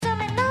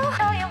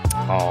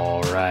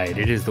right,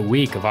 it is the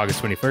week of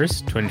August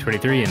 21st,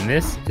 2023, and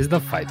this is the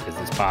Fight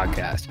Business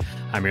Podcast.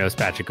 I'm your host,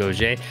 Patrick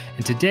Auger,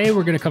 and today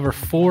we're going to cover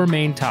four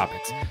main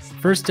topics.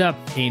 First up,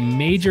 a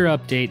major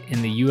update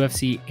in the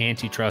UFC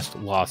Antitrust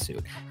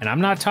Lawsuit. And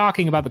I'm not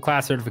talking about the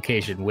class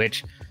certification,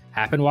 which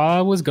happened while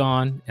I was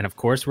gone, and of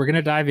course we're going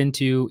to dive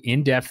into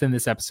in depth in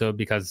this episode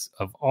because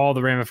of all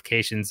the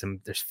ramifications, and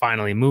there's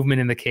finally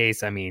movement in the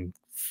case. I mean,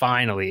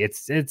 finally,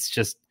 it's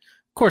just,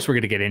 of course we're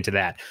going to get into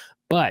that.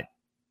 But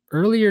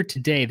earlier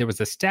today, there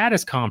was a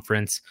status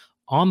conference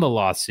on the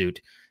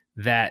lawsuit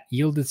that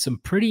yielded some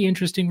pretty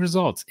interesting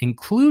results,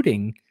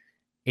 including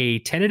a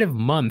tentative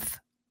month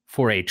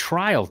for a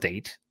trial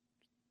date,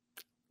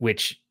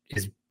 which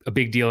is a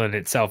big deal in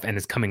itself and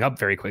is coming up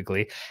very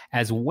quickly,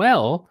 as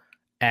well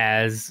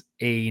as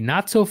a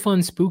not so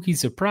fun, spooky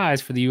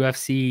surprise for the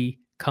UFC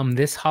come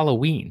this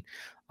Halloween.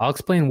 I'll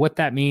explain what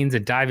that means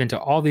and dive into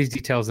all these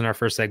details in our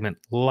first segment.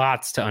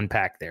 Lots to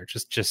unpack there.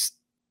 Just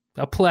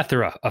a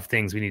plethora of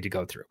things we need to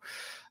go through.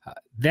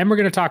 Then we're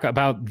going to talk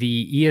about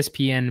the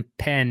ESPN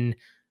Penn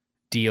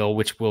deal,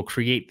 which will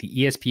create the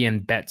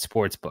ESPN Bet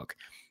Sportsbook.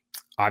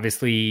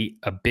 Obviously,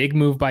 a big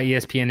move by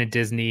ESPN and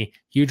Disney,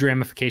 huge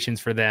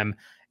ramifications for them.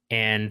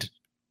 And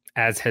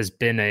as has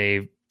been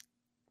a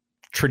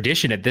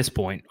tradition at this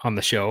point on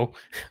the show,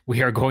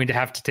 we are going to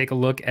have to take a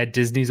look at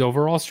Disney's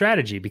overall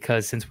strategy,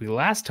 because since we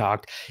last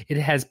talked, it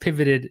has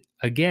pivoted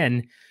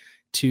again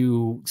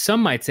to,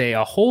 some might say,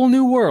 a whole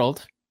new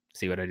world.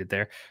 See what I did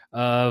there?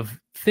 Of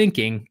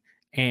thinking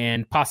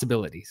and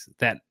possibilities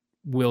that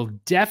will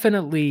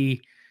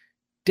definitely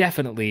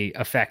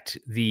affect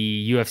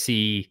the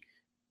UFC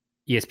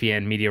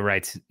ESPN media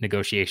rights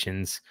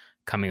negotiations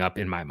coming up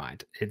in my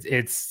mind.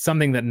 It's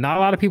something that not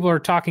a lot of people are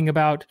talking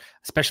about,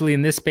 especially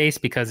in this space,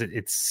 because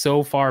it's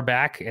so far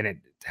back, and it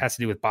has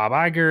to do with Bob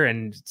Iger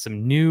and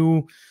some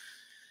new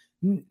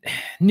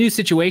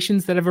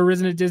situations that have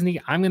arisen at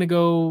Disney. I'm going to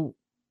go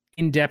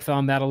in depth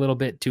on that a little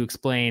bit to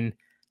explain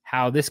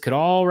how this could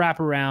all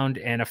wrap around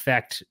and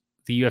affect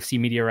the UFC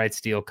media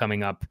rights deal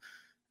coming up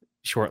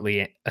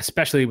shortly,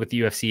 especially with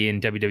the UFC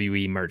and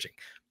WWE merging.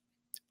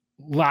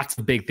 Lots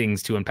of big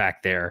things to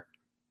unpack there.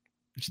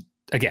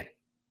 Again,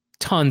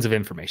 tons of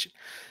information.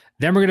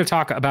 Then we're going to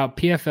talk about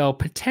PFL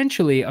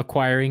potentially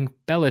acquiring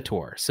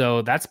Bellator.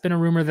 So that's been a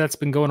rumor that's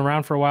been going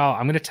around for a while.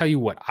 I'm going to tell you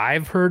what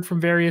I've heard from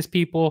various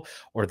people,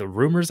 or the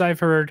rumors I've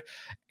heard,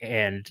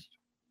 and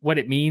what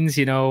it means.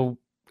 You know,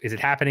 is it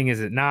happening? Is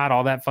it not?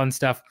 All that fun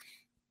stuff.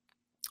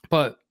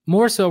 But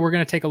more so, we're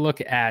going to take a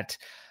look at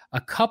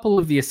a couple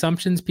of the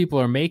assumptions people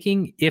are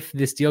making if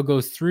this deal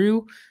goes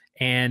through,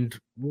 and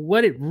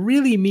what it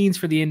really means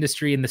for the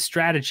industry and the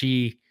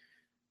strategy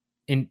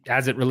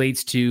as it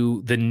relates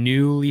to the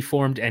newly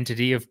formed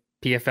entity of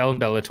PFL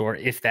and Bellator,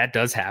 if that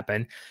does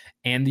happen,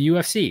 and the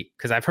UFC.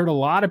 Because I've heard a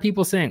lot of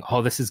people saying,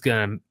 oh, this is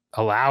going to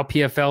allow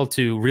PFL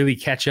to really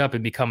catch up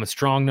and become a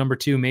strong number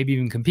two, maybe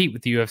even compete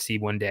with the UFC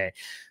one day,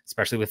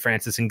 especially with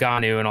Francis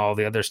Ngannou and all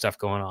the other stuff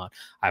going on.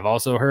 I've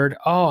also heard,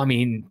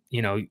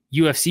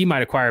 UFC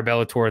might acquire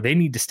Bellator. They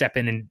need to step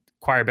in and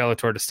acquire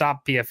Bellator to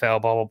stop PFL,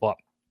 blah, blah, blah.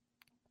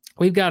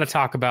 We've got to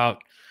talk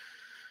about,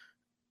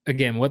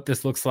 again, what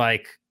this looks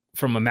like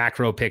from a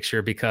macro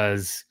picture,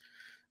 because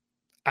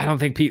I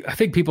think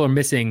people are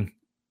missing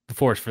the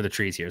forest for the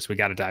trees here. So we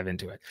got to dive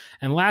into it.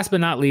 And last but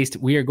not least,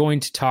 we are going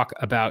to talk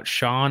about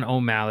Sean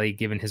O'Malley,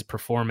 given his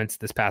performance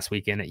this past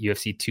weekend at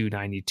UFC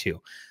 292.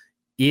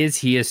 Is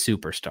he a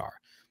superstar?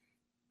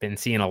 Been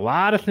seeing a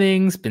lot of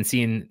things, been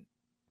seeing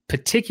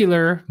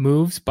particular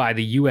moves by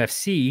the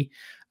UFC,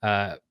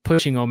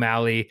 pushing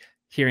O'Malley,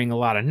 hearing a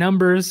lot of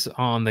numbers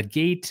on the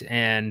gate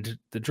and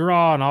the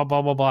draw and all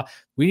blah, blah, blah.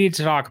 We need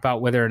to talk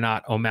about whether or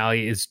not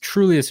O'Malley is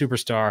truly a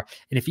superstar.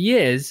 And if he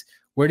is,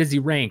 where does he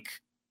rank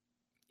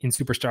in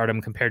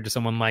superstardom compared to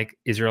someone like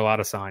Israel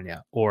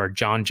Adesanya or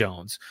John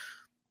Jones?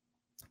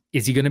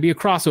 Is he going to be a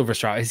crossover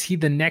star? Is he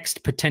the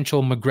next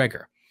potential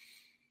McGregor?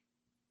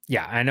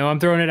 Yeah, I know I'm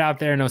throwing it out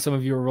there. I know some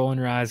of you are rolling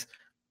your eyes.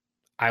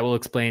 I will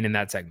explain in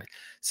that segment.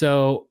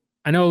 So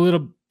I know a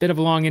little bit of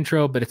a long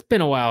intro, but it's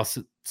been a while.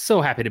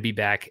 So happy to be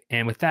back.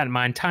 And with that in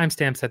mind,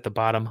 timestamps at the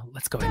bottom.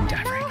 Let's go ahead and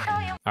dive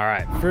right in. All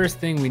right. First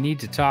thing we need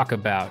to talk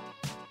about,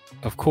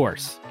 of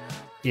course,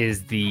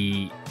 is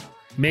the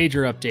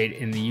major update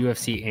in the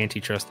UFC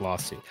antitrust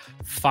lawsuit.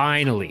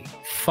 Finally,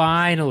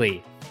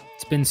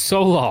 it's been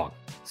so long,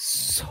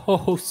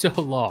 so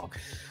long,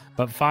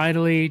 but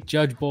finally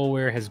Judge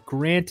Boulware has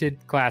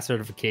granted class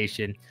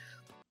certification.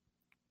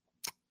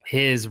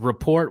 His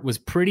report was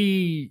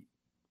pretty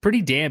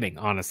damning,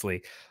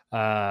 honestly,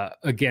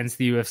 against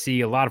the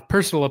UFC. A lot of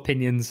personal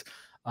opinions,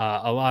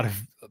 a lot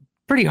of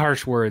pretty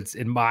harsh words,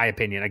 in my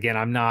opinion. Again,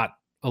 I'm not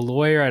a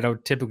lawyer. I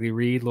don't typically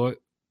read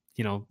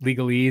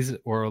legalese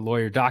or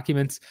lawyer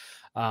documents.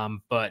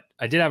 But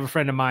I did have a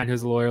friend of mine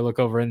who's a lawyer look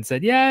over and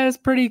said, yeah, it's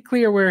pretty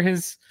clear where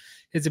his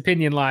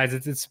opinion lies.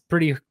 It's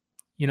pretty,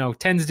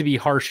 tends to be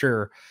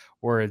harsher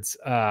words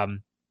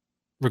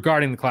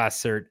regarding the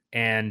class cert.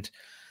 And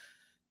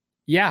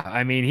yeah,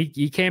 I mean,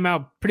 he came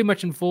out pretty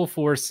much in full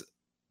force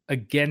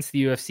against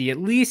the UFC, at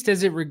least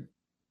as it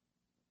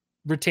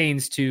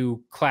retains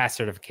to class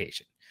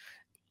certification.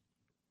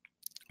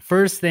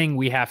 First thing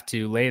we have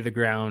to lay the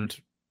ground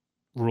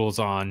rules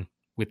on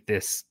with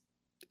this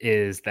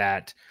is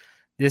that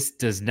this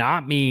does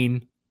not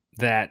mean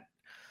that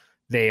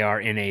they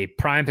are in a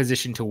prime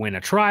position to win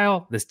a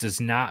trial. This does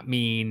not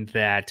mean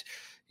that,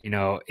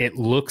 it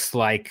looks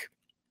like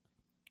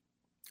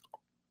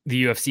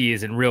the UFC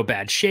is in real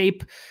bad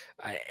shape,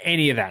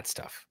 any of that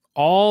stuff.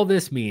 All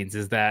this means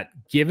is that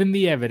given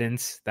the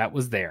evidence that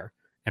was there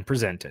and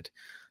presented,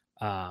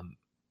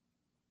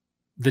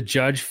 the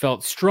judge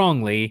felt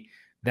strongly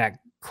that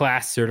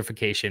class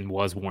certification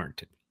was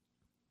warranted.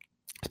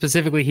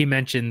 Specifically, he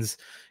mentions,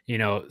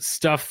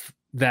 stuff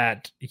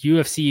that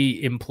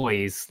UFC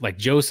employees like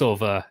Joe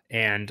Silva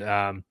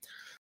and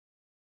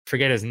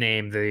forget his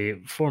name,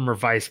 the former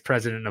vice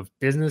president of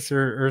business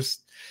or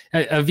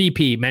a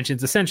VP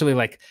mentions essentially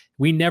like,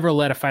 we never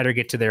let a fighter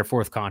get to their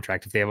fourth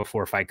contract if they have a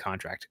 4-fight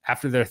contract.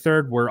 After their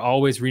third, we're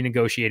always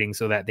renegotiating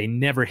so that they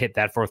never hit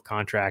that fourth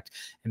contract.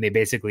 And they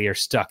basically are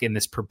stuck in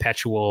this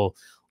perpetual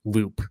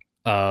loop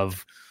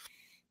of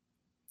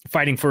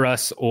fighting for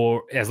us,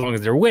 or as long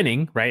as they're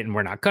winning, right? And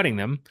we're not cutting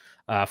them,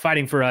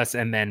 fighting for us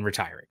and then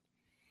retiring,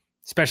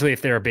 especially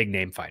if they're a big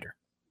name fighter.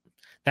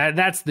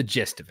 That's the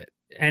gist of it.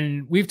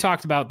 And we've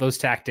talked about those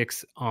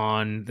tactics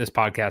on this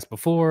podcast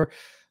before.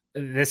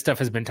 This stuff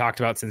has been talked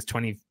about since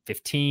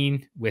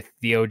 2015 with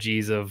the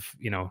OGs of,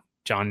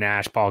 John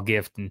Nash, Paul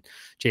Gift, and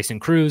Jason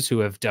Cruz, who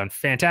have done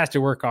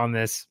fantastic work on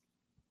this.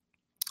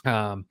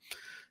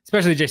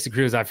 Especially Jason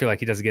Cruz, I feel like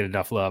he doesn't get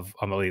enough love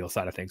on the legal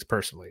side of things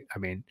personally. I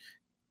mean,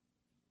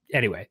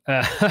 anyway,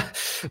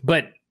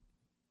 but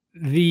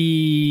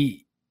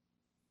the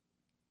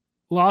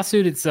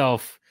lawsuit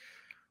itself,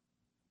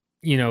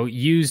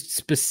 used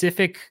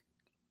specific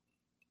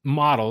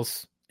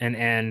models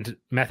and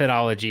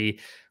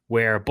methodology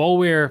where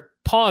Boulware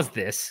paused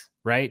this,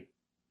 right,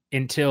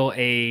 until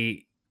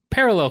a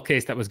parallel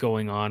case that was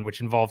going on, which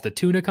involved a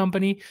tuna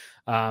company,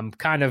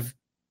 kind of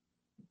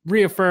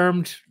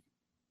reaffirmed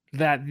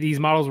that these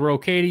models were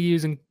okay to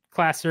use in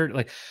class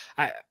cert.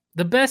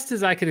 The best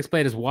as I could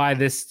explain is why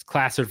this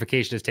class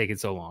certification has taken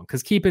so long.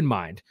 Because keep in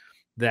mind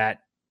that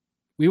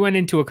we went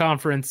into a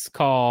conference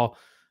call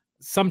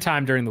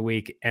sometime during the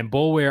week, and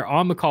Boulware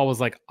on the call was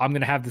like, I'm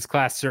going to have this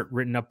class cert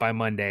written up by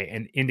Monday,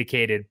 and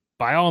indicated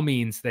by all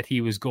means that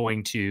he was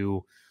going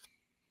to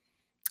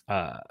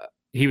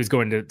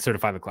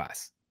certify the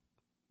class.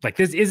 Like,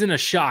 this isn't a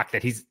shock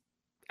that he's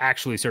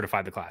actually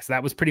certified the class.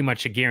 That was pretty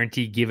much a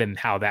guarantee given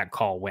how that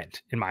call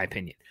went, in my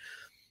opinion.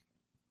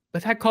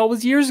 But that call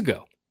was years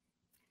ago.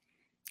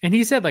 And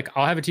he said, like,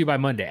 I'll have it to you by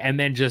Monday, and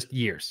then just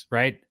years,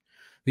 right?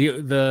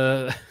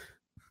 The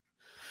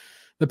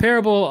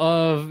parable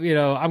of,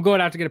 I'm going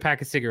out to get a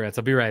pack of cigarettes,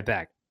 I'll be right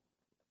back,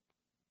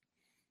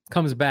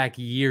 comes back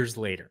years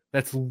later.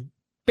 That's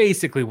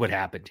basically what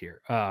happened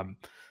here.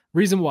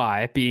 Reason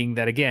why being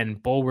that, again,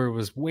 Boulware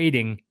was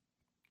waiting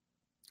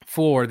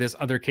for this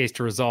other case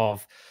to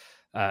resolve,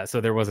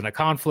 so there wasn't a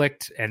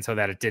conflict, and so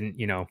that it didn't,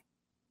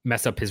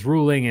 mess up his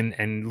ruling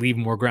and leave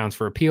more grounds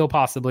for appeal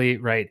possibly,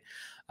 right?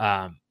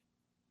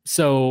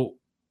 So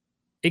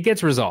it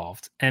gets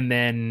resolved, and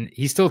then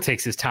he still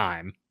takes his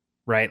time,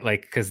 right?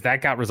 Like, because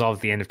that got resolved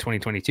at the end of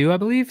 2022, I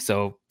believe.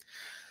 So,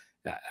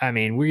 I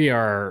mean, we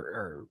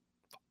are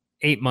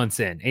 8.5 months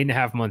in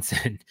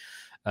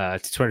to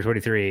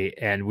 2023,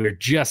 and we're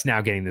just now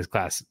getting this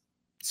class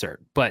cert.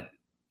 But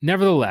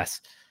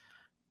nevertheless,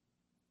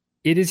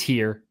 it is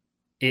here.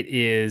 It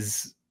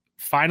is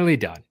finally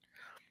done.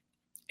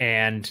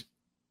 And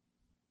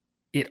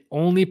it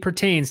only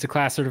pertains to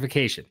class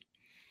certification.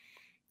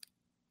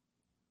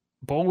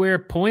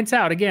 Boulware points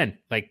out again,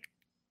 like,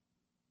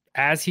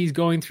 as he's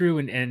going through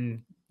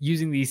and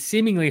using these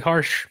seemingly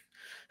harsh,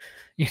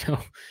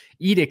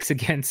 edicts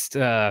against,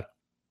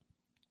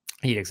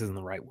 edicts isn't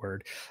the right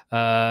word,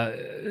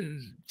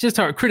 just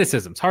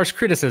harsh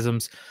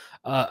criticisms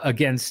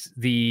against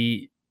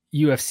the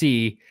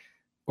UFC,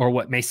 or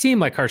what may seem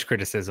like harsh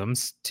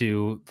criticisms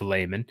to the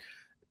layman.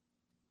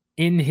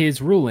 In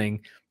his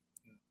ruling,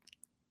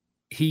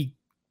 he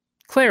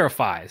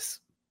clarifies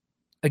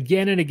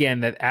again and again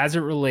that as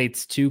it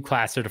relates to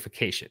class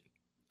certification,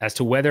 as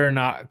to whether or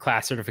not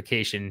class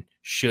certification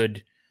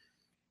should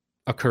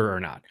occur or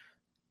not,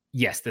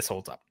 yes, this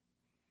holds up.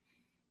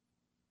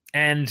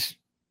 And,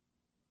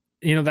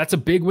 that's a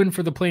big win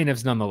for the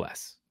plaintiffs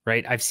nonetheless,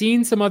 right? I've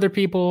seen some other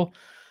people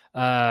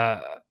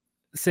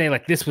say,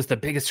 like, this was the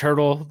biggest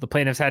hurdle the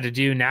plaintiffs had to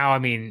do. Now, I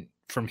mean,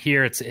 from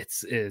here,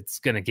 it's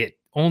going to get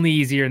only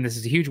easier, and this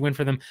is a huge win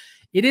for them.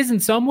 It is in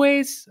some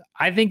ways.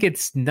 I think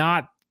it's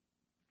not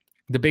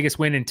the biggest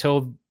win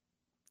until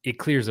it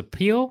clears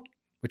appeal,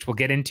 which we'll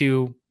get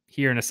into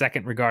here in a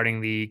second regarding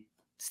the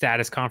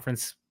status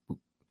conference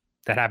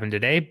that happened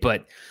today.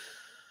 But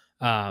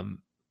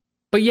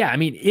yeah, I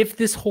mean, if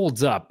this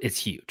holds up, it's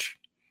huge.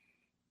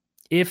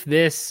 If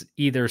this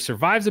either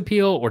survives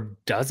appeal or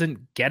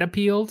doesn't get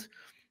appealed,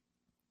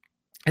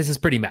 this is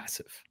pretty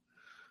massive,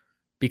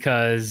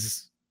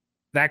 because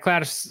that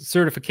class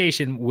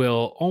certification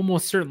will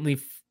almost certainly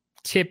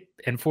tip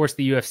and force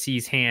the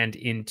UFC's hand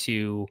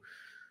into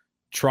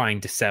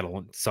trying to settle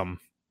in some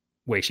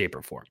way, shape,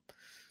 or form.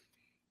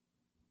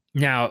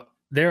 Now,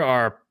 there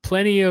are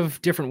plenty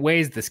of different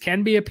ways this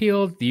can be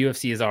appealed. The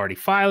UFC is already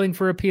filing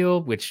for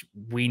appeal, which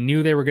we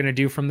knew they were going to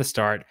do from the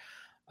start.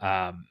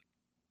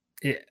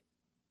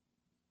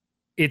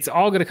 It's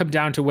all going to come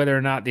down to whether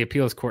or not the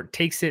appeals court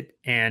takes it,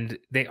 and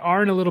they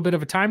are in a little bit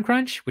of a time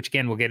crunch, which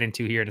again, we'll get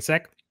into here in a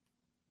sec.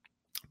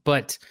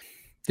 But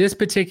this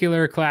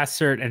particular class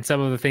cert and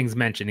some of the things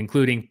mentioned,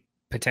 including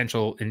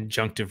potential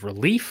injunctive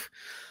relief,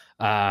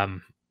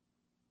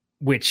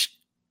 which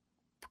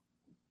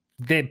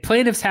the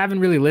plaintiffs haven't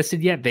really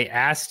listed yet. They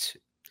asked,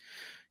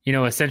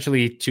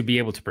 essentially to be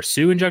able to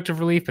pursue injunctive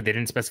relief, but they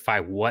didn't specify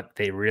what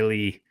they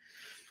really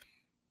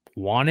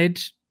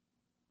wanted.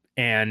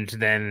 And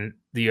then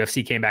the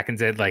UFC came back and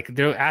said, like,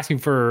 they're asking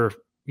for,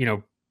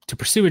 to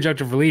pursue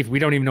injunctive relief. We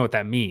don't even know what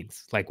that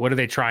means. Like, what are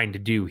they trying to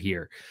do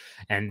here?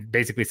 And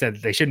basically said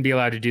they shouldn't be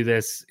allowed to do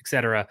this,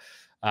 etc.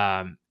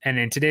 And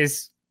in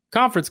today's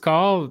conference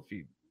call,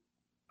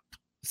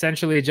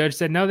 essentially a judge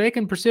said, no, they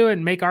can pursue it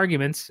and make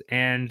arguments,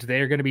 and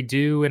they're going to be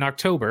due in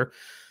October.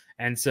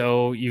 And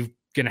so you're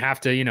going to have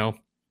to,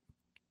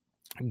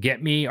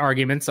 get me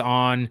arguments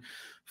on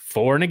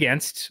for and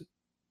against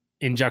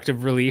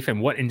injunctive relief and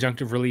what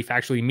injunctive relief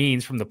actually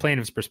means from the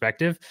plaintiff's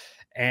perspective.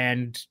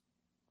 And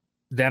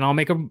then I'll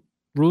make a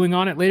ruling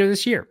on it later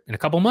this year in a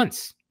couple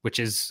months, which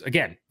is,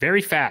 again,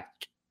 very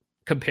fast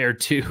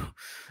compared to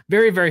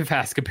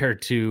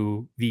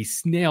the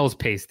snail's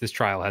pace this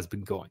trial has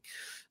been going.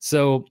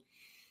 So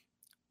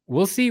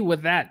we'll see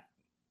what that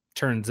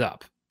turns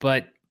up.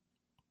 But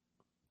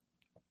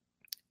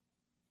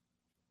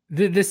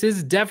this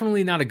is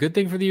definitely not a good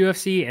thing for the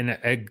UFC, and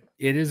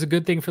it is a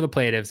good thing for the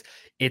plaintiffs.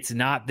 It's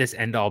not this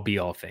end-all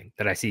be-all thing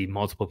that I see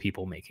multiple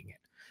people making it.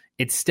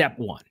 It's step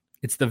one.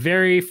 It's the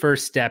very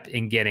first step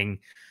in getting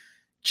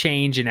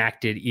change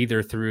enacted,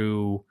 either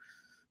through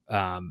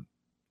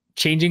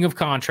changing of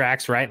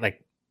contracts, right?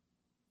 Like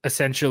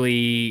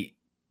essentially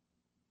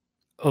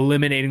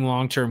eliminating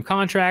long-term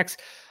contracts.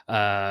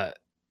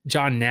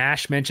 John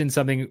Nash mentioned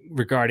something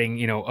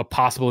regarding, a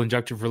possible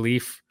injunctive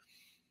relief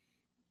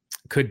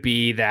could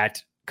be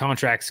that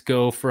contracts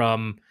go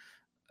from,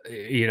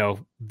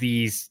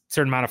 these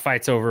certain amount of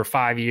fights over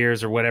 5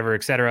 years or whatever,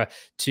 et cetera,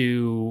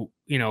 to,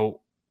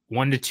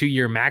 1 to 2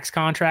 year max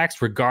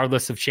contracts,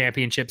 regardless of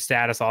championship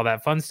status, all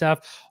that fun stuff.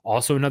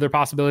 Also, another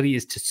possibility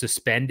is to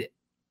suspend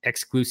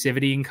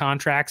exclusivity in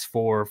contracts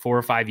for 4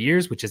 or 5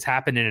 years, which has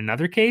happened in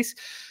another case,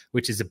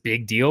 which is a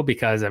big deal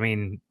because,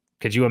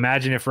 could you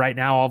imagine if right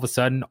now, all of a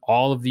sudden,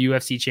 all of the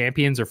UFC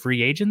champions are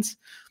free agents,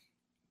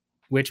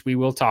 which we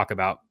will talk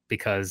about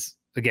because,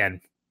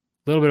 again,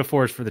 a little bit of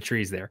forest for the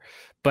trees there.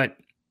 But,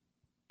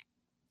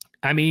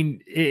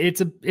 it's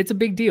a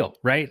big deal,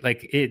 right?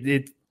 Like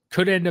it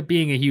could end up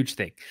being a huge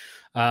thing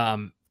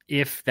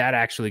if that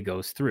actually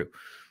goes through.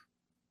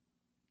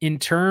 In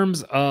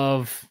terms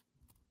of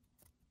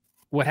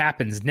what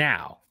happens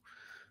now,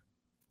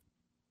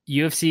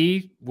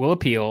 UFC will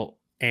appeal,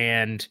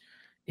 and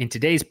in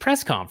today's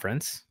press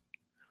conference,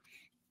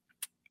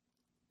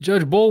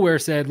 Judge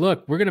Boulware said,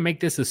 look, we're going to make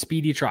this a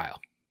speedy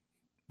trial.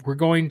 We're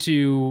going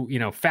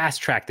to,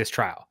 fast track this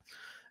trial.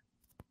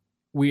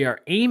 We are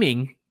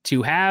aiming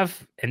to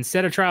have and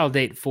set a trial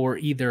date for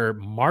either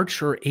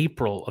March or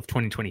April of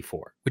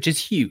 2024, which is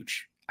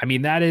huge.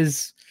 That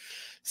is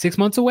 6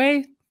 months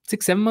away,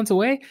 7 months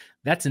away.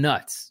 That's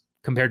nuts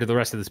compared to the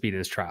rest of the speed of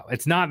this trial.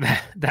 It's not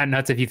that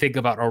nuts if you think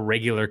about a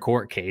regular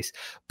court case,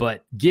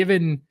 but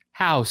given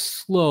how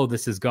slow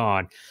this has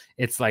gone,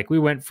 it's like we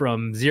went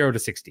from 0 to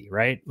 60,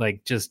 right?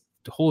 Like, just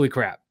holy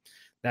crap.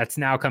 That's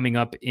now coming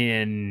up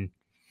in,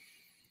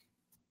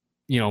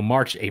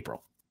 March,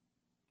 April.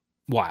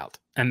 Wild.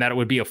 And that it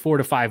would be a 4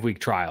 to 5 week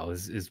trial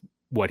is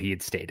what he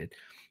had stated,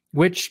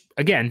 which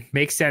again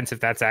makes sense if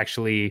that's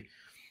actually,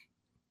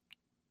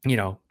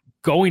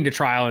 going to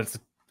trial.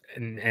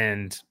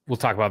 And we'll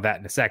talk about that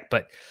in a sec.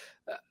 But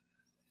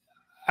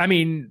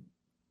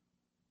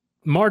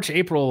March,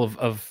 April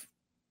of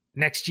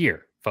next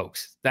year,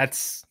 folks,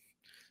 that's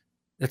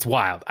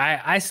wild.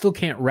 I still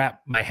can't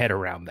wrap my head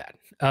around that.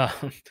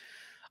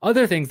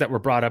 Other things that were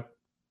brought up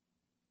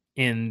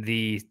in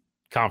the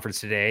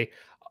conference today,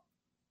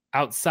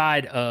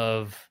 outside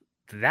of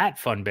that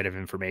fun bit of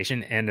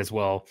information, and as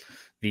well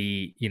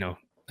the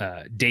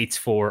dates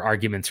for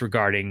arguments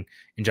regarding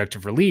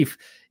injunctive relief,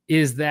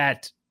 is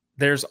that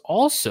there's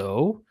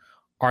also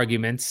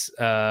arguments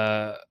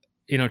to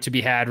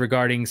be had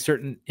regarding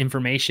certain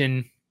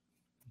information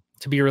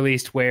to be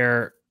released,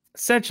 where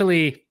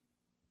essentially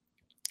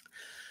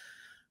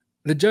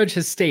the judge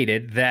has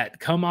stated that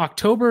come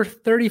October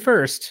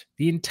 31st,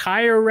 the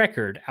entire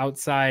record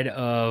outside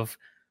of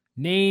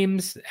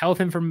names,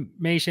 health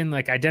information,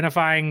 like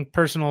identifying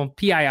personal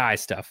PII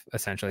stuff,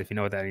 essentially, if you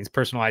know what that means,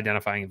 personal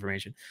identifying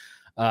information,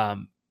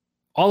 all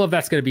of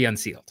that's going to be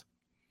unsealed,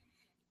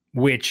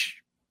 which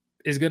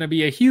is going to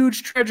be a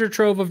huge treasure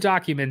trove of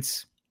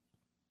documents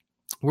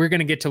we're going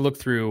to get to look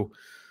through.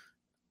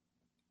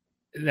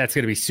 That's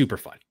going to be super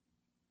fun.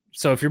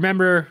 So if you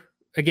remember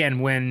again,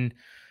 when,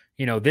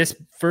 this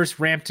first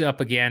ramped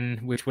up again,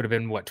 which would have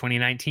been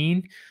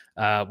 2019,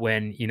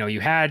 when, you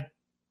had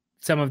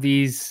some of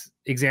these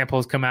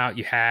examples come out,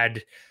 you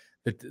had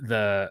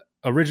the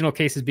original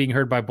cases being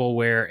heard by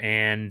Boulware,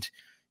 and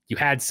you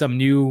had some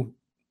new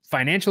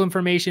financial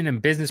information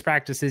and business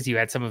practices. You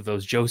had some of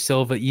those Joe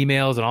Silva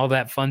emails and all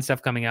that fun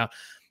stuff coming out.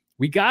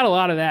 We got a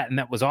lot of that, and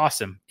that was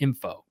awesome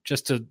info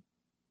just to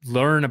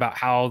learn about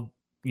how,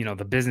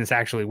 the business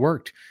actually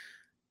worked.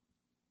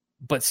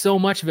 But so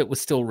much of it was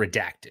still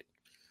redacted.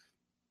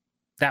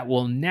 That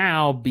will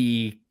now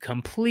be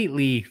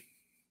completely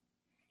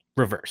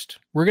reversed.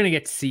 We're going to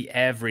get to see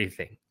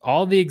everything,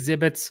 all the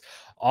exhibits,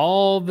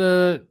 all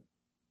the,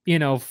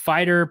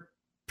 fighter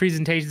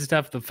presentation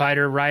stuff, the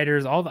fighter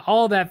writers,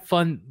 all that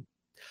fun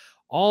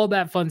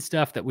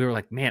stuff that we were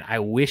like, man, I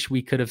wish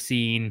we could have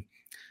seen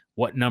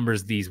what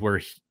numbers these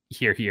were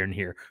here, and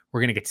here.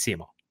 We're going to get to see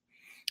them all,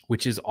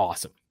 which is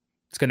awesome.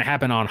 It's going to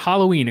happen on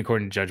Halloween,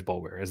 according to Judge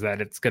Boulware, is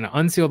that it's going to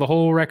unseal the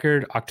whole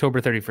record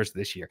October 31st of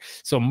this year.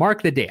 So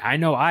mark the day. I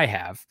know I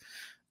have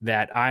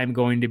that I'm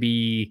going to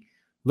be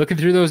looking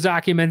through those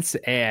documents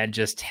and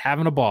just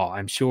having a ball.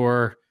 I'm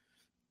sure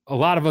a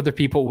lot of other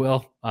people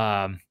will.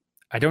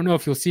 I don't know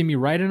if you'll see me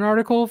write an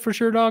article for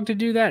Sure Dog to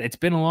do that. It's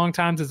been a long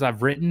time since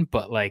I've written,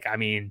 but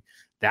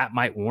that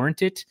might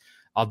warrant it.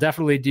 I'll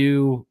definitely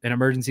do an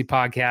emergency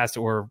podcast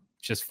or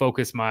just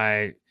focus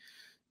my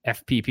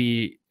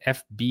FBP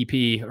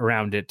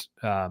around it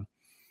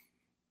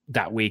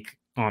that week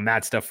on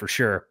that stuff for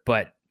sure.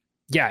 But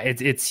yeah,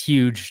 it's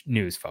huge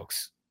news,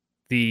 folks.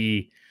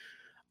 I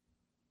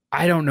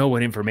don't know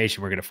what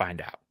information we're going to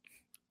find out.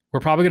 We're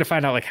probably going to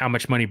find out how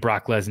much money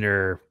Brock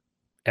Lesnar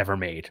ever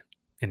made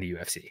in the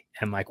UFC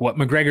and what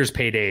McGregor's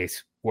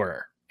paydays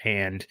were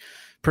and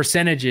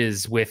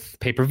percentages with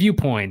pay-per-view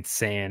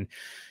points and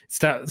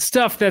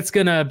stuff that's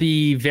going to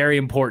be very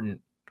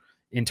important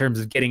in terms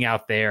of getting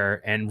out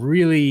there and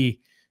really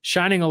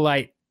shining a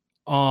light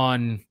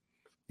on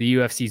the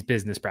UFC's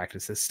business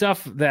practices.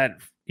 Stuff that,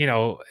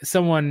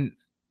 someone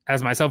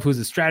as myself who's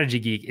a strategy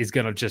geek is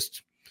going to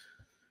just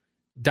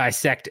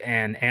dissect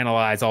and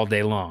analyze all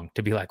day long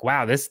to be like,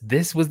 wow, this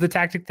was the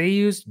tactic they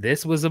used.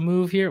 This was a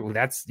move here. Well,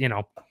 that's,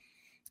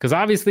 because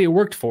obviously it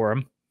worked for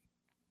him.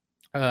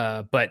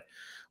 But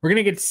we're going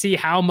to get to see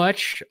how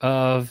much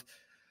of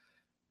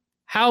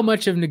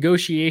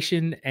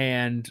negotiation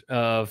and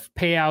of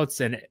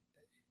payouts and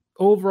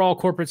overall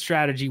corporate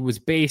strategy was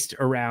based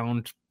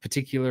around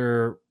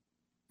particular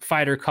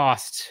fighter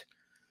cost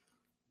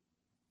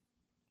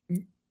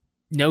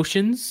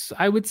notions,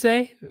 I would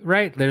say,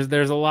 right?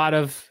 There's a lot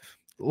of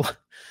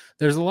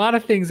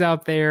things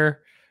out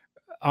there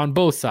on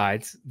both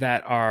sides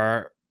that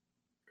are,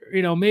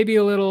 maybe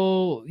a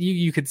little,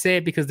 you could say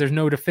it because there's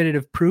no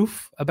definitive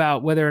proof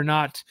about whether or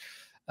not,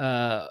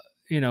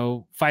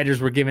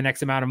 fighters were given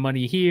X amount of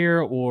money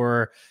here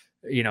or,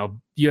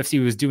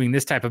 UFC was doing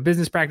this type of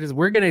business practice.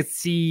 We're going to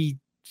see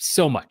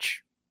so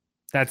much.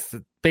 That's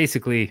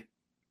basically,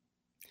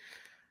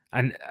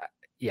 and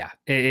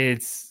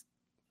it's,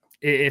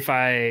 if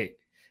I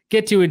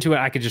get too into it,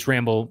 I could just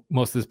ramble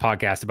most of this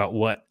podcast about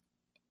what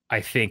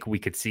I think we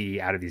could see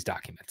out of these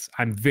documents.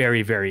 I'm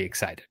very, very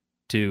excited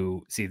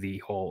to see the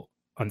whole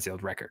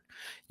unsealed record.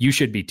 You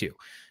should be too.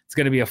 It's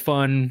going to be a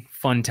fun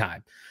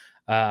time.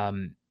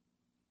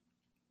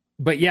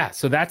 But yeah,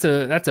 so that's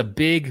a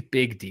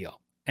big deal.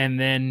 And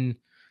then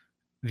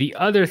the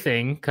other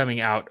thing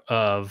coming out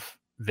of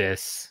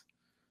this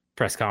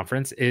press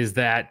conference is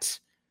that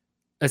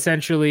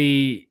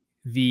essentially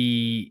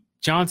the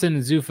Johnson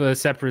and Zuffa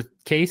separate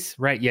case,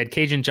 right? You had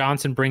Cajun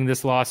Johnson bring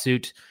this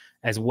lawsuit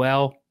as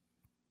well.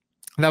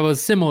 That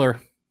was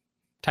similar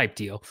type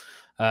deal.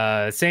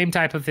 Same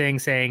type of thing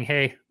saying,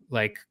 hey,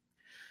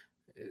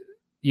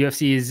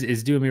 UFC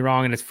is doing me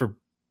wrong. And it's for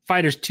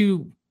fighters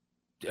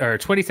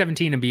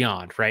 2017 and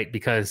beyond, right?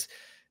 Because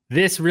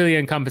this really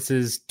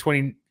encompasses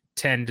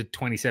 2010 to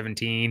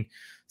 2017.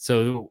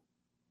 So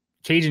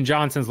Cajun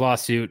Johnson's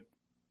lawsuit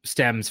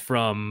stems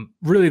from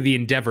really the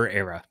Endeavor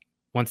era.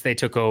 Once they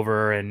took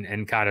over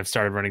and kind of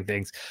started running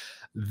things,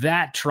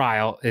 that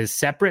trial is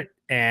separate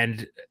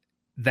and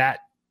that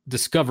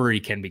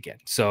discovery can begin.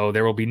 So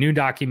there will be new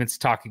documents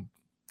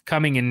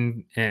coming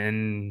in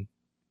and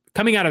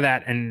coming out of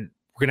that. And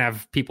we're going to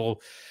have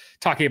people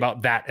talking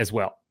about that as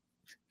well.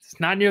 It's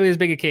not nearly as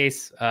big a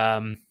case,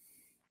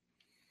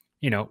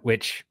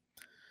 which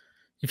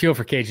you feel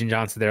for Cajun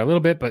Johnson there a little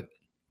bit, but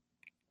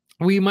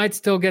we might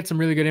still get some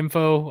really good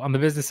info on the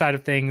business side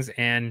of things.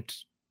 And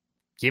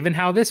given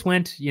how this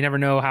went, you never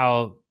know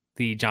how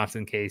the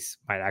Johnson case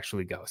might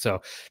actually go.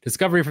 So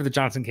discovery for the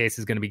Johnson case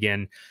is going to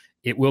begin.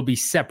 It will be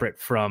separate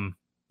from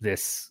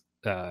this.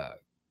 They're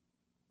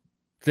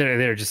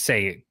just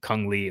saying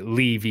Kung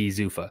Lee v.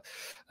 Zuffa.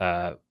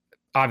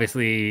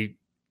 Obviously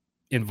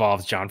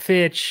involves John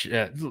Fitch,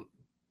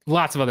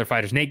 lots of other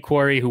fighters. Nate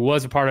Quarry, who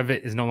was a part of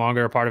it, is no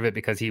longer a part of it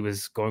because he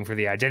was going for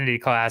the identity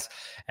class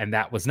and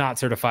that was not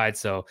certified.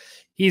 So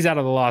he's out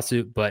of the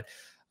lawsuit. But,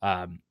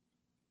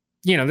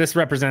 this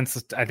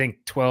represents, I think,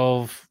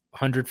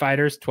 1,200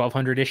 fighters,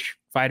 1,200-ish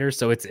fighters.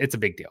 So it's a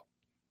big deal.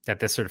 that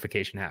this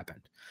certification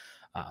happened.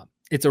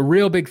 It's a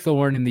real big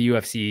thorn in the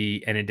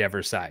UFC and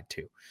Endeavor side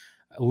too.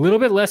 A little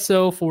bit less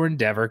so for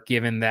Endeavor,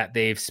 given that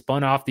they've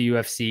spun off the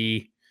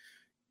UFC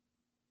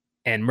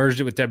and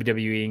merged it with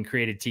WWE and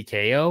created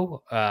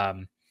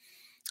TKO,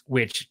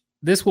 which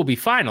this will be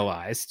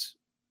finalized,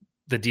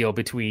 the deal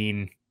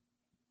between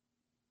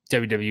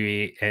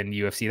WWE and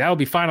UFC. That will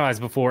be finalized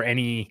before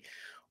any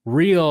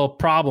real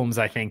problems,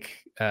 I think,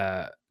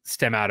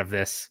 stem out of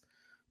this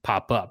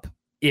pop up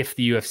if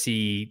the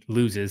UFC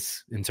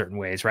loses in certain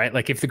ways, right?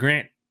 Like if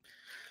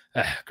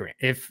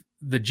if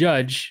the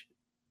judge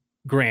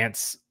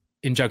grants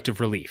injunctive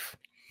relief,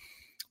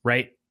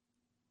 right?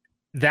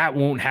 That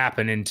won't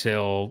happen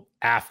until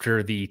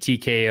after the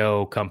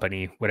TKO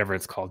company, whatever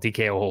it's called,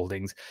 TKO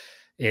Holdings,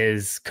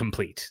 is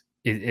complete.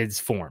 It's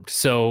formed.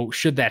 So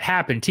should that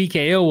happen,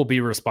 TKO will be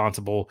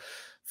responsible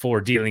for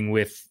dealing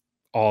with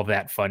all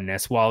that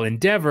funness. While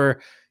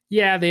Endeavor,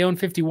 yeah, they own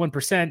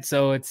 51%.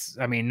 So it's,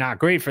 I mean, not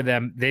great for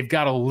them. They've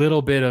got a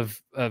little bit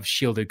of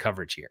shielded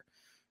coverage here.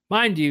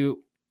 Mind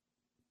you,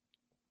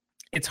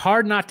 it's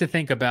hard not to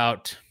think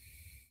about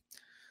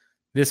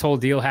this whole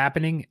deal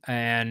happening,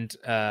 and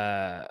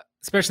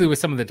especially with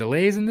some of the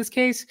delays in this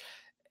case,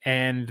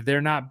 and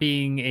there not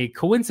being a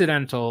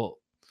coincidental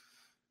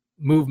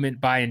movement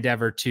by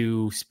Endeavor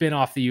to spin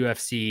off the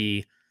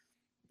UFC,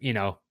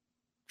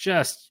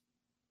 just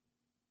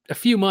a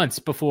few months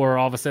before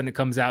all of a sudden it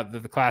comes out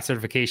that the class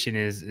certification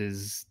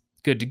is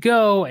good to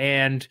go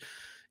and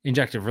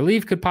injunctive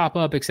relief could pop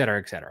up, et cetera,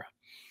 et cetera.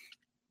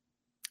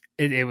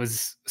 It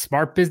was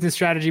smart business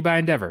strategy by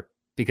Endeavor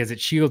because it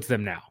shields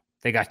them now.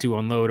 They got to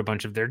unload a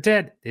bunch of their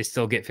debt. They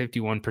still get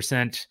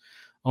 51%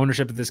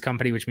 ownership of this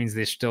company, which means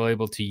they're still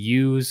able to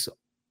use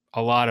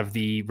a lot of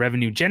the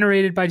revenue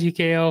generated by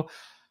TKO,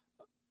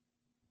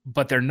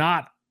 but they're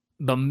not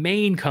the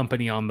main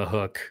company on the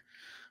hook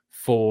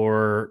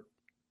for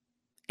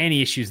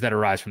any issues that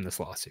arise from this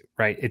lawsuit,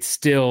 right? It's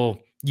still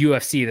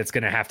UFC that's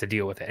going to have to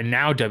deal with it. And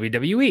now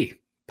WWE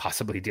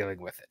possibly dealing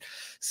with it.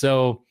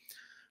 So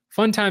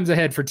fun times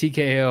ahead for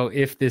TKO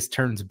if this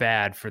turns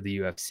bad for the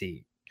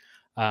UFC.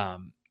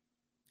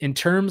 In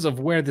terms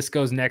of where this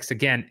goes next,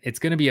 again, it's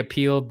going to be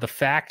appealed. The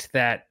fact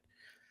that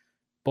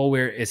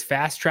Boulware is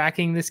fast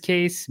tracking this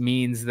case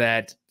means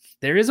that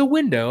there is a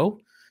window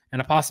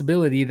and a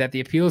possibility that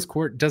the appeals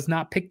court does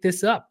not pick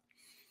this up,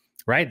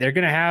 right? They're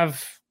going to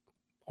have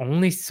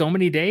only so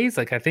many days.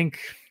 Like, if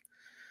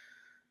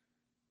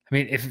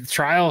the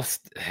trial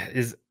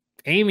is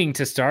aiming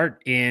to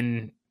start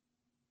in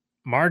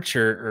March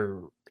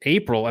or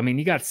April,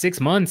 you got 6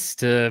 months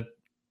to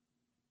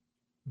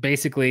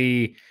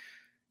basically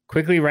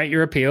quickly write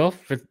your appeal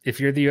if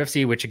you're the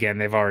UFC, which again,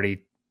 they've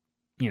already,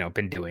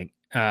 been doing.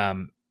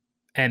 And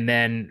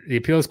then the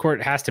appeals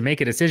court has to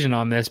make a decision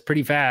on this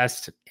pretty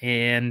fast.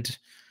 And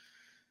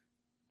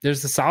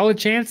there's a solid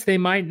chance they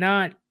might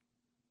not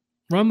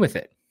run with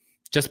it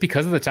just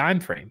because of the time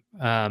frame.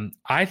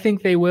 I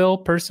think they will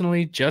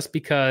personally, just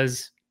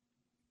because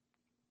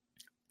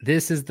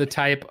this is the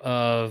type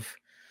of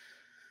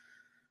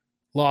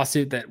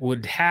lawsuit that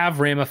would have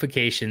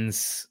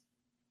ramifications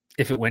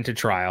if it went to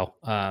trial,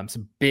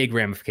 some big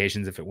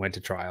ramifications if it went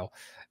to trial.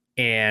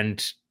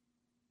 And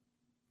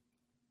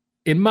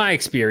in my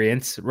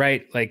experience,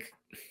 right, like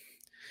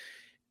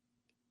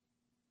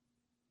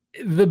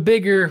the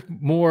bigger,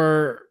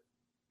 more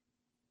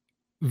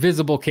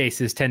visible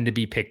cases tend to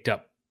be picked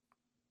up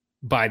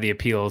by the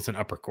appeals and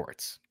upper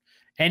courts.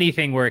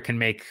 Anything where it can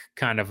make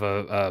kind of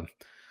a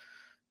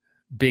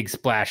big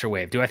splash or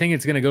wave. Do I think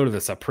it's going to go to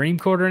the Supreme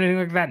Court or anything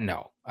like that?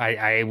 No.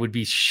 I would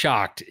be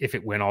shocked if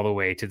it went all the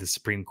way to the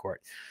Supreme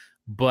Court.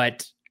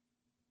 But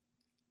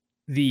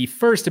the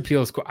first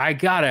appeals court, I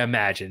got to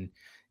imagine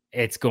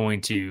it's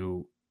going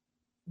to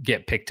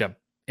get picked up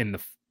in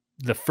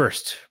the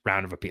first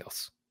round of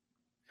appeals.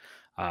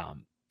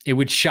 It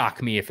would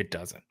shock me if it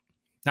doesn't.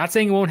 Not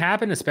saying it won't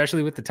happen,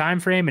 especially with the time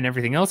frame and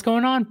everything else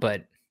going on,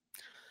 but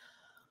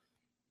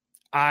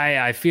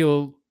I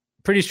feel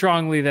pretty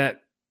strongly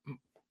that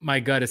my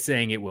gut is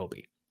saying it will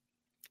be.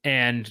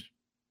 And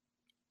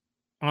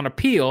on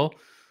appeal,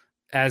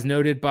 as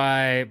noted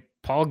by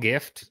Paul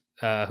Gift,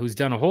 who's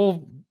done a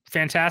whole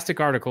fantastic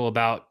article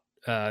about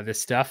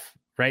this stuff,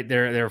 right?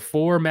 There are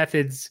 4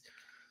 methods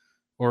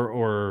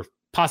or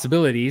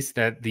possibilities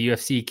that the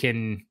UFC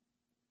can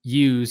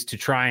use to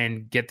try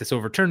and get this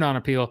overturned on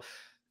appeal.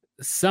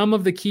 Some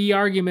of the key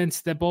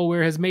arguments that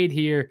Boulware has made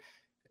here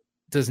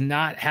does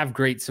not have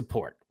great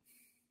support.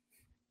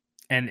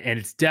 And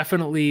it's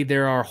definitely,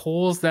 there are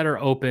holes that are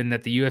open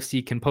that the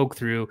UFC can poke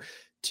through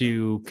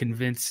to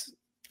convince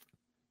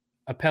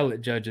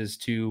appellate judges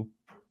to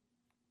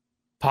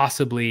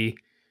possibly,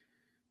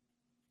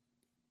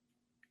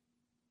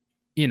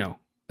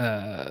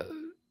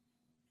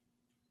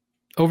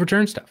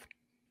 overturn stuff,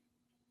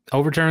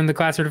 overturn the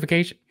class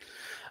certification.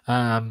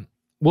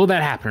 Will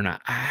that happen or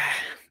not?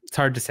 It's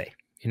hard to say.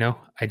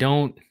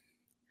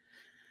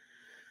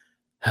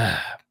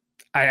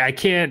 I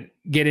can't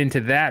get into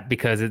that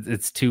because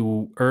it's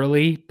too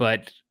early,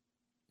 but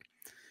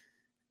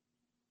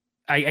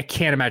I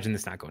can't imagine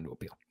this not going to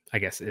appeal. I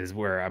guess, is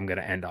where I'm going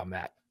to end on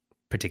that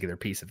particular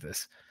piece of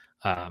this.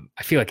 I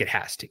feel like it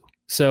has to.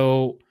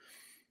 So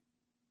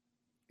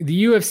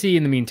the UFC,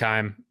 in the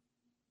meantime,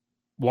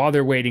 while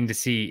they're waiting to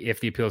see if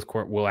the appeals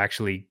court will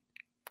actually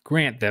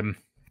grant them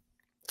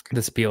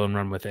this appeal and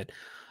run with it,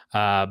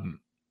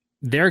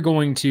 they're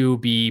going to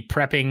be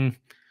prepping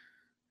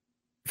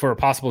for a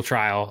possible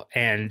trial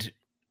and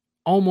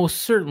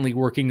almost certainly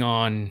working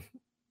on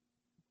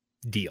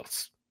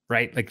deals,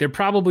 right? Like they're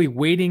probably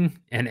waiting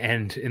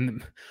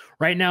and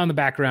right now in the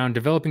background,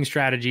 developing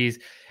strategies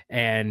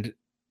and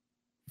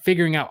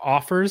figuring out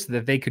offers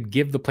that they could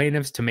give the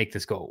plaintiffs to make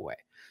this go away.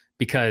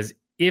 Because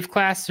if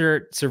class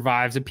cert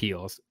survives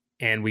appeals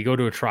and we go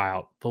to a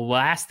trial, the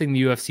last thing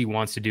the UFC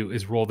wants to do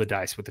is roll the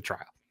dice with the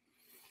trial,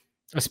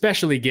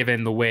 especially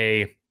given the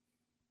way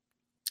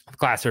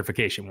class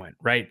certification went,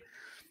 right?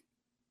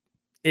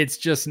 It's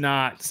just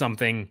not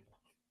something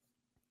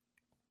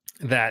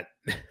that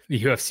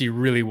the UFC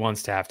really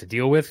wants to have to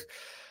deal with.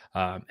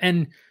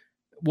 And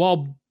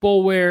while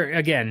Boulware,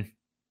 again,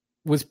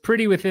 was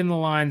pretty within the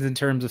lines in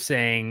terms of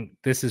saying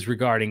this is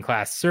regarding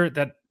class cert,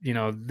 that, you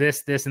know,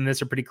 this, and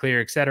this are pretty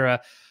clear,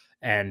 etc.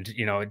 And,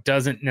 you know, it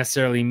doesn't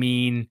necessarily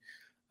mean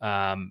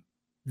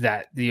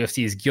that the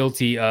UFC is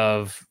guilty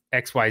of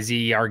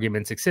XYZ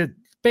arguments, except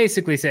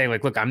basically saying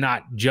like, look, I'm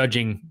not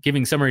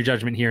giving summary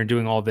judgment here and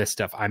doing all this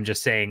stuff. I'm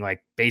just saying,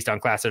 like, based on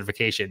class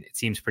certification, it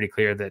seems pretty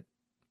clear that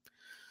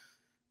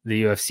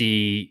the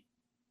UFC,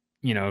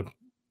 you know,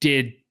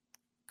 did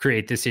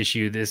create this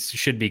issue. This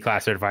should be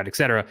class certified,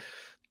 etc.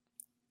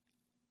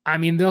 I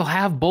mean, they'll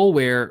have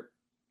Boulware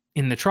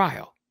in the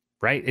trial,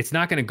 right? It's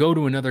not going to go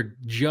to another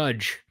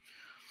judge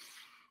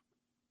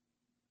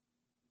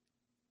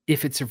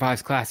if it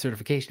survives class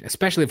certification,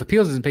 especially if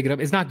appeals doesn't pick it up.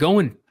 It's not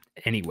going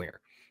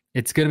anywhere.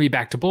 It's going to be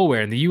back to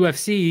Boulware. And the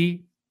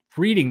UFC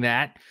reading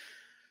that,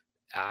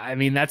 I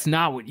mean, that's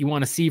not what you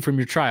want to see from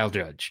your trial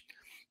judge.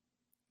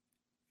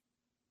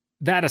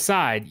 That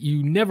aside,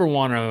 you never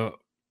want to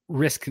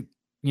risk,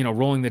 you know,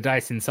 rolling the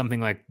dice in something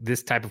like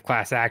this type of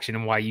class action,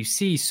 and why you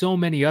see so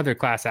many other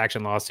class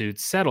action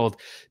lawsuits settled,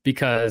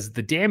 because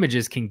the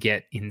damages can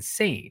get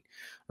insane,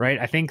 right?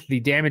 I think the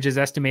damages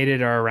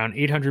estimated are around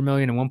 800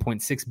 million and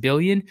 1.6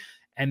 billion.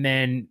 And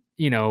then,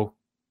 you know,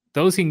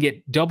 those can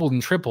get doubled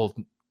and tripled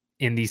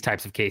in these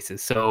types of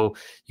cases. So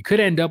you could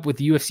end up with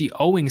the UFC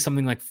owing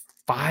something like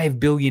 $5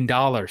 billion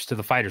to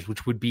the fighters,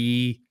 which would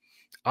be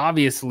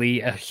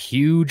obviously a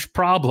huge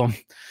problem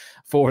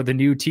for the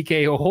new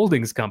TKO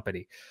Holdings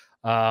company.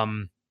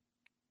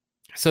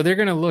 So they're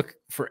going to look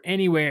for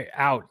any way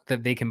out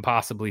that they can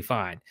possibly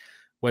find,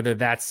 whether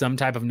that's some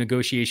type of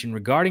negotiation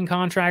regarding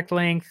contract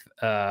length,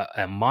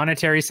 a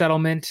monetary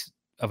settlement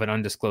of an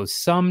undisclosed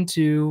sum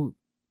to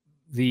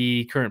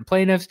the current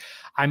plaintiffs.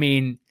 I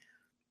mean,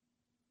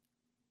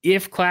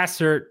 if class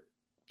cert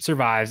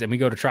survives and we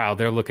go to trial,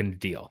 they're looking to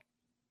deal.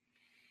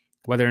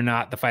 Whether or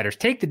not the fighters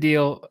take the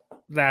deal,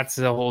 that's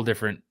a whole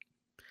different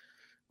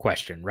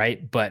question,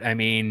 right? But I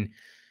mean,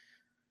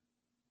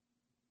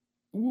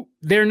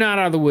 they're not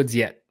out of the woods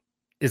yet,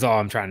 is all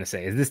I'm trying to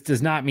say. This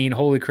does not mean,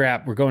 holy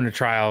crap, we're going to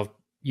trial,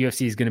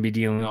 UFC is going to be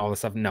dealing with all this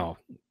stuff. No,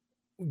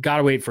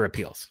 gotta wait for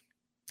appeals.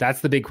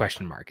 That's the big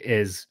question mark,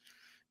 is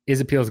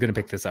appeals going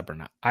to pick this up or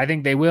not? I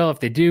think they will.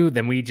 If they do,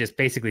 then we just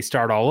basically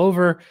start all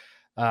over.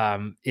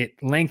 It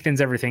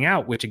lengthens everything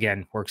out, which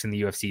again works in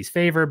the UFC's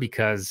favor,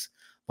 because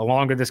the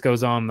longer this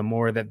goes on, the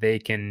more that they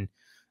can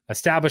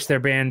establish their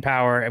brand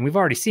power. And we've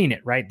already seen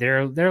it, right?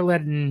 They're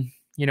letting,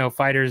 you know,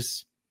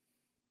 fighters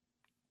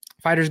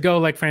go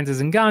like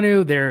Francis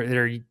Ngannou.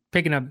 They're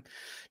picking up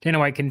Dana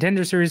White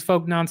Contender Series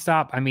folk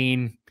nonstop. I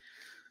mean,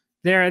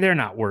 they're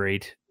not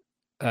worried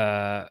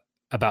about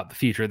the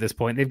future at this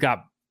point. They've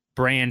got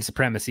brand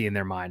supremacy in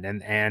their mind,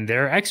 and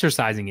they're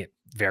exercising it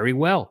very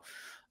well.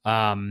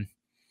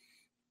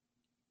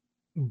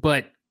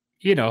 But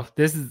you know,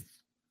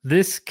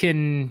 this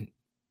can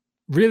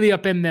really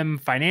upend them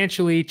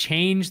financially,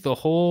 change the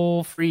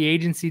whole free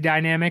agency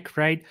dynamic,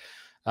 right?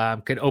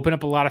 Could open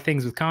up a lot of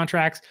things with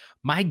contracts.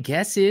 My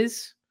guess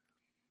is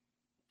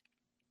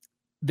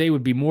they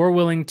would be more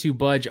willing to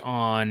budge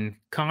on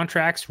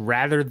contracts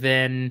rather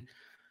than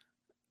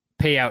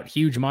pay out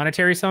huge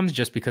monetary sums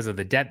just because of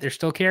the debt they're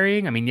still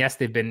carrying. I mean, yes,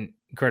 they've been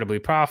incredibly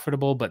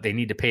profitable, but they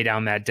need to pay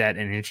down that debt,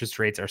 and interest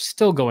rates are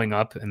still going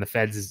up, and the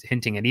Feds is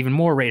hinting at even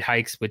more rate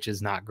hikes, which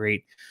is not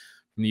great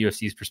from the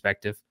UFC's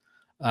perspective.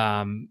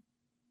 And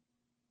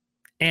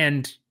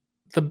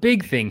the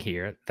big thing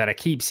here that I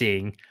keep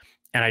seeing,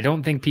 and I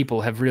don't think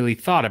people have really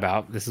thought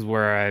about, this is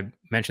where I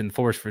mentioned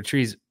forest for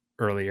trees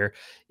earlier,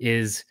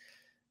 is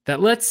that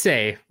let's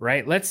say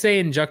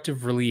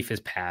injunctive relief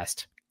is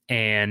passed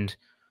and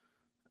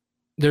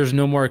there's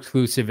no more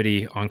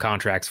exclusivity on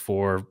contracts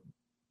for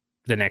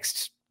the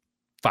next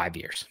 5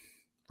 years,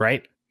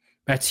 right?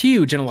 That's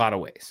huge in a lot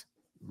of ways,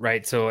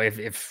 right? So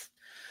if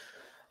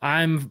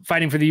I'm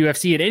fighting for the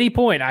UFC at any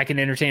point, I can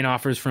entertain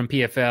offers from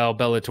PFL,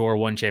 Bellator,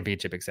 One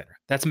Championship, etc.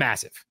 That's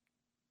massive,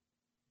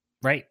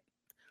 right?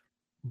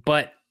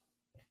 But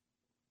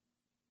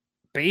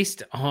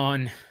based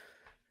on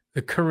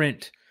the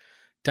current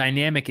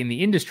dynamic in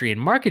the industry and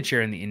market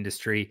share in the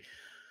industry,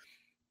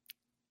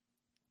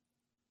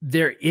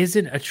 there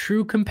isn't a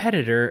true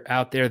competitor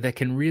out there that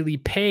can really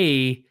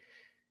pay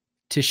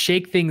to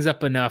shake things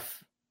up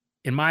enough,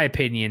 in my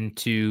opinion,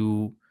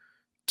 to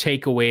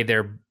take away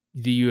the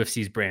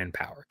UFC's brand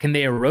power. Can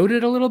they erode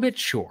it a little bit?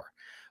 Sure.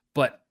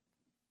 But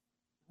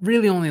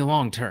really only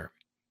long term,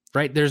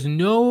 right? There's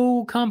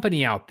no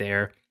company out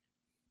there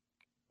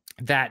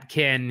that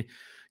can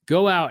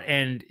go out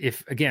and,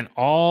 if, again,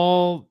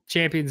 all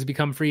champions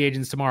become free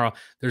agents tomorrow,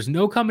 there's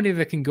no company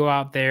that can go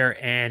out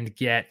there and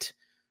get,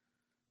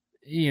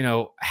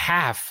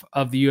 half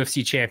of the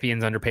UFC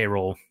champions under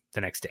payroll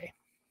the next day.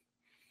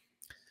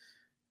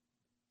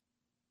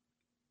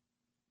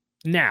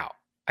 Now,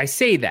 I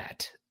say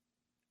that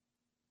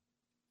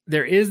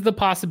there is the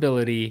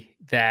possibility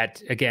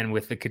that, again,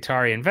 with the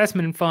Qatari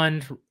investment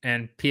fund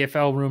and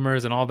PFL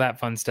rumors and all that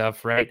fun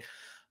stuff, right?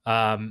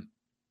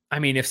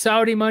 If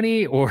Saudi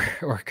money or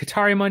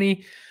Qatari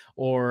money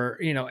or,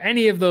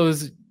 any of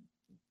those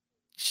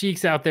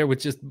sheiks out there with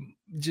just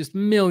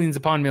millions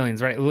upon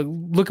millions, right?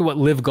 Look at what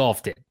Live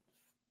Golf did,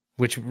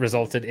 which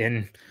resulted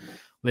in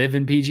Live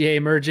and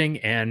PGA merging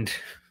and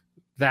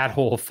that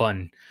whole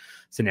fun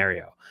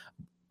scenario.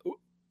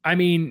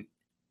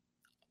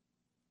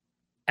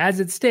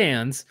 As it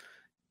stands,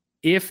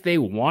 if they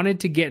wanted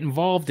to get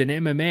involved in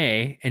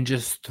MMA and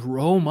just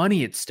throw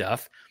money at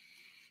stuff,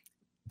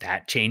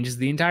 that changes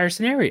the entire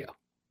scenario,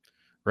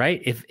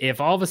 right?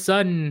 If all of a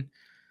sudden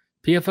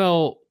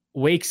PFL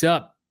wakes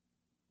up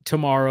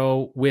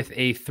tomorrow with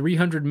a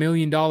 $300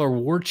 million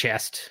war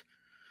chest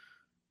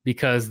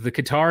because the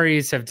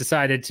Qataris have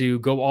decided to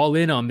go all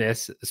in on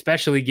this,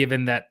 especially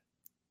given that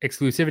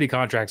exclusivity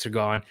contracts are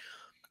gone,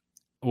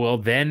 well,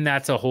 then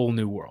that's a whole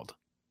new world.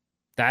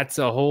 That's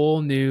a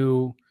whole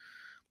new...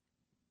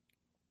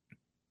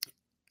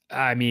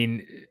 then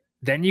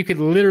you could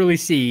literally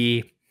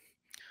see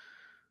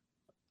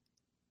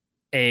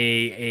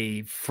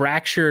a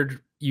fractured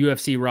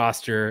UFC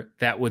roster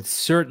that would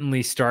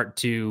certainly start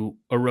to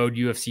erode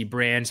UFC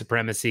brand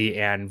supremacy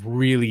and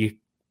really,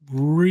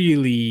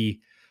 really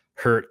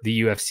hurt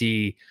the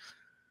UFC,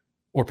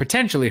 or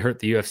potentially hurt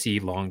the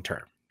UFC long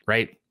term,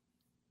 right?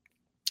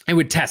 It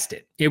would test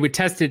it. It would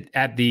test it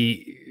at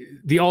the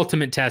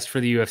ultimate test for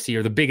the UFC,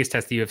 or the biggest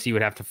test the UFC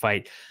would have to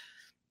fight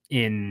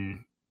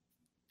in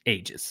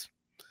ages.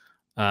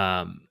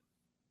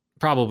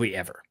 Probably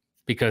ever.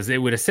 Because it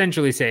would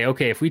essentially say,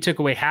 okay, if we took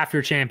away half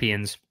your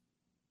champions,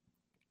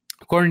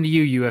 according to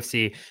you,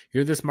 UFC,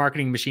 you're this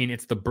marketing machine.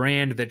 It's the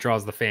brand that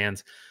draws the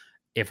fans.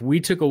 If we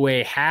took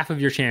away half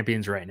of your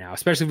champions right now,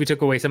 especially if we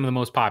took away some of the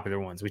most popular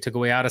ones, we took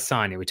away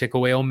Adesanya, we took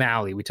away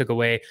O'Malley, we took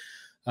away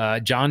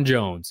John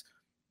Jones,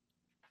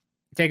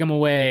 take them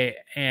away,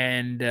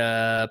 and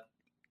are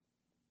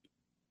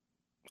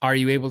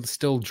you able to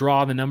still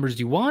draw the numbers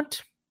you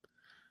want?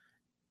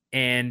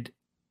 And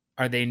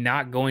are they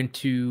not going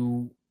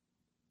to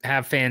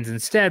have fans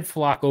instead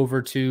flock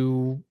over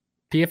to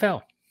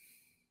PFL?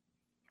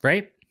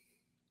 Right?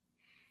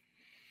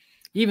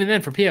 Even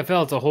then, for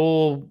PFL, it's a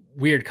whole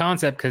weird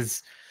concept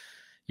because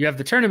you have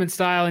the tournament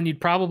style and you'd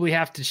probably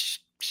have to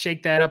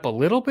shake that up a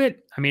little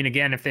bit.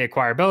 Again, if they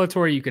acquire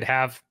Bellator, you could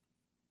have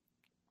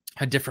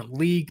a different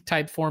league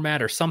type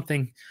format or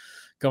something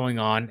going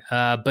on.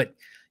 But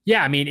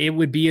yeah, it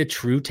would be a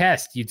true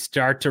test. You'd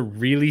start to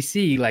really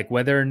see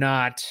whether or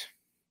not,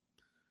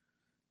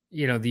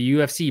 the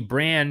UFC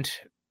brand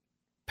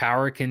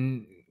power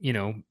can,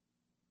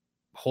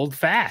 hold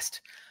fast.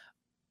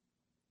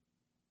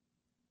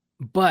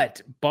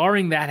 But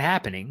barring that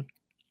happening,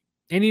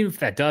 and even if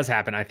that does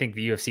happen, I think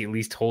the UFC at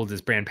least holds its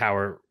brand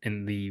power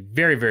in the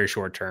very, very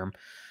short term.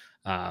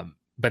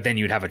 But then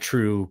you'd have a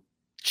true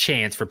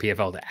chance for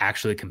PFL to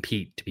actually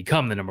compete to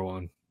become the number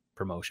one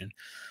promotion.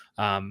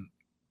 But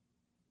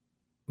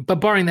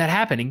barring that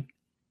happening,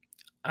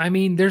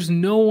 there's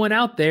no one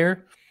out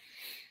there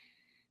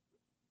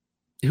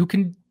who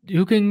can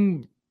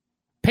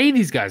pay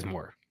these guys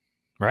more,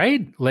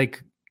 right?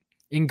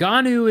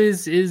 Ngannou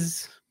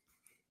is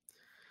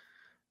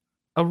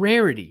a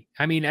rarity.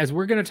 As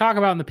we're going to talk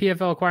about in the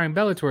PFL acquiring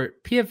Bellator,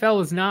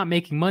 PFL is not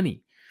making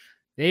money.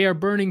 They are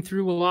burning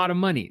through a lot of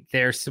money.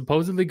 They're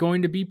supposedly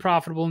going to be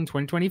profitable in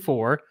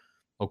 2024.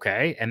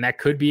 Okay. And that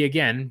could be,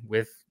 again,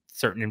 with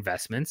certain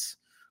investments.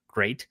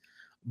 Great.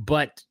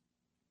 But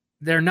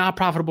they're not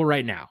profitable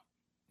right now.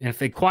 And if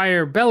they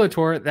acquire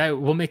Bellator,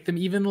 that will make them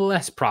even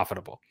less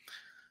profitable.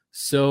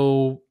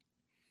 So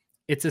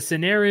it's a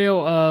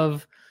scenario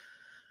of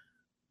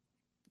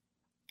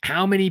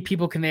how many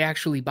people can they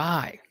actually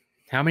buy?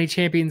 How many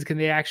champions can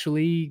they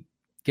actually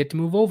get to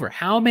move over?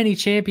 How many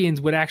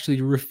champions would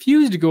actually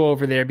refuse to go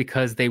over there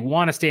because they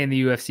want to stay in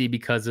the UFC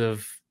because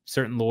of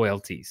certain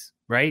loyalties,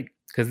 right?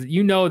 Because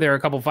there are a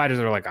couple of fighters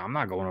that are like, I'm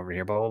not going over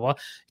here, blah, blah, blah.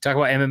 You talk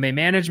about MMA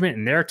management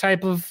and their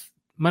type of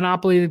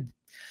monopoly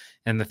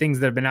and the things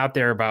that have been out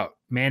there about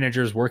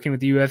managers working with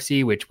the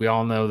UFC, which we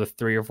all know the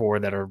 3 or 4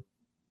 that are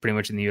pretty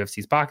much in the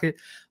UFC's pocket.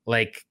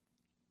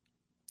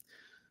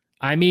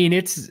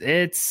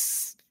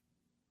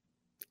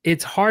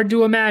 It's hard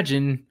to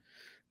imagine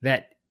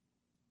that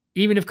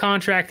even if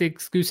contract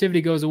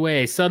exclusivity goes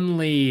away,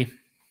 suddenly,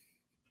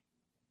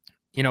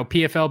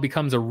 PFL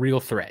becomes a real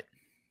threat.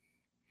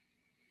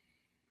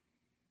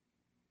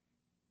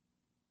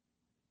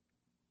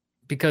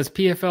 Because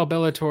PFL,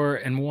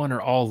 Bellator, and ONE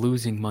are all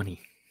losing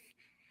money.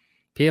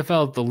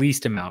 PFL the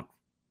least amount,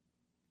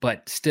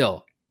 but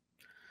still,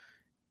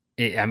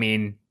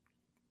 UFC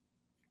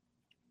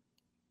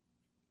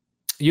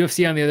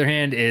on the other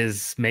hand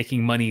is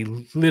making money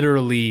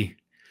literally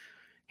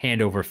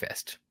hand over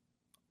fist,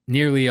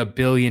 nearly $1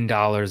 billion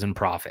in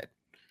profit.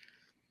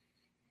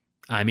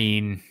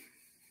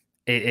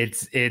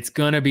 It's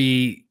gonna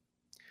be,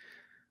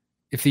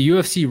 if the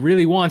UFC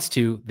really wants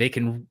to, they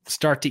can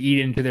start to eat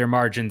into their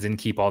margins and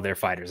keep all their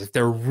fighters if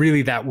they're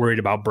really that worried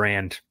about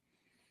brand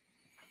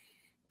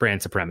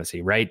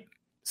supremacy, right?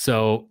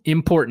 So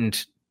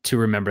important to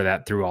remember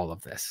that through all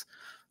of this.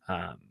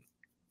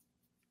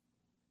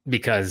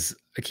 Because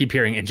I keep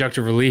hearing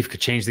injunctive relief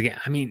could change the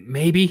game.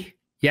 Maybe,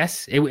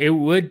 yes, it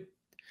would.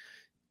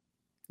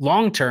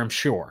 Long term,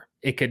 sure.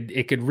 It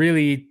could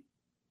really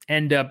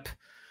end up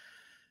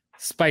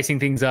spicing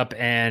things up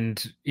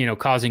and,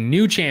 causing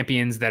new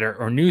champions that are,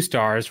 or new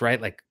stars, right?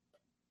 Like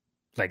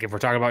if we're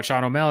talking about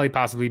Sean O'Malley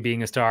possibly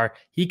being a star,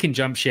 he can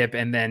jump ship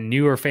and then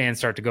newer fans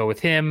start to go with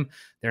him.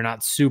 They're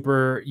not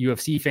super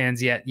UFC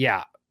fans yet.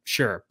 Yeah,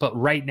 sure. But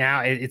right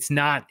now it's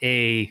not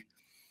too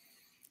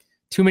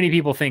many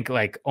people think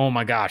like, oh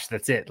my gosh,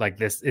 that's it. Like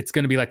this, it's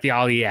going to be like the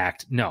Ali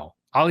Act. No,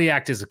 Ali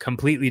Act is a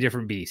completely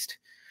different beast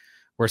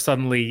where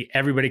suddenly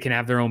everybody can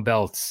have their own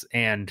belts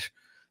and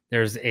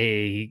there's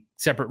a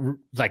separate,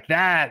 like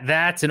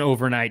that's an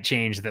overnight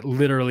change that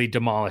literally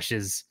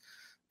demolishes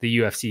the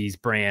UFC's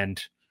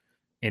brand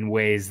in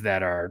ways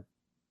that are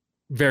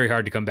very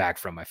hard to come back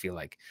from, I feel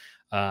like.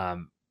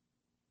 Contract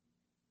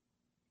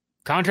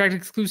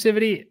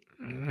exclusivity,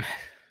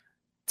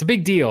 it's a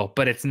big deal,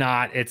 but it's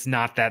not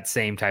that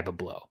same type of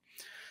blow.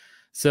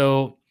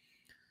 So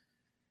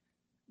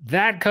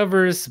that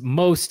covers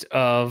most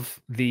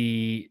of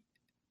the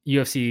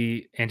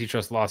UFC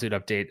Antitrust Lawsuit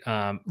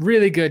update.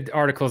 Really good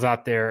articles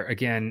out there.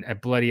 Again,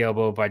 at Bloody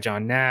Elbow by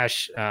John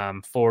Nash,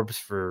 Forbes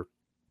for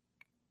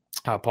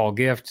Paul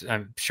Gift.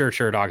 I'm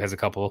sure Dog has a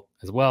couple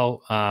as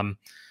well.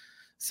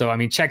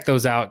 So check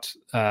those out.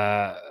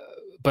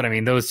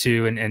 But those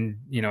two and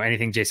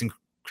anything Jason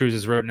Cruz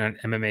has written on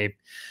MMA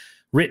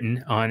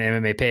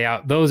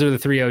Payout, those are the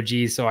three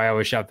OGs. So I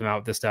always shout them out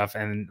with this stuff.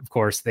 And of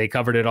course, they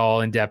covered it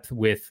all in depth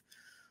with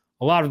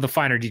a lot of the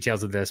finer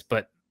details of this.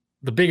 But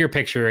the bigger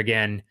picture,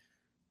 again,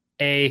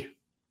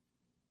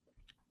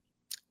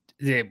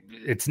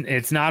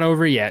 it's not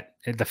over yet.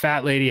 The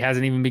fat lady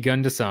hasn't even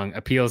begun to sing.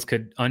 Appeals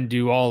could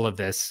undo all of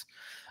this.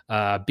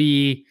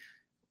 B,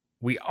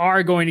 we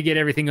are going to get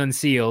everything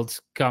unsealed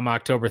come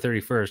October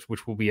 31st,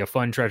 which will be a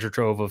fun treasure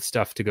trove of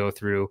stuff to go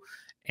through.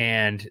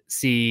 And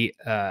C,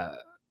 the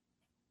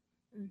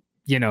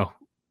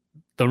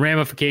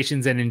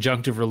ramifications and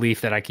injunctive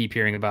relief that I keep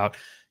hearing about,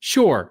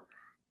 sure,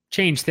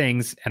 change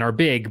things and are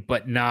big,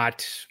 but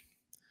not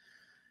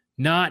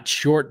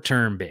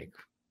short-term big.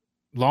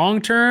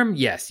 Long-term,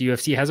 yes,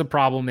 UFC has a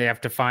problem. They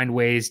have to find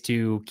ways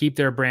to keep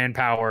their brand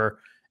power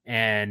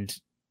and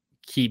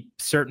keep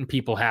certain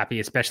people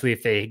happy, especially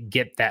if they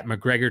get that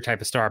McGregor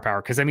type of star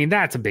power. Because,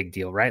 that's a big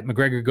deal, right?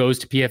 McGregor goes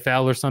to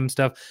PFL or some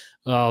stuff.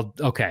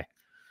 Okay.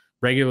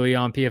 Regularly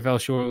on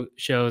PFL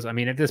shows.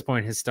 At this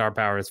point, his star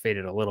power has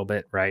faded a little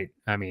bit, right?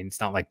 It's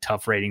not like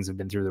tough ratings have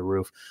been through the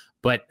roof.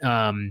 But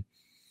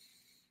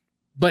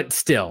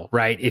still,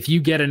 right? If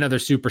you get another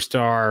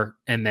superstar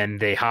and then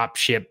they hop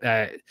ship,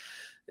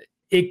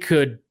 it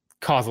could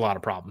cause a lot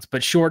of problems.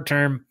 But short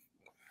term,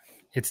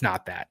 it's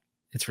not that.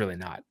 It's really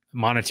not.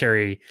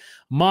 Monetary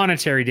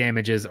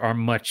damages are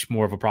much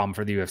more of a problem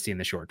for the UFC in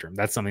the short term.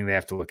 That's something they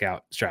have to look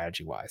out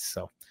strategy-wise.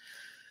 So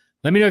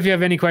let me know if you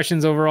have any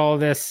questions over all of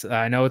this.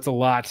 I know it's a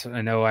lot.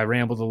 I know I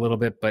rambled a little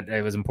bit, but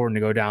it was important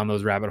to go down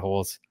those rabbit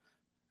holes.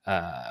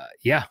 Let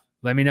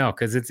me know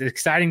because it's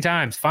exciting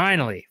times.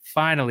 Finally,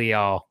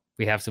 y'all,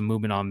 we have some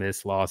movement on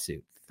this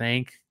lawsuit.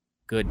 Thank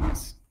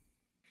goodness.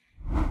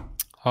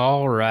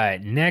 All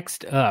right.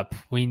 Next up,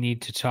 we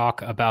need to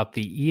talk about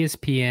the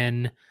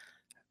ESPN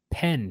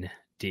Penn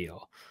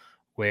deal,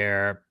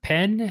 where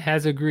Penn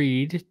has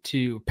agreed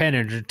to, Penn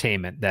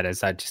Entertainment, that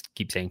is, I just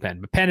keep saying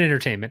Penn, but Penn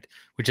Entertainment,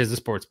 which is a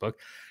sports book,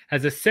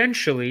 has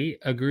essentially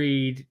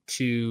agreed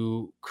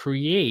to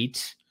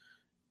create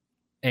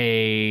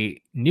a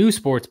new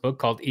sports book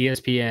called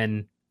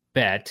ESPN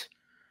Bet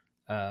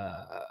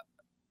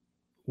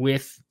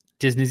with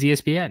Disney's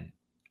ESPN.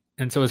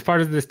 And so as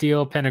part of this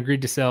deal, Penn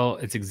agreed to sell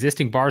its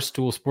existing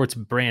Barstool Sports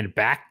brand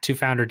back to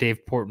founder Dave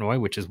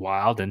Portnoy, which is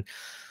wild. And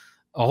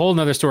a whole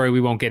nother story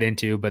we won't get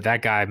into, but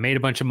that guy made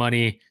a bunch of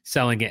money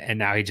selling it, and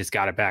now he just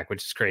got it back,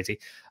 which is crazy.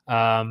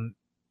 And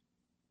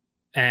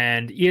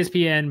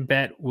ESPN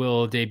Bet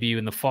will debut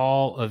in the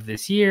fall of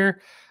this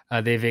year.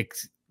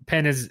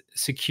 Penn has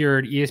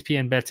secured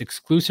ESPN Bet's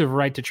exclusive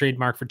right to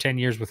trademark for 10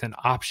 years with an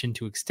option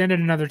to extend it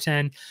another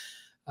 10.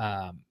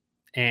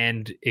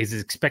 And is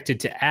expected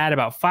to add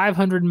about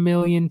 $500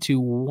 million to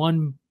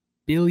 $1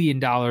 billion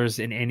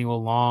in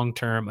annual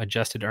long-term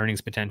adjusted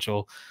earnings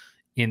potential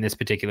in this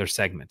particular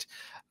segment.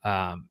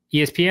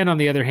 ESPN, on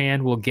the other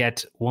hand, will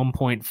get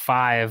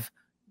 $1.5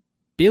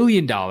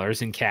 billion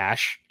in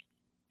cash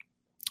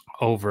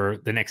over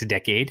the next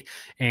decade,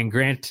 and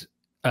granted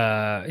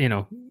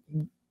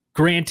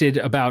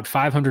about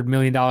 $500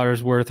 million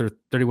worth, or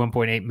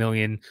 31.8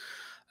 million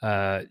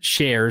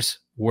shares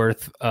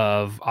worth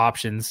of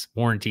options,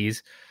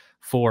 warranties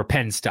for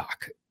Penn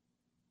stock,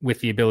 with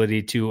the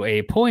ability to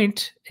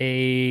appoint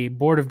a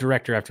board of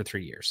director after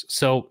 3 years.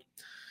 So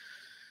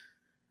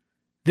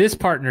this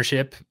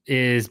partnership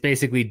is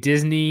basically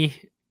Disney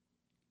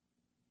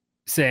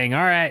saying,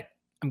 all right,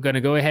 I'm going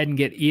to go ahead and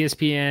get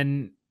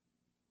ESPN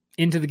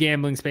into the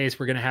gambling space.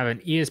 We're going to have an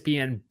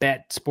ESPN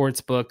Bet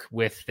sportsbook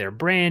with their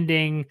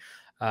branding.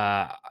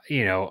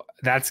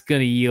 That's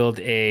going to yield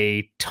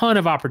a ton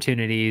of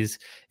opportunities.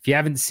 If you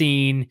haven't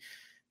seen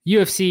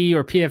UFC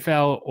or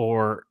PFL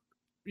or,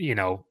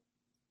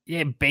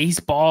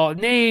 baseball,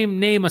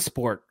 name a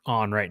sport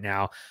on right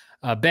now,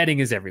 betting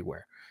is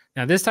everywhere.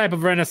 Now, this type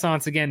of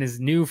renaissance, again, is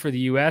new for the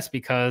U.S.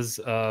 because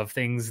of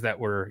things that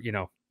were,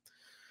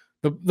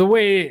 the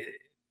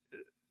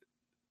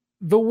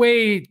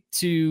way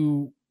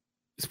to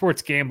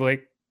sports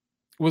gambling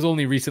was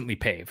only recently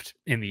paved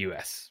in the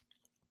U.S.,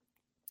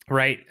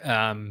 right?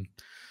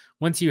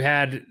 Once you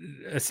had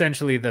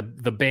essentially the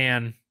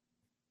ban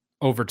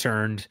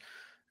overturned,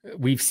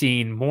 we've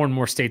seen more and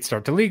more states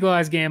start to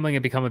legalize gambling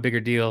and become a bigger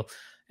deal.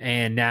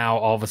 And now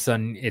all of a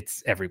sudden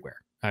it's everywhere.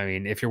 I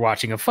mean, if you're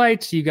watching a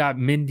fight, you got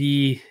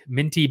minty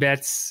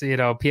bets.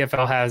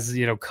 PFL has,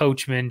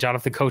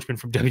 Jonathan Coachman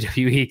from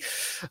WWE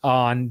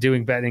on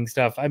doing betting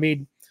stuff. I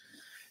mean,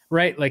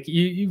 right? Like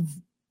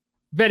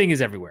betting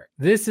is everywhere.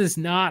 This is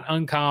not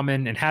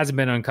uncommon and hasn't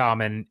been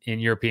uncommon in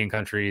European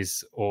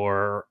countries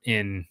or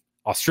in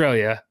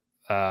Australia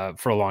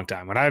for a long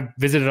time. When I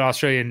visited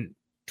Australia in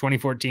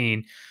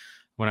 2014,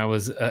 when I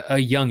was a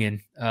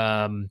youngin'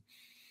 and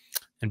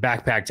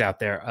backpacked out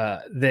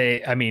there,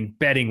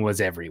 betting was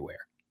everywhere.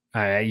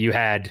 You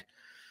had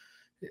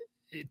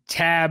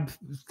tab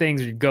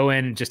things, you'd go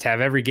in and just have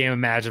every game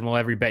imaginable,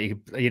 every bet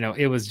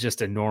it was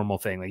just a normal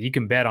thing. Like, you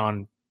can bet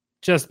on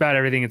just about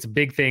everything. It's a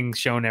big thing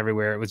shown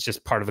everywhere. It was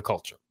just part of the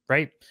culture,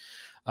 right?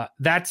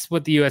 That's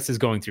what the US is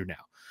going through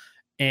now.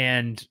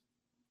 And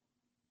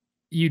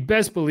you'd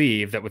best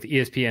believe that with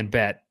ESPN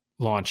Bet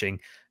launching,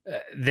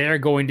 they're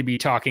going to be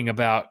talking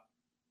about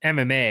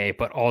MMA,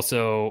 but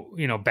also,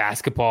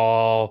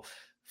 basketball,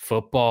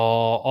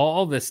 football,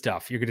 all this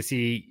stuff. You're going to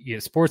see,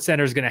 Sports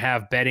Center is going to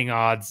have betting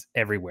odds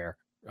everywhere.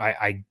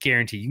 I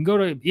guarantee you can go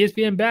to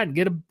ESPN Bet and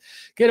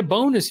get a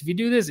bonus if you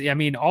do this. I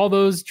mean, all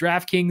those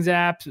DraftKings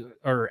apps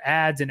or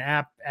ads and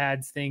app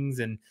ads things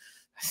and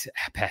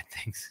app ad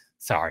things.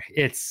 Sorry,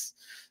 it's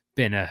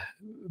been a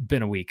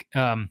week.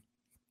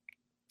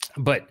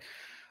 But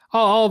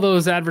all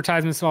those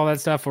advertisements and all that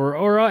stuff,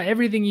 or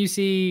everything you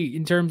see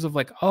in terms of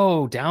like,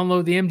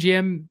 download the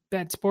MGM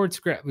Bet Sports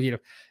script,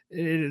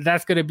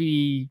 that's going to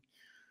be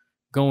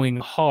going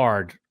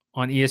hard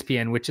on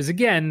ESPN, which is,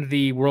 again,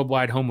 the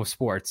worldwide home of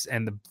sports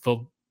and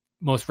the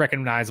most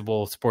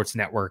recognizable sports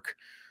network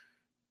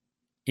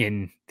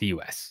in the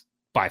US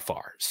by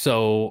far.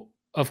 So,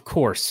 of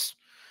course,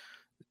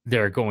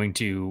 they're going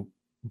to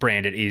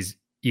brand it as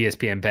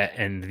ESPN Bet,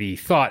 and the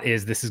thought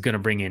is this is going to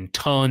bring in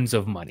tons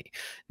of money.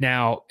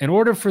 Now, in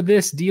order for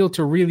this deal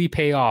to really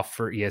pay off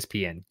for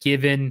ESPN,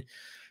 given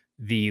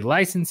the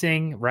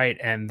licensing, right,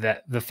 and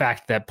the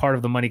fact that part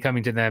of the money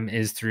coming to them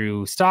is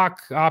through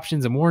stock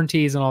options and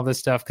warranties and all this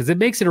stuff, because it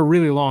makes it a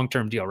really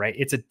long-term deal, right?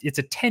 It's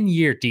a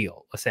 10-year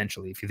deal,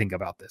 essentially, if you think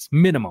about this,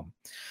 minimum.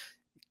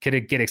 Could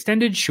it get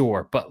extended?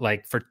 Sure. But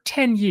like for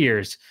 10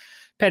 years,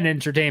 Penn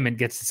Entertainment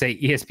gets to say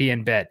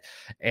ESPN Bet,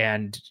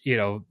 and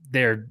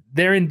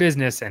they're in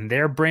business and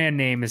their brand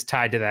name is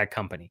tied to that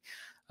company.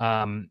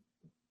 In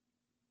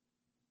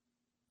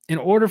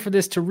order for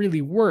this to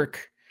really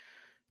work,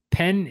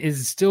 Penn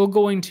is still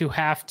going to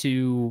have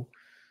to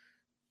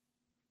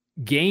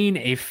gain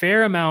a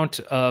fair amount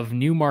of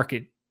new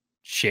market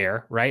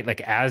share, right? Like,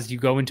 as you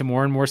go into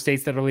more and more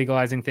states that are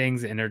legalizing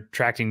things and are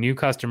attracting new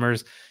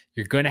customers,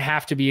 you're going to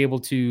have to be able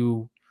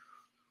to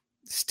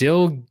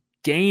still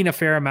gain a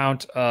fair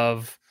amount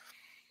of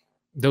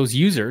those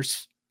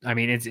users. I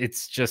mean,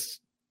 it's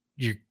just,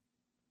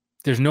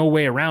 there's no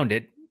way around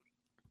it,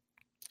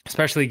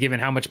 especially given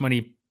how much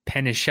money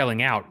Penn is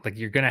shelling out. Like,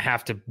 you're going to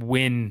have to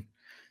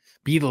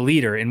be the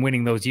leader in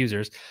winning those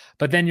users.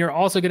 But then you're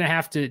also going to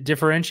have to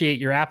differentiate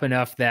your app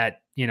enough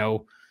that,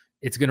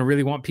 it's going to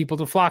really want people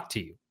to flock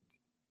to you.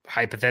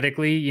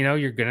 Hypothetically,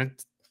 you're going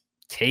to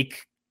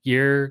take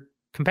your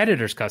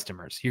competitors'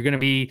 customers. You're going to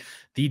be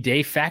the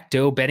de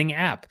facto betting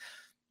app.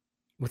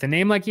 With a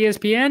name like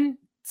ESPN,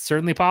 it's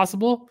certainly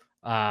possible.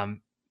 But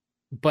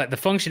the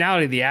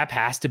functionality of the app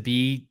has to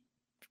be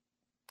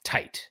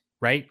tight,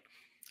 right?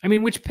 I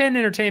mean, which Penn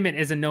Entertainment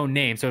is a known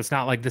name, so it's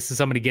not like this is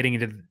somebody getting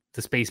into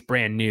the space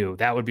brand new.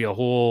 That would be a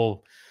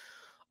whole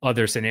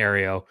other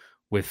scenario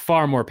with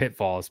far more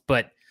pitfalls.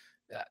 But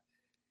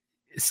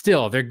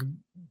still,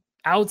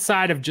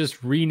 outside of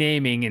just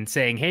renaming and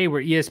saying, hey,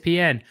 we're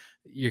ESPN,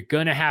 you're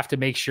going to have to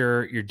make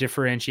sure you're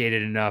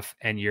differentiated enough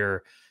and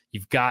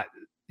you've got,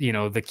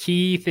 the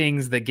key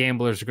things that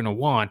gamblers are going to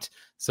want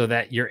so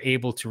that you're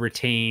able to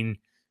retain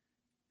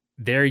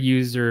their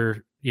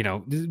user,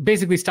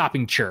 basically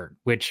stopping churn,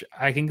 which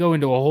I can go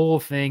into a whole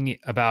thing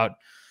about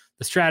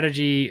the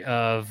strategy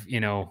of,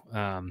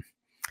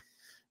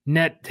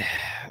 net,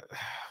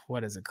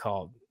 what is it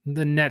called?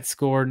 The net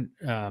score.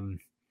 I'm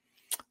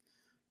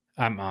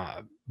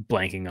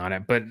blanking on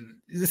it, but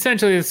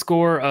essentially the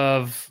score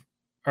of,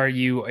 are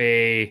you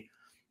a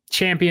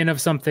champion of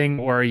something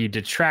or are you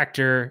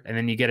detractor? And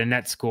then you get a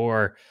net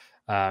score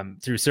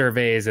through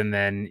surveys. And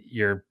then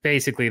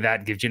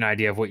that gives you an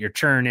idea of what your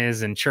churn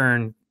is. And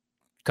churn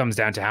comes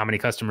down to how many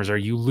customers are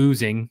you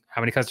losing,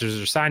 how many customers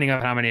are signing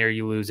up, how many are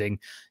you losing.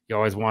 You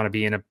always want to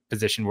be in a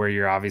position where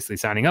you're obviously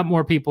signing up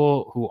more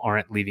people who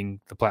aren't leaving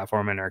the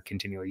platform and are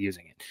continually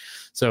using it.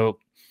 So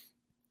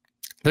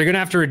they're going to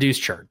have to reduce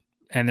churn,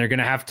 and they're going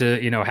to have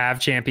to, have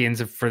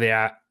champions for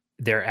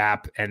their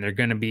app, and they're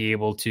going to be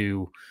able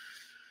to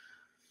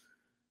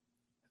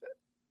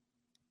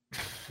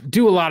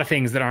do a lot of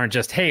things that aren't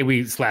just, hey,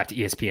 we slapped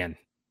ESPN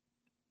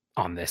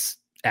on this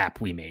app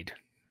we made,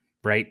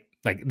 right?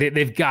 Like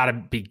they've got to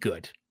be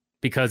good,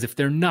 because if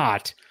they're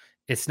not,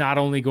 it's not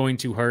only going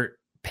to hurt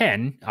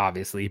Penn,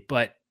 obviously,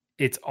 but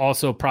it's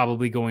also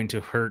probably going to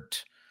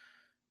hurt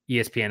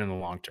ESPN in the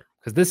long term,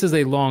 because this is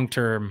a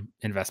long-term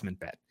investment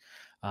bet.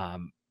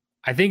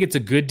 I think it's a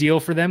good deal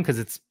for them because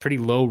it's pretty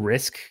low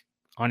risk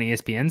on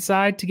ESPN's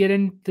side to get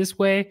in this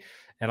way.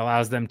 It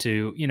allows them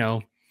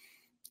to,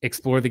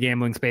 explore the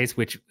gambling space,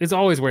 which is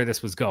always where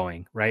this was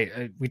going,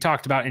 right? We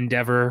talked about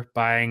Endeavor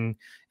buying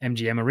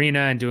MGM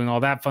Arena and doing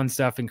all that fun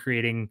stuff and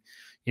creating,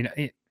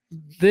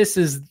 this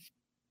is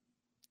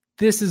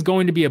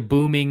going to be a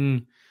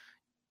booming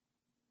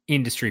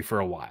industry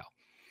for a while.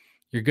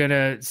 You're going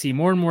to see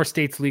more and more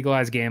states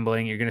legalize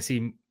gambling. You're going to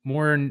see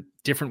more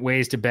different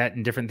ways to bet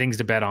and different things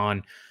to bet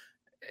on.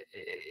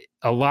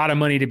 A lot of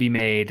money to be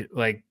made.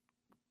 Like,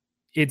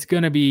 it's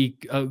going to be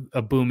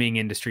a booming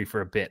industry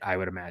for a bit, I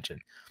would imagine.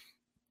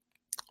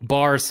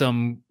 Bar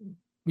some,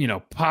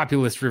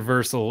 populist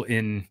reversal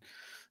in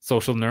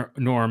social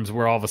norms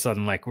where all of a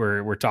sudden, like,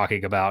 we're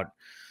talking about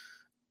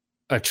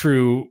a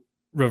true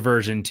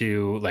reversion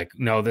to, like,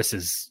 no, this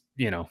is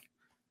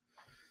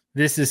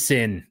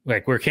sin.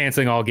 Like, we're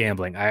canceling all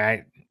gambling.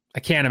 I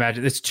can't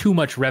imagine. It's too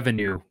much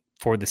revenue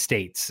for the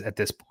states at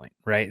this point,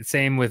 right?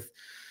 Same with,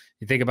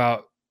 you think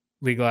about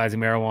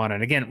legalizing marijuana.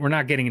 And again, we're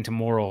not getting into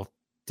moral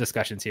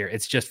discussions here.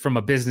 It's just from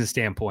a business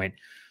standpoint.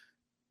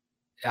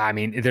 I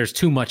mean, there's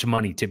too much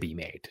money to be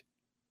made.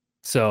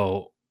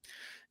 So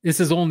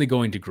this is only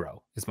going to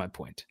grow, is my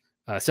point.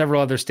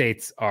 Several other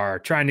states are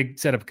trying to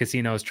set up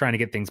casinos, trying to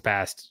get things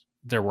passed.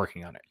 They're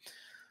working on it.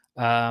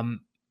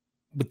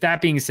 With that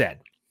being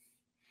said,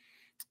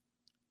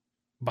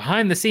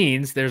 behind the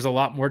scenes, there's a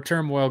lot more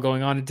turmoil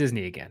going on at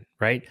Disney again,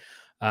 right?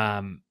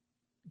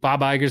 Bob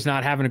Iger's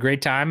not having a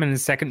great time in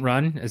his second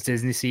run as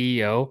Disney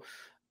CEO.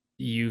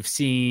 You've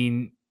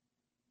seen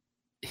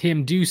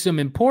him do some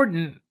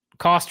important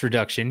cost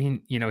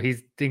reduction. He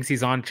thinks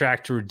he's on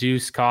track to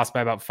reduce costs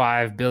by about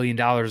 $5 billion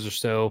or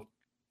so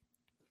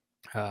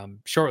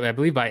shortly, I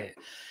believe by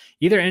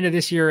either end of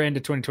this year or end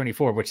of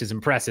 2024, which is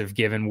impressive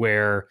given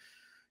where,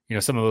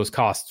 some of those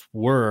costs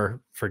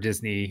were for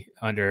Disney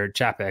under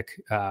Chapek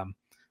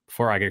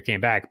before Iger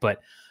came back.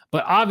 But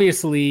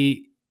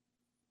obviously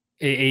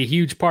a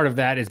huge part of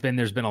that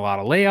there's been a lot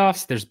of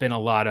layoffs. There's been a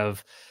lot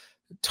of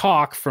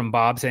talk from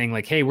Bob saying,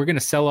 like, hey, we're going to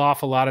sell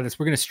off a lot of this.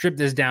 We're going to strip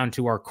this down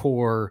to our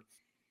core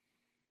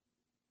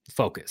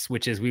focus,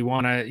 which is we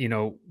want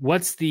to,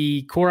 what's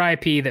the core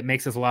IP that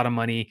makes us a lot of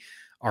money?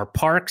 Our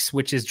parks,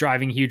 which is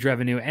driving huge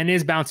revenue and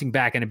is bouncing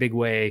back in a big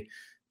way,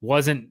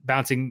 wasn't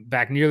bouncing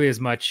back nearly as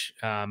much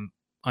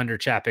under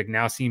Chapek,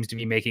 now seems to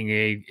be making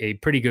a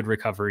pretty good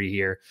recovery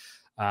here.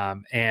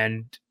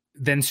 And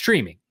then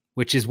streaming,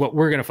 which is what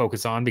we're going to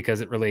focus on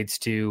because it relates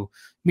to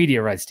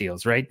media rights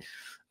deals, right?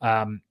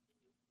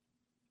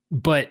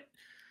 But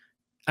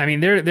I mean,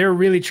 they're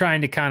really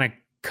trying to kind of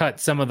cut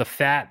some of the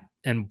fat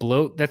and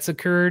bloat that's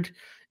occurred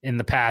in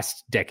the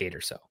past decade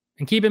or so.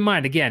 And keep in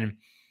mind, again,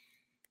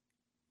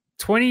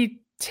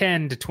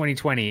 2010 to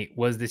 2020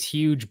 was this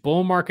huge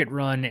bull market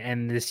run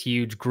and this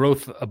huge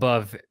growth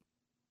above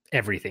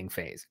everything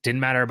phase.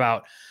 Didn't matter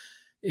about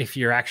if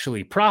you're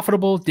actually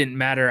profitable, didn't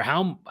matter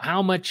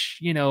how much,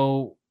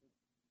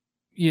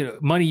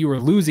 money you were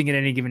losing at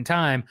any given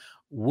time.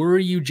 Were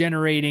you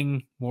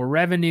generating more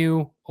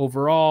revenue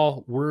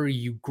overall? Were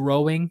you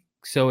growing?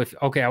 So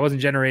I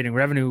wasn't generating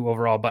revenue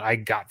overall, but I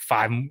got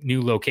 5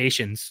 new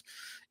locations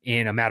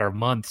in a matter of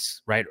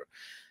months, right?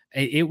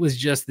 It was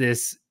just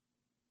this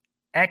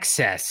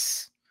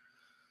excess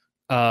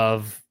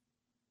of,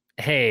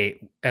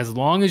 hey, as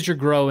long as you're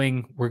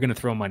growing, we're going to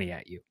throw money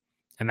at you.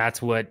 And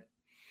that's what,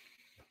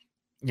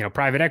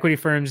 private equity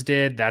firms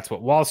did. That's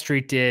what Wall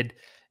Street did.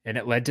 And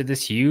it led to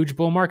this huge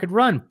bull market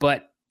run.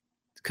 But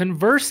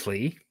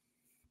conversely,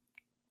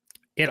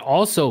 it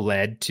also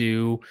led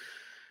to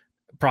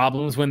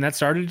problems when that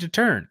started to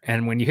turn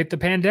and when you hit the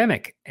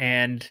pandemic.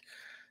 And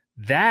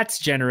that's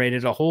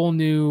generated a whole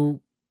new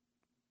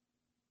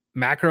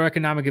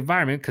macroeconomic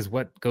environment, because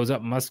what goes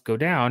up must go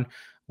down,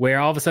 where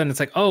all of a sudden it's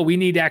like, oh, we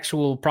need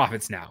actual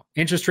profits now.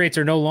 Interest rates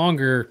are no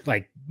longer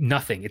like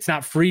nothing. It's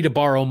not free to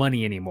borrow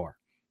money anymore,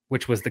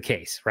 which was the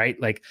case, right?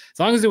 Like as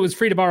long as it was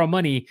free to borrow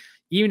money,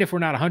 even if we're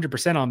not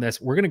 100% on this,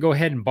 we're going to go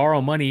ahead and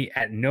borrow money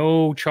at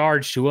no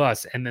charge to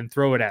us and then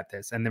throw it at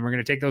this. And then we're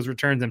going to take those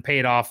returns and pay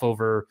it off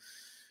over,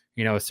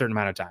 a certain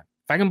amount of time.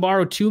 If I can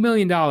borrow $2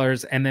 million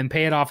and then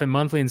pay it off in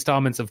monthly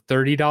installments of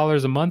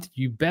 $30 a month,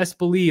 you best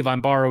believe I'm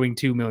borrowing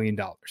 $2 million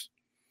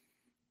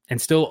and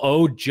still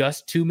owe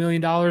just $2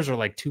 million or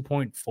like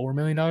 $2.4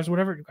 million,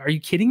 whatever. Are you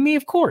kidding me?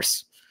 Of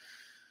course.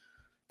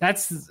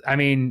 That's,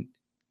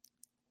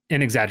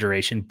 an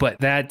exaggeration, but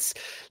that's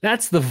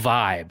the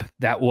vibe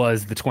that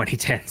was the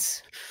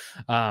 2010s.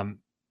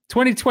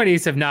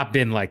 2020s have not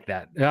been like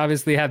that. They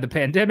obviously had the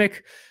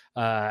pandemic,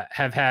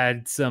 have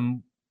had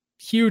some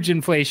huge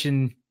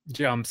inflation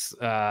jumps.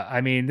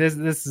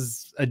 This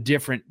is a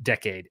different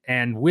decade.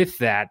 And with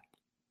that,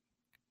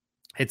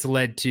 it's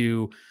led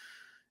to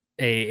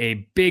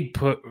a big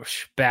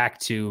push back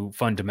to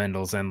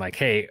fundamentals and like,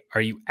 hey,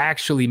 are you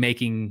actually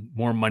making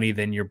more money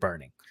than you're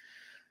burning?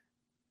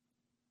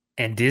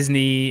 And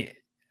Disney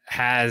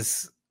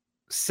has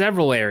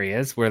several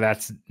areas where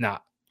that's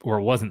not or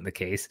wasn't the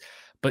case,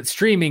 but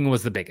streaming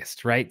was the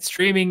biggest, right?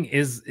 Streaming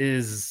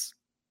is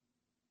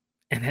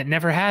and it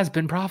never has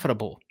been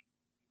profitable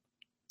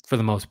for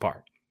the most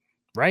part,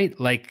 right?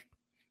 Like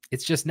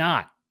it's just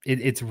not.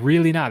 It's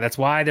really not. That's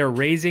why they're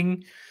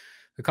raising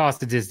the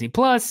cost of Disney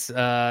Plus.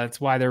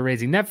 That's why they're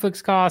raising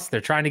Netflix costs.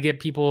 They're trying to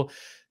get people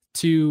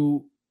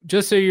to,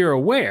 just so you're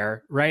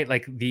aware, right?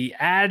 Like the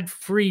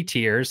ad-free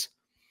tiers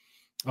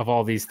of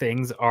all these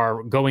things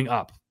are going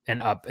up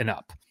and up and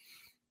up.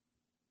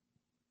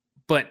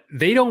 But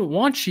they don't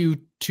want you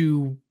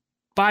to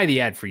buy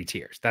the ad-free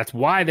tiers. That's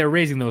why they're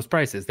raising those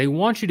prices. They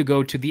want you to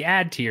go to the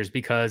ad tiers,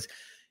 because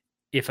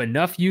if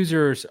enough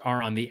users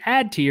are on the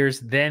ad tiers,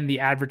 then the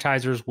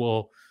advertisers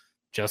will,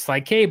 just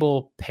like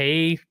cable,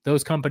 pay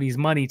those companies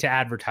money to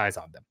advertise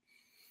on them.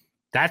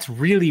 That's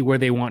really where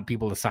they want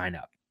people to sign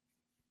up.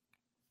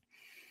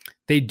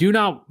 They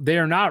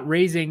are not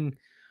raising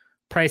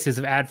prices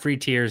of ad-free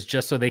tiers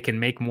just so they can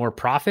make more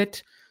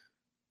profit.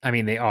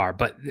 They are,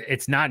 but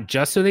it's not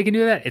just so they can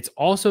do that. It's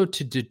also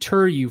to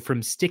deter you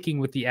from sticking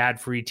with the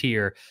ad-free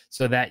tier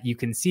so that you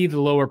can see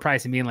the lower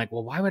price and being like,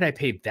 well, why would I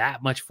pay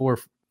that much more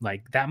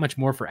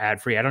for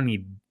ad-free? I don't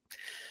need,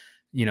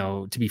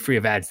 to be free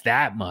of ads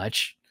that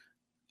much.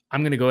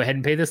 I'm going to go ahead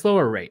and pay this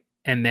lower rate.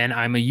 And then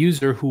I'm a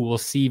user who will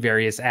see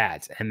various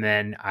ads. And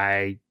then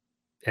I,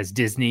 as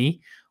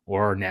Disney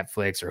or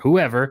Netflix or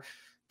whoever,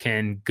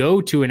 can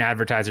go to an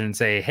advertiser and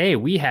say, hey,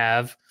 we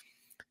have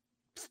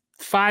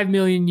 5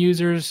 million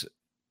users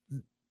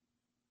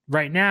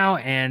right now.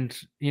 And,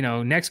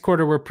 next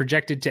quarter, we're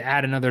projected to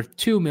add another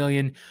 2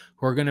 million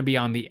who are going to be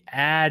on the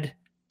ad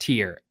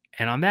tier.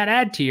 And on that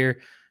ad tier,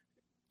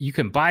 you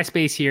can buy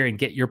space here and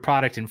get your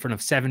product in front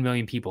of 7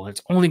 million people. And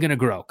it's only going to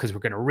grow because we're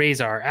going to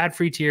raise our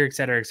ad-free tier, et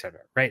cetera,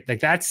 right?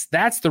 Like that's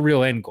the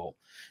real end goal.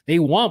 They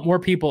want more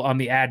people on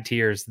the ad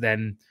tiers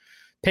than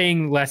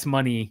paying less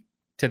money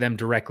to them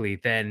directly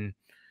than,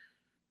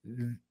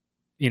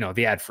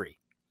 the ad-free.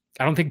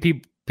 I don't think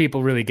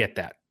people really get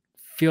that.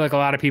 I feel like a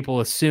lot of people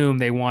assume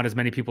they want as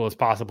many people as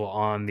possible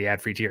on the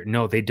ad-free tier.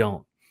 No, they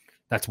don't.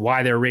 That's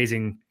why they're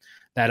raising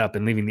that up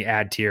and leaving the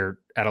ad tier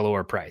at a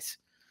lower price.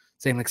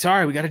 Saying like,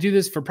 sorry, we got to do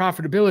this for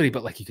profitability,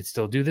 but like you could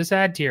still do this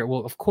ad tier.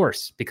 Well, of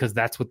course, because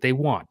that's what they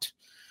want.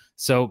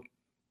 So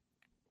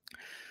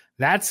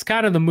that's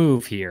kind of the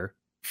move here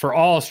for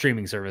all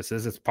streaming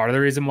services. It's part of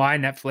the reason why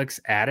Netflix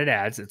added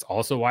ads. It's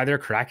also why they're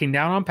cracking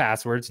down on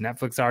passwords.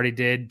 Netflix already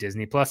did.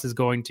 Disney Plus is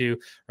going to,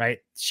 right?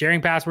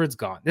 Sharing passwords,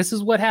 gone. This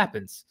is what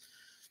happens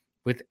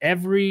with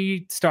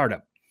every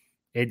startup.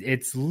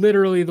 It's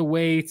literally the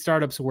way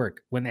startups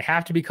work. When they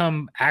have to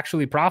become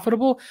actually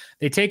profitable,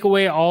 they take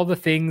away all the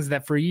things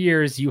that for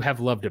years you have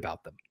loved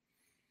about them.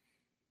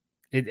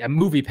 A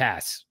Movie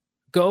Pass.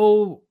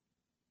 Go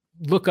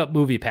look up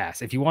Movie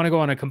Pass. If you want to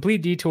go on a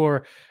complete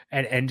detour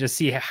and just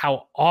see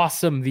how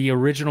awesome the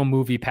original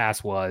Movie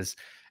Pass was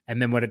and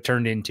then what it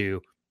turned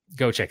into,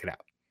 go check it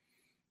out.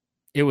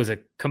 It was a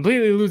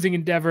completely losing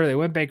endeavor. They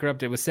went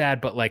bankrupt. It was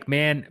sad, but like,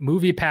 man,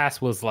 Movie Pass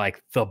was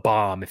like the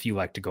bomb if you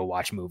like to go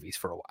watch movies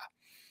for a while.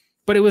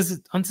 But it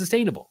was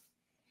unsustainable.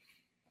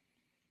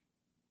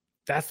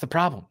 That's the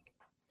problem.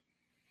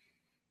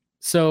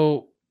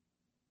 So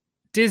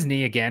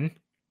Disney, again,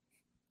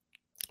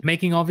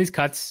 making all these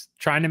cuts,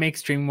 trying to make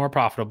streaming more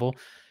profitable,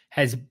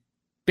 has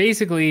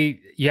basically,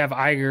 you have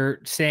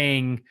Iger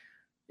saying,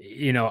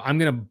 I'm going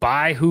to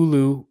buy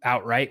Hulu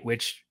outright,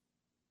 which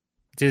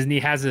Disney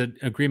has an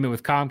agreement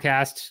with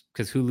Comcast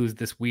because Hulu's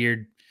this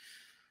weird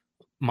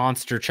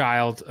monster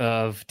child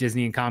of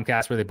Disney and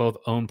Comcast where they both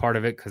own part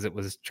of it because it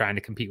was trying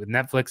to compete with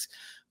Netflix.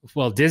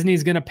 Well,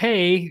 Disney's going to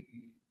pay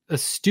a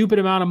stupid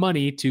amount of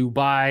money to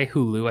buy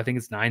Hulu. I think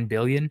it's $9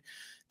 billion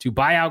to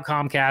buy out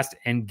Comcast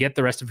and get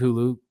the rest of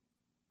Hulu.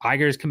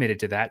 Iger is committed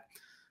to that.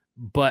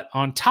 But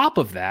on top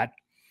of that,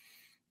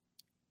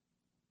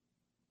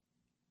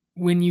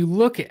 when you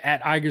look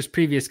at Iger's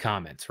previous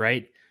comments,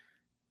 right?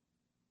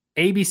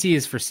 ABC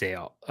is for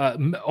sale.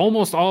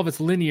 Almost all of its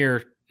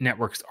linear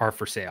networks are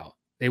for sale.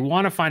 They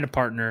want to find a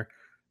partner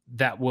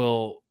that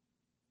will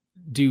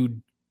do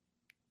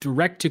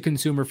direct to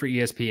consumer for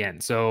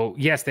ESPN. So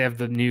yes, they have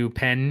the new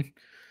Penn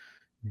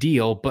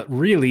deal, but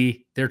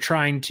really they're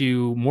trying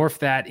to morph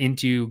that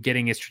into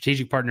getting a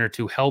strategic partner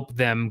to help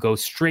them go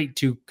straight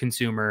to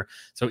consumer.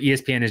 So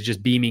ESPN is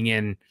just beaming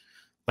in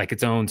like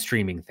its own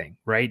streaming thing,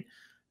 right?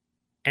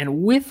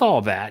 And with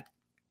all that,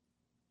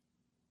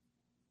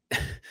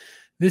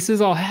 this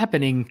is all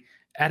happening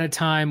at a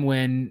time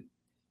when,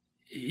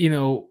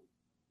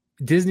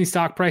 Disney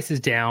stock price is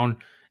down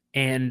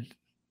and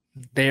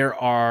there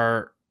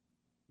are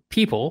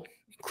people,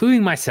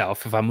 including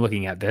myself, if I'm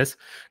looking at this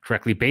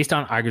correctly, based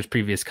on Iger's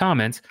previous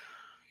comments,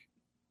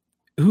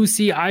 who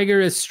see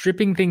Iger as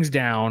stripping things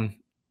down,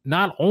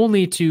 not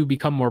only to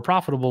become more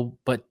profitable,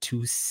 but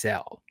to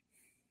sell.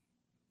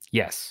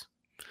 Yes,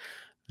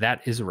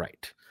 that is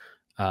right.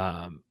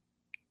 Iger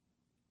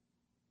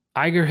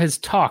has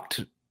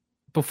talked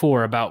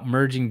before about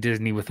merging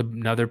Disney with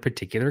another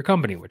particular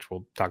company, which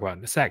we'll talk about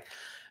in a sec.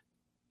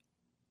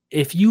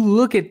 If you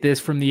look at this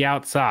from the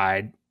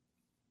outside,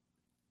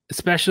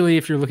 especially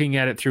if you're looking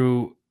at it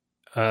through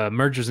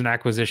mergers and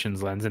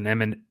acquisitions lens and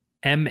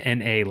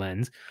M&A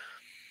lens,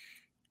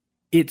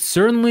 it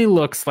certainly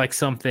looks like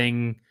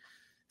something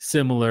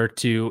similar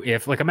to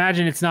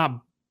imagine it's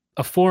not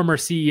a former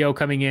CEO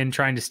coming in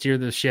trying to steer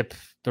the ship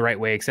the right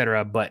way, et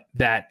cetera, but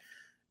that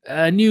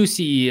a new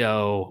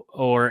CEO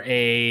or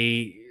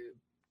a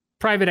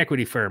private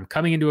equity firm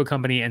coming into a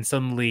company and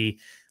suddenly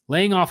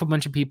laying off a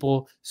bunch of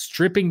people,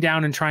 stripping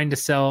down and trying to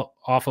sell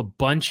off a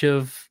bunch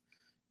of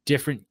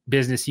different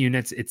business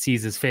units it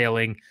sees as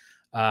failing,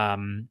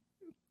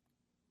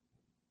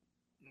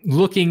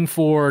 looking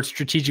for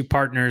strategic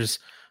partners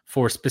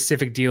for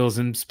specific deals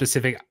and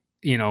specific,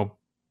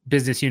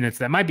 business units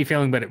that might be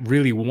failing, but it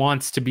really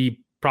wants to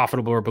be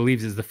profitable or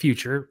believes is the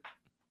future,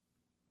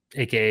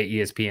 aka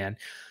ESPN.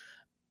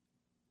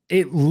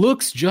 It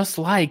looks just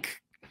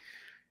like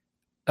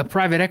a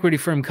private equity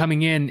firm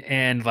coming in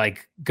and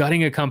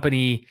gutting a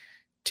company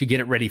to get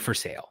it ready for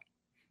sale.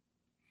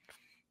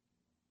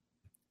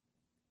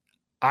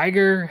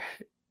 Iger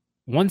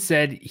once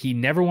said he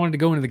never wanted to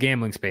go into the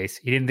gambling space.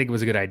 He didn't think it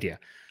was a good idea.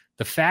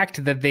 The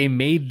fact that they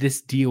made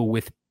this deal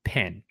with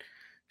Penn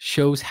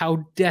shows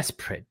how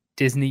desperate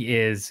Disney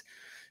is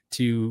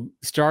to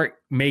start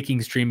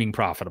making streaming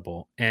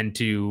profitable and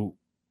to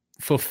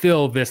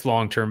fulfill this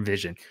long-term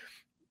vision,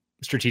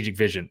 strategic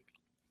vision.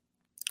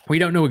 We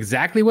don't know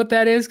exactly what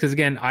that is because,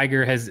 again,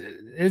 Iger has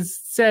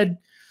said,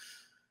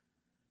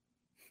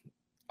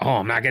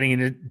 I'm not getting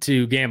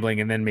into gambling,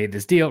 and then made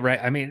this deal, right?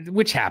 I mean,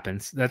 which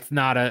happens. That's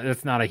not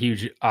a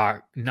huge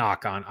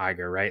knock on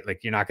Iger, right?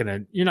 Like you're not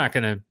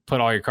gonna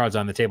put all your cards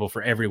on the table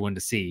for everyone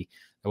to see.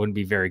 That wouldn't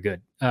be very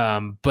good.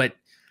 But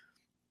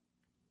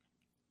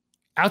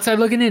outside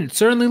looking in, it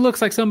certainly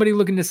looks like somebody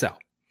looking to sell.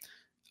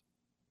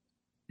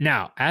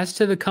 Now, as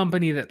to the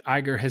company that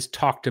Iger has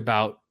talked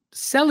about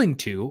selling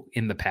to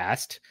in the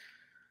past,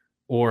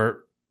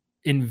 or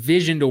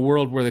envisioned a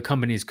world where the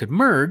companies could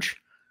merge,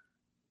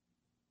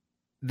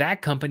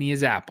 that company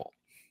is Apple.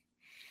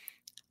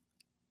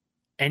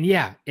 And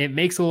yeah, it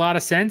makes a lot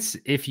of sense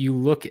if you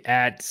look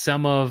at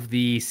some of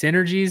the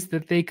synergies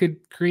that they could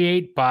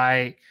create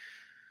by,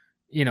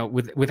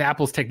 with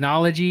Apple's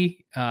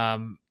technology. I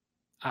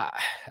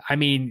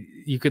mean,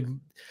 you could,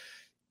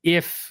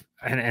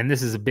 and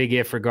this is a big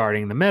if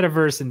regarding the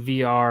metaverse and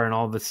VR and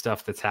all the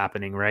stuff that's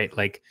happening, right?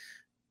 Like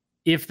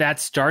if that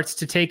starts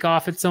to take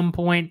off at some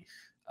point,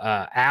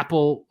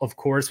 Apple, of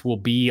course, will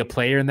be a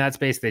player in that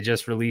space. They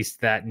just released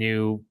that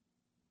new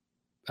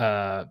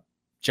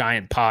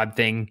giant pod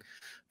thing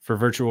for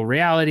virtual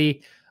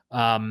reality,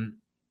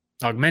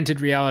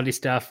 augmented reality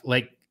stuff.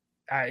 Like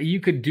you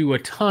could do a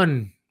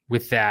ton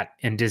with that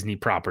and Disney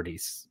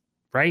properties,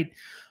 right?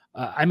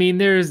 I mean,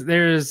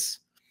 there's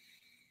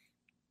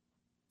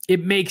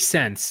it makes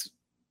sense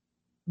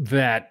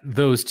that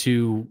those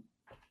two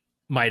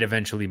might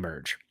eventually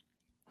merge.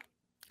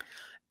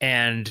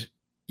 And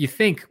you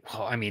think,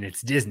 well, I mean,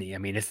 it's Disney. I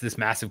mean, it's this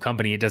massive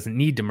company. It doesn't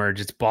need to merge.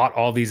 It's bought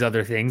all these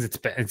other things.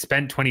 It's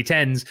spent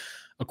 2010s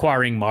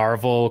acquiring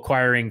Marvel,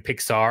 acquiring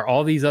Pixar,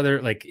 all these other,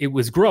 it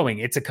was growing.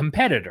 It's a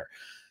competitor.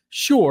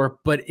 Sure,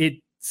 but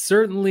it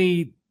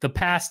certainly, the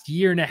past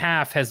year and a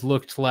half has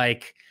looked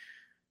like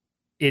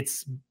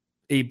it's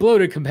a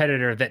bloated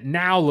competitor that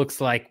now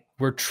looks like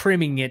we're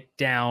trimming it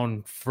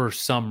down for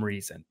some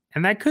reason.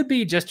 And that could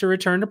be just to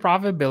return to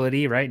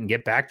profitability, right? And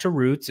get back to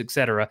roots,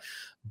 etc.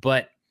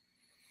 But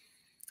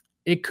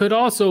it could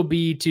also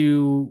be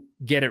to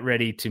get it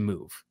ready to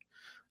move.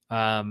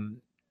 Now,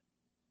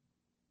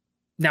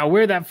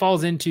 where that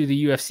falls into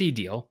the UFC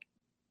deal,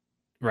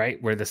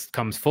 right, where this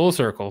comes full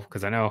circle,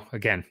 because I know,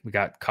 again, we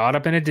got caught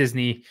up in a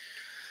Disney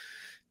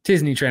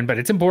trend, but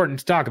it's important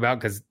to talk about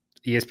because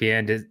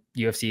ESPN,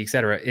 UFC,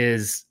 etc.,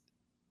 is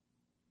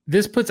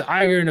this puts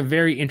Iger in a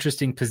very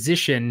interesting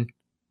position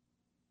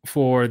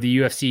for the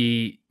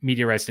UFC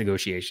media rights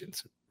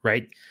negotiations,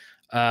 right?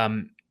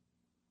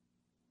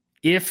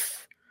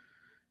 If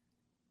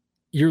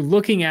you're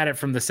looking at it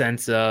from the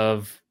sense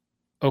of,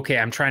 okay,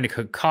 I'm trying to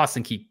cut costs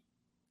and keep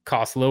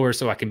costs lower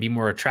so I can be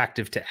more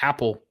attractive to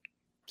Apple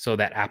so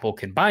that Apple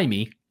can buy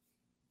me,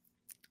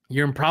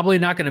 you're probably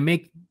not going to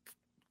make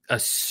a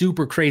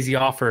super crazy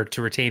offer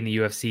to retain the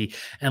UFC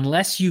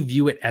unless you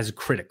view it as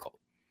critical,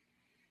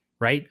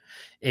 right?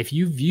 If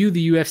you view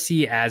the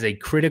UFC as a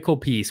critical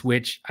piece,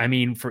 which, I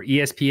mean, for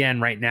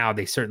ESPN right now,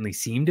 they certainly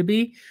seem to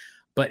be,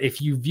 but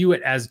if you view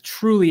it as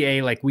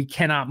truly like, we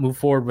cannot move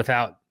forward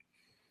without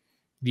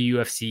the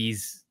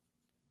UFC's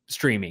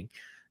streaming,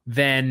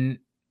 then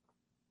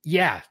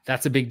yeah,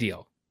 that's a big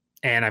deal.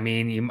 And I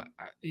mean,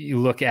 you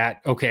look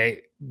at,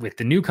 okay, with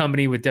the new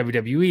company, with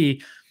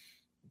WWE,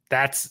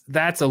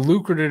 that's a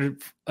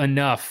lucrative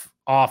enough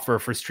offer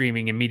for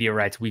streaming and media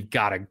rights. We've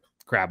got to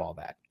grab all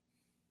that.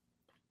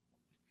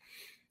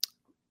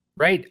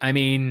 Right? I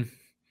mean,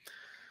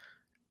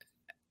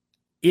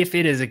 if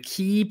it is a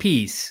key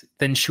piece,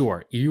 then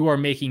sure, you are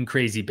making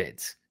crazy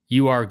bids.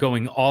 You are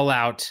going all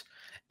out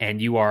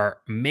and you are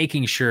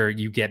making sure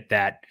you get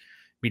that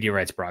media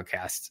rights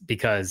broadcast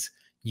because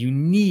you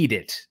need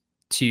it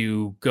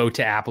to go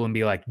to Apple and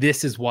be like,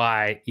 this is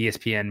why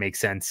ESPN makes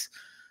sense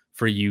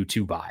for you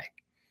to buy.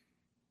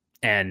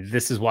 And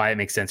this is why it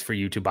makes sense for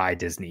you to buy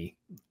Disney.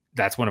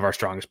 That's one of our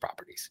strongest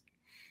properties,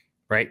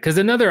 right? Because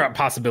another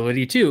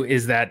possibility too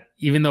is that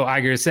even though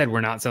Iger has said we're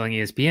not selling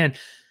ESPN,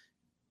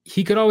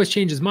 he could always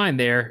change his mind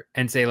there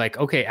and say like,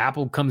 okay,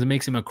 Apple comes and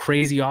makes him a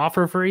crazy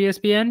offer for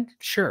ESPN.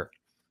 Sure.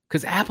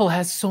 Because Apple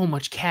has so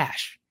much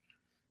cash.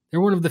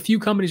 They're one of the few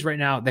companies right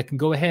now that can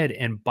go ahead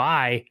and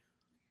buy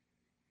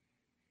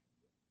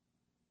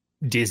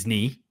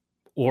Disney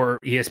or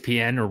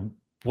ESPN or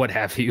what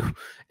have you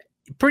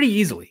pretty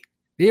easily.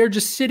 They are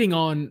just sitting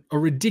on a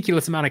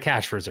ridiculous amount of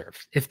cash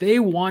reserves. If they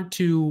want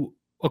to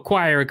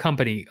acquire a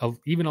company,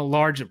 even a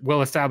large,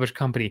 well-established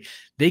company,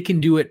 they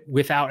can do it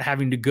without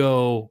having to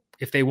go,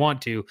 if they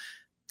want to,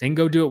 they can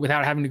go do it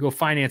without having to go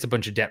finance a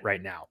bunch of debt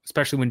right now,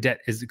 especially when debt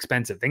is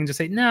expensive. They can just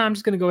say, no, I'm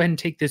just going to go ahead and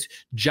take this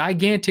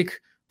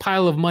gigantic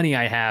pile of money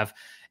I have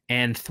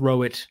and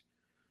throw it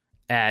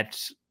at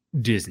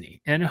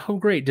Disney. And oh,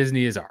 great,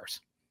 Disney is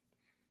ours.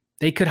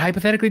 They could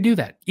hypothetically do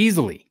that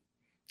easily.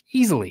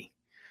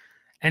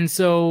 And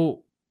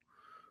so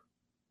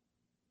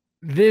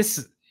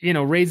this,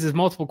 raises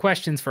multiple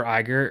questions for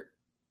Iger,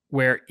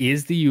 where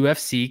is the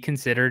UFC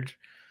considered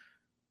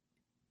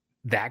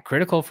that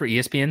critical for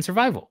ESPN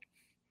survival?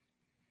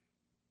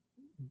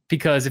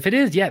 Because if it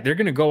is, yeah, they're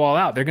going to go all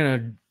out. They're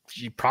going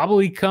to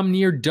probably come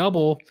near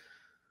double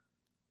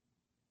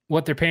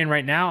what they're paying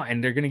right now,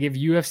 and they're going to give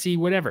UFC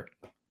whatever.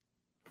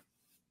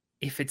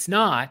 If it's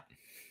not,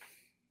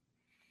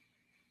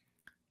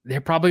 they're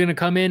probably going to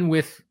come in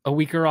with a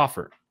weaker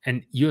offer,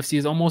 and UFC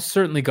is almost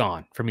certainly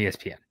gone from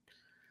ESPN.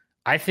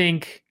 I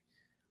think,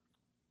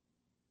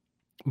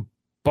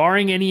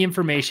 barring any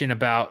information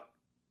about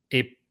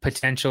a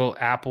potential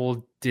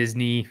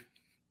Apple-Disney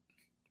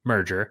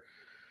merger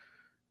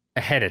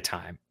ahead of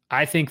time,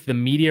 I think the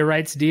media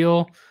rights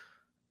deal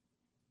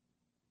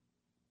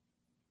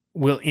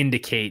will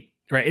indicate,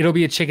 right? It'll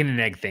be a chicken and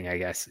egg thing, I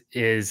guess,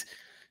 is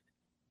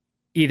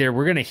either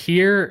we're going to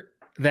hear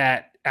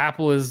that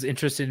Apple is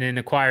interested in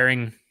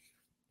acquiring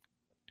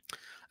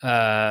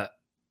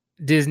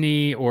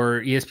Disney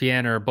or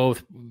ESPN or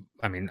both.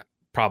 I mean,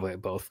 probably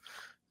both,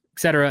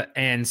 etc.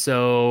 And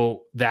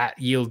so that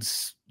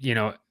yields,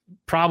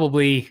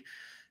 probably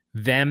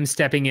them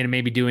stepping in and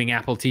maybe doing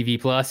Apple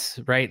TV Plus,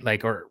 right?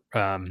 Like, or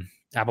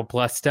Apple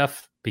Plus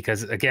stuff,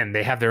 because again,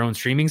 they have their own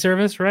streaming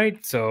service,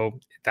 right? So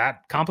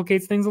that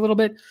complicates things a little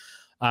bit.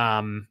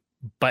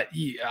 But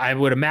I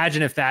would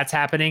imagine if that's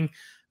happening,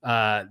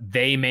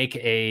 they make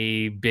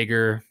a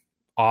bigger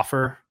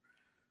offer,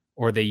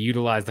 or they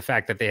utilize the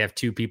fact that they have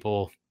two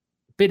people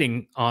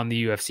bidding on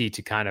the UFC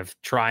to kind of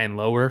try and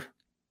lower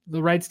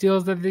the rights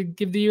deals that they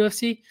give the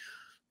UFC.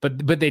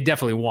 But they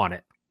definitely want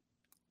it.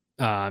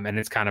 And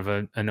it's kind of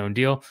a known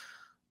deal.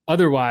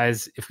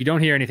 Otherwise, if we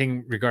don't hear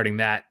anything regarding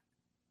that,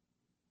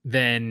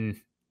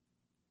 then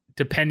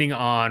depending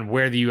on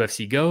where the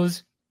UFC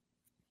goes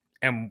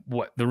and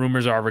what the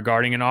rumors are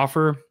regarding an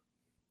offer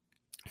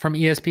from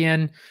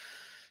ESPN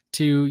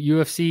to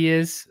UFC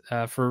is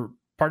for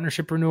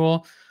partnership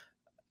renewal,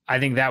 I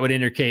think that would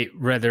indicate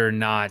whether or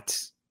not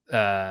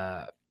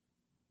that's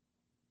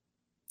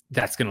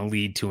going to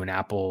lead to an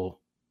Apple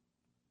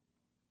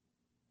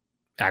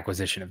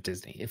acquisition of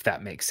Disney, if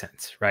that makes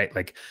sense, right?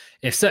 Like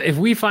if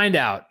we find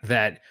out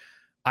that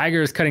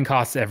Iger is cutting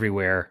costs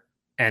everywhere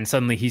and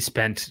suddenly he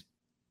spent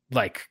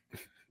like,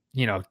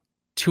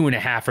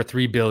 2.5 or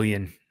 3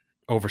 billion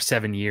over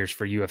 7 years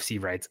for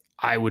UFC rights,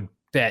 I would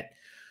bet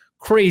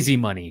crazy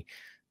money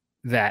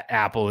that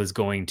Apple is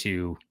going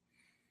to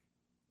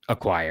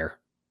acquire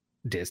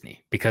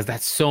Disney, because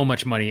that's so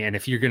much money. And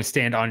if you're going to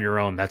stand on your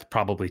own, that's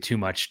probably too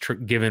much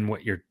given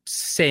what you're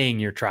saying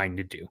you're trying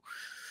to do.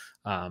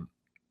 On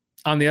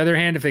the other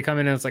hand, if they come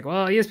in and it's like,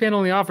 well, ESPN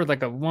only offered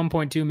like a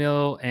 1.2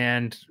 mil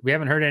and we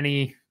haven't heard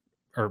any,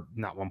 or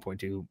not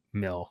 1.2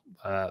 mil,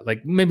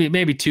 like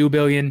maybe 2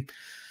 billion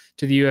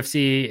to the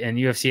UFC, and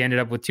UFC ended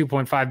up with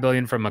 2.5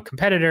 billion from a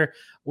competitor.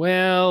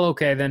 Well,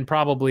 okay, then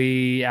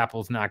probably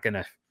Apple's not going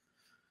to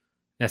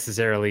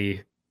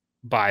necessarily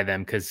buy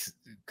them because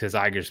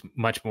Iger's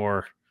much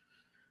more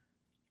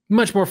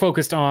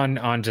focused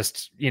on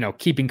just,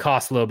 keeping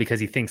costs low because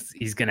he thinks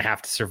he's going to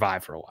have to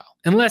survive for a while.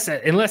 Unless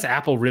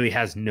Apple really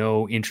has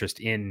no interest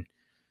in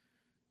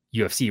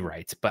UFC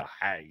rights, but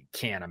I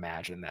can't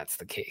imagine that's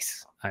the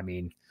case. I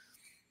mean,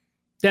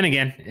 then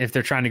again, if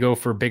they're trying to go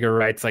for bigger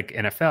rights like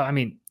NFL, I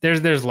mean,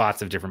 there's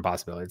lots of different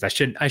possibilities.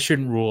 I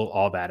shouldn't rule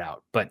all that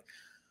out, but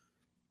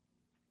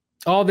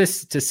all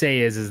this to say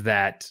is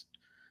that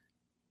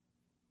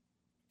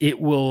it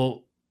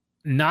will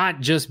not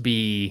just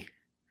be,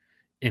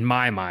 in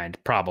my mind,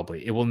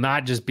 probably, it will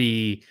not just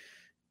be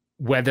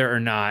whether or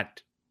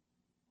not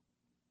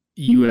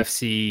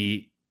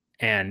UFC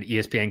and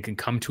ESPN can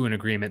come to an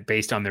agreement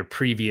based on their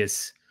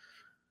previous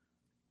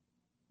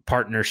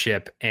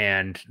partnership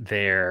and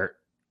their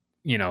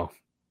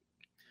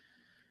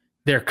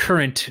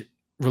current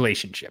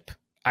relationship.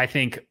 I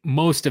think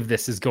most of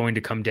this is going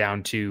to come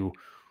down to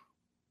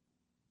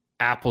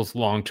Apple's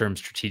long-term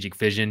strategic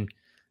vision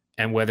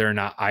and whether or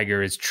not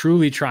Iger is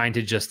truly trying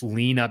to just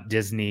lean up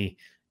Disney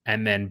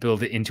and then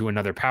build it into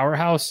another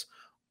powerhouse,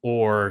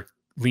 or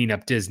lean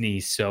up Disney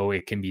so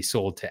it can be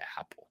sold to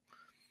Apple.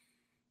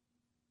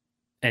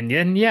 And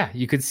then,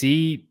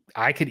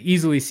 I could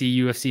easily see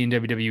UFC and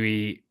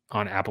WWE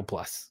on Apple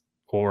Plus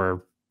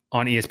or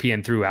on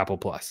ESPN through Apple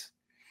Plus.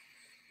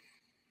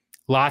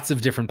 Lots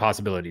of different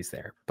possibilities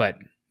there, but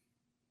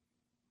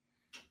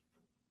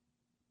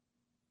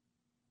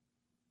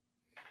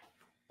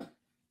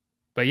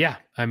yeah,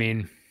 I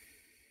mean,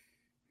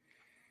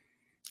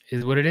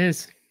 is what it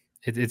is.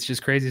 It's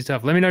just crazy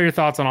stuff. Let me know your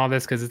thoughts on all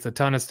this because it's a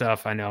ton of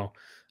stuff, I know.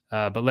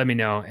 But let me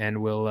know,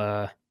 and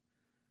we'll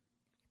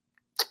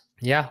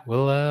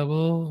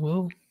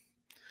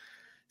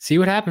see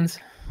what happens.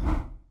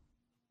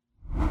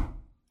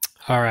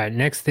 All right,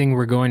 next thing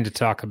we're going to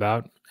talk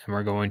about, and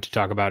we're going to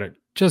talk about it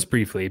just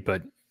briefly,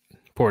 but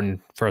important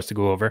for us to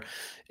go over,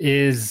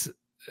 is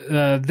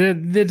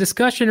the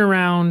discussion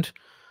around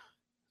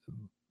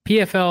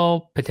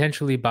PFL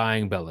potentially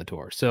buying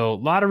Bellator. So a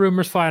lot of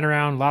rumors flying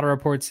around, a lot of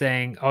reports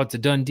saying, oh, it's a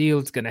done deal,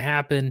 it's going to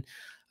happen.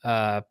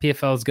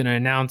 PFL is going to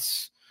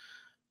announce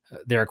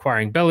they're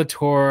acquiring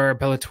Bellator.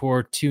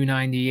 Bellator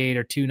 298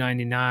 or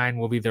 299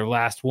 will be their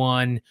last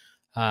one.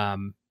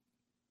 John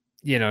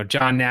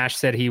Nash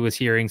said he was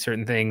hearing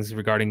certain things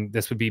regarding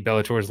this would be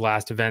Bellator's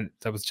last event.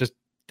 That was just,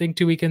 I think,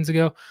 2 weekends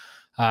ago.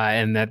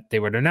 And that they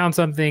would announce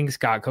something.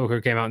 Scott Coker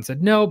came out and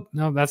said, no,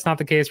 that's not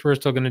the case. We're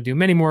still going to do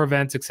many more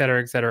events, et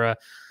cetera, et cetera.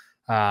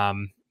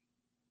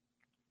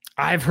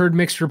 I've heard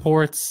mixed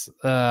reports.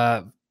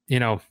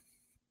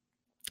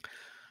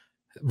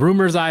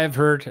 Rumors I have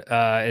heard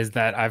is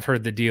that I've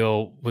heard the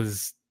deal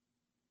was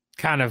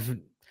kind of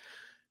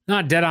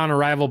not dead on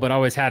arrival, but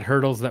always had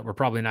hurdles that were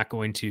probably not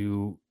going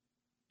to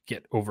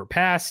get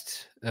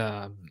overpassed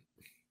or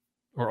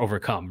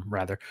overcome,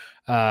 rather.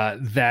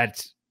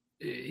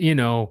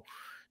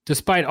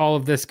 Despite all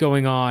of this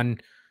going on,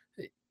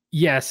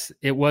 yes,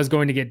 it was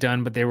going to get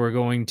done, but they were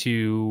going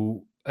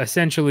to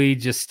essentially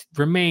just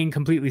remain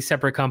completely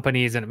separate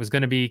companies, and it was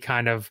going to be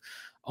kind of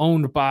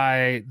owned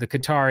by the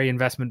Qatari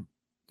investment,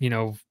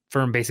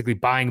 firm, basically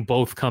buying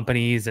both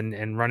companies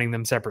and running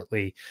them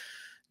separately,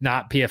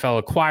 not PFL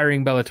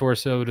acquiring Bellator,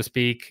 so to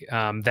speak.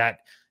 That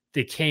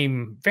they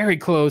came very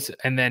close,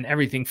 and then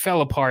everything fell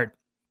apart.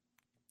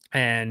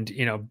 And,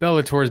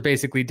 Bellator is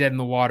basically dead in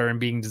the water and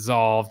being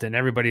dissolved, and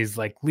everybody's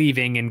like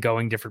leaving and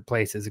going different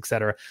places,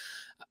 etc.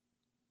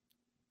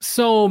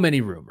 So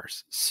many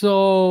rumors,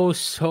 so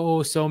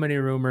many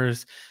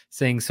rumors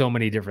saying so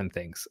many different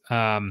things.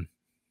 As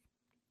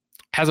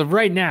of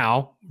right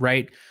now,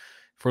 right,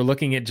 if we're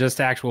looking at just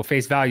actual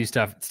face value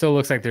stuff, it still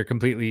looks like they're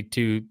completely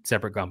two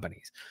separate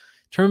companies.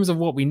 In terms of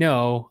what we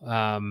know,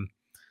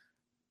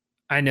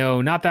 I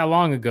know not that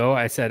long ago,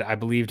 I said I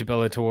believed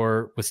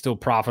Bellator was still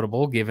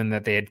profitable, given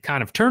that they had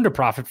kind of turned a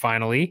profit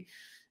finally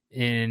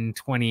in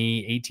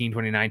 2018,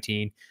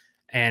 2019,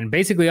 and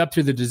basically up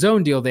through the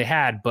DAZN deal they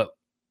had. But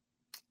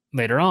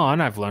later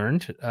on, I've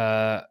learned,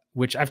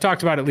 which I've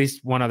talked about at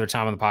least one other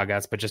time on the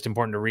podcast, but just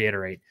important to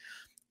reiterate,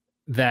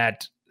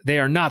 that they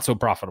are not so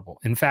profitable.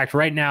 In fact,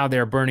 right now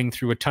they're burning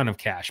through a ton of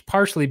cash,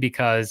 partially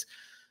because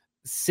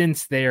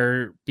since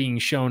they're being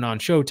shown on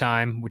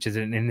Showtime, which is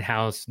an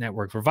in-house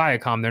network for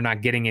Viacom, they're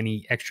not getting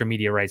any extra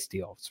media rights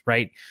deals,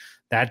 right?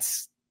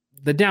 That's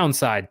the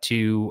downside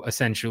to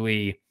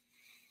essentially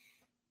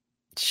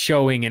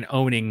showing and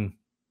owning,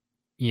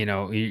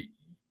 a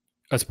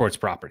sports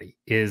property.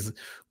 Is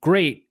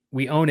great.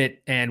 We own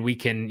it and we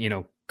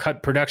can,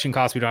 cut production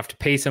costs. We don't have to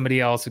pay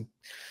somebody else,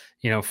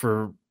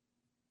 for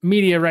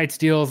media rights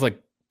deals like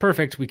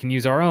perfect. We can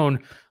use our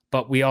own,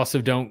 but we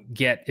also don't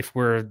get, if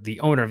we're the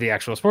owner of the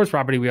actual sports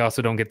property, we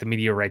also don't get the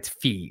media rights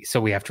fee. So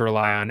we have to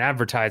rely on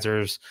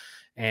advertisers,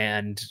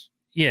 and,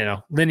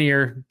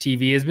 linear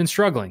TV has been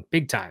struggling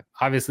big time.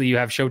 Obviously you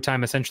have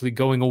Showtime essentially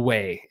going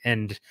away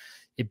and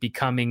it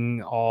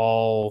becoming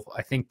all,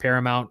 I think,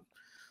 Paramount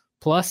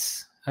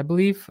Plus, I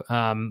believe.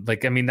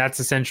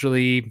 That's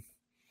essentially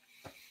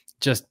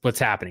just what's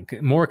happening.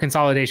 More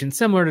consolidation,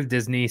 similar to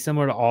Disney,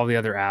 similar to all the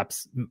other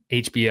apps,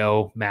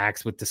 HBO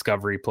Max with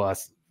Discovery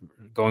Plus,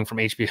 going from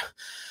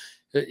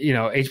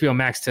HBO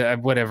Max to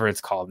whatever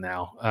it's called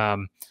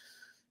now.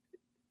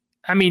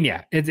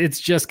 It's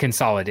just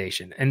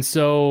consolidation. And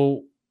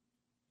so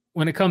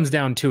when it comes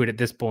down to it at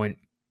this point,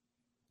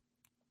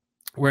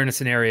 we're in a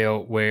scenario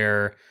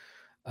where,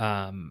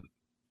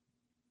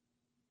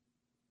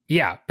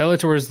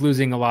 Bellator is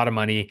losing a lot of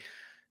money.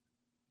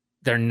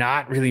 They're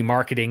not really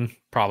marketing,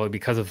 probably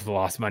because of the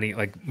lost money,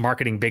 like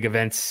marketing big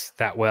events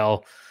that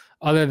well,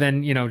 other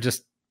than,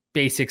 just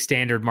basic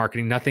standard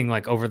marketing, nothing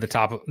like over the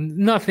top,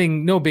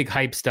 no big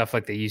hype stuff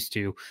like they used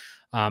to.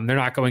 They're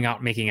not going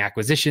out making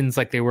acquisitions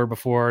like they were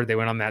before. They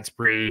went on that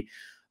spree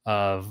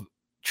of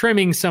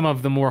trimming some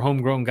of the more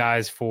homegrown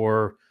guys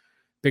for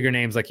bigger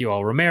names like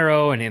Yoel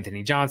Romero and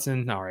Anthony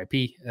Johnson,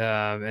 RIP,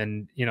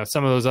 and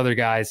some of those other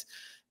guys.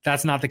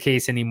 That's not the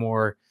case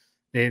anymore.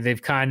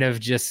 They've kind of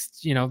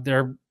just,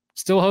 they're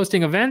still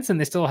hosting events and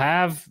they still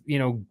have,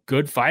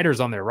 good fighters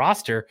on their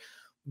roster,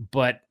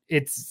 but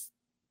it's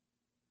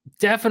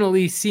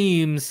definitely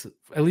seems,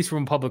 at least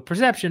from public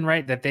perception,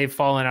 right, that they've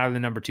fallen out of the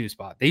number 2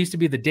 spot. They used to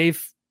be the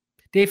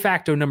de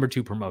facto number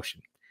 2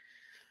 promotion.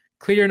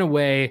 Clear and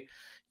away,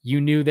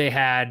 you knew they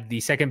had the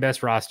second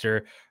best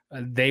roster.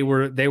 They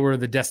were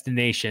the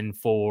destination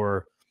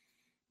for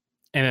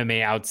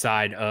MMA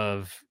outside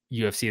of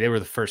UFC. They were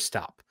the first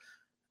stop.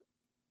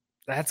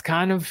 That's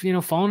kind of,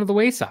 fallen to the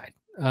wayside.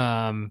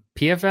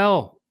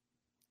 PFL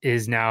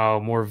is now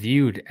more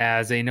viewed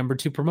as a number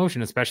 2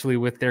 promotion, especially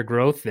with their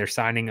growth, their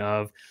signing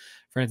of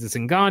Francis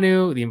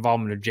Ngannou, the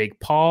involvement of Jake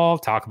Paul,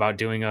 talk about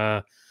doing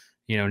a,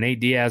 Nate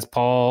Diaz,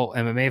 Paul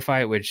MMA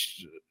fight,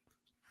 which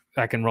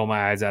I can roll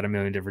my eyes at a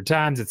million different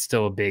times. It's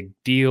still a big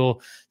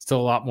deal. Still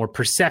a lot more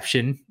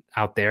perception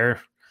out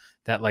there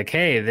that like,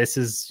 hey, this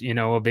is,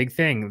 a big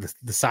thing.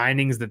 The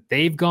signings that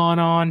they've gone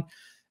on,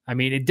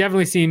 it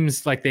definitely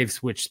seems like they've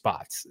switched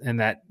spots and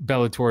that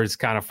Bellator has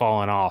kind of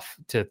fallen off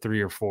to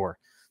 3 or 4,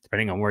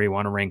 depending on where you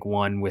want to rank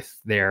one with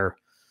their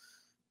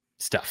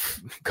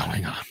stuff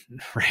going on,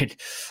 right?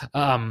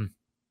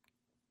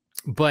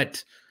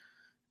 But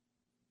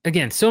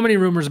again, so many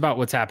rumors about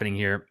what's happening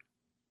here.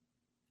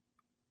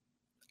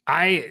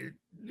 I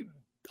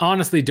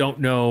honestly don't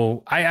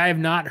know. I have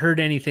not heard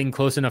anything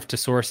close enough to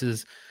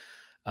sources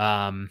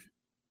that,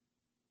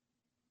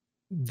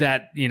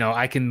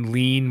 I can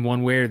lean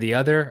one way or the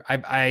other.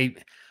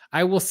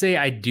 I will say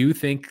I do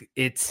think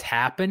it's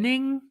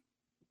happening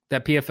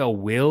that PFL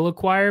will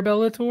acquire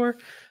Bellator,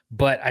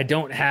 but I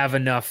don't have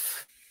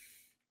enough.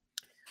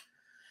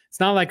 It's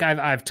not like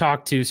I've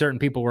talked to certain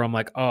people where I'm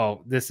like,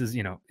 oh, this is,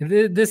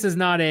 this is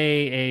not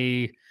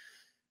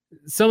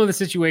some of the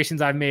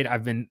situations I've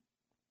been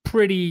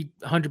pretty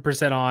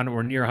 100% on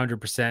or near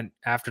 100%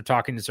 after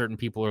talking to certain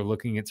people or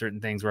looking at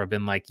certain things where I've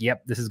been like,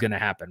 yep, this is going to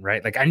happen,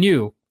 right? Like I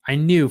knew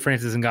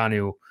Francis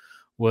Ngannou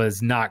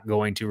was not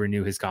going to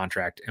renew his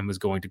contract and was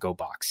going to go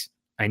box.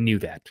 I knew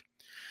that.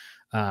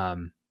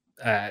 That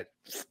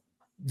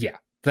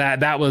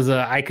was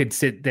I could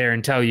sit there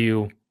and tell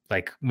you,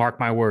 like, mark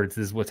my words,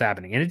 this is what's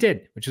happening. And it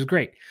did, which is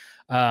great.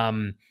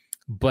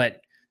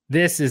 But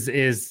this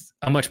is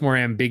a much more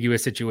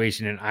ambiguous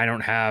situation, and I don't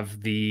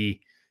have the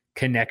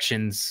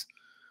connections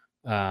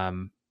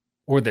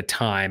or the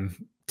time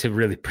to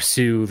really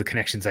pursue the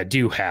connections I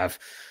do have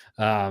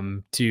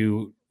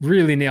to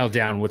really nail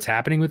down what's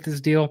happening with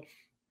this deal.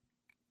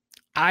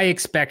 I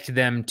expect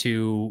them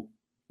to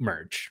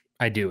merge.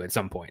 I do at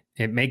some point.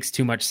 It makes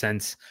too much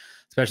sense,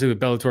 especially with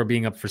Bellator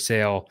being up for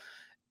sale.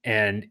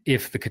 And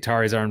if the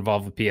Qataris are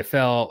involved with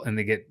PFL and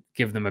they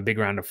give them a big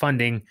round of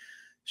funding,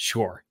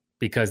 sure,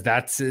 because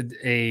that's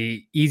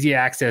a easy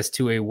access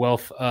to a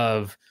wealth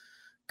of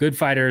good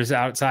fighters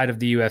outside of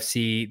the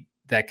UFC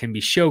that can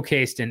be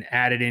showcased and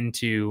added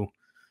into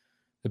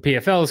the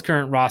PFL's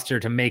current roster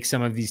to make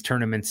some of these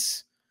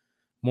tournaments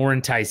more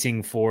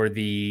enticing for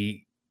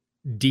the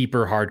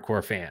deeper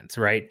hardcore fans,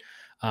 right?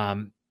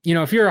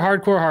 If you're a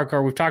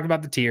hardcore, we've talked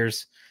about the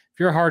tiers. If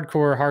you're a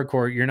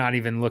hardcore, they're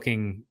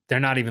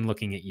not even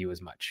looking at you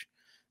as much.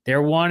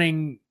 They're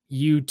wanting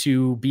you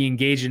to be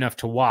engaged enough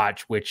to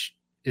watch, which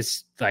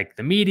is like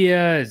the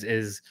media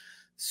is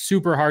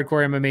super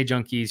hardcore MMA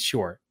junkies.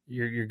 Sure,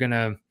 you're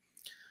gonna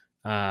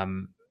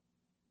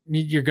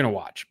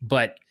watch,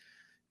 but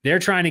they're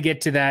trying to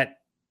get to that.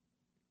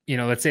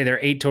 Let's say there are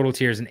 8 total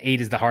tiers and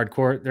 8 is the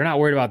hardcore. They're not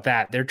worried about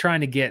that. They're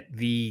trying to get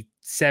the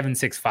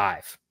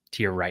 765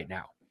 tier right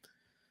now,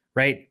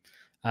 right?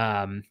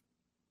 Trying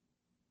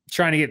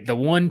to get the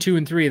 1, 2,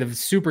 and 3 of the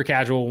super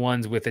casual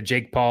ones with a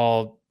Jake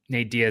Paul,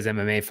 Nate Diaz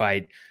MMA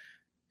fight.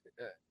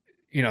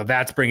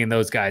 That's bringing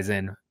those guys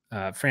in.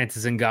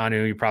 Francis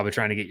Ngannou, you're probably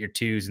trying to get your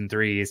 2s and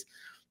 3s.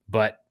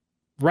 But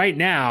right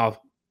now,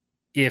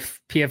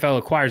 if PFL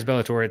acquires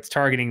Bellator, it's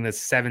targeting the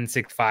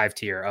 765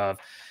 tier of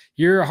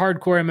you're a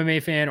hardcore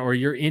MMA fan or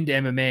you're into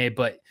MMA,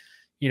 but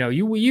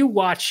you'll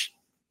watch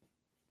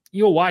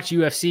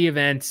UFC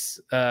events,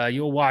 but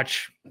you'll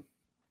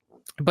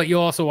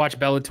also watch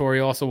Bellator,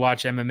 you also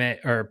watch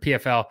MMA or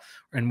PFL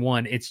and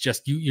one. It's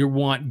just you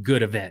want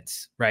good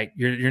events, right?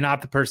 You're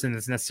not the person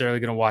that's necessarily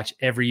going to watch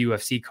every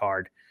UFC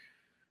card,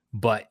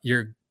 but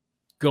you're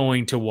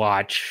going to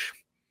watch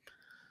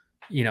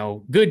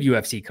good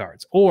UFC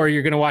cards, or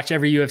you're going to watch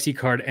every UFC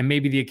card and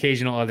maybe the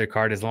occasional other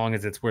card as long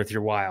as it's worth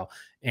your while.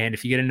 And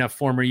if you get enough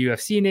former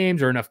UFC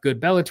names or enough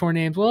good Bellator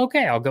names, well,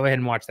 okay, I'll go ahead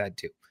and watch that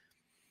too.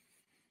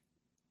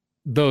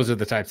 Those are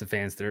the types of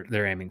fans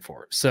they're aiming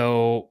for.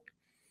 So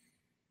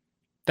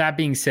that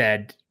being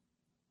said,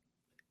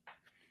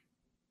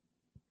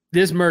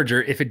 this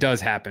merger, if it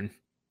does happen,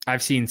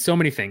 I've seen so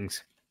many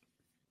things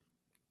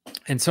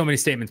and so many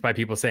statements by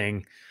people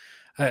saying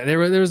there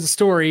was a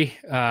story,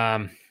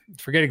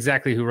 forget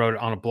exactly who wrote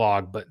it on a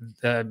blog, but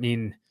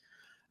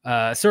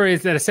story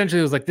is that essentially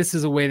it was like, this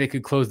is a way they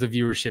could close the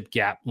viewership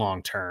gap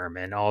long term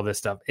and all this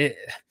stuff.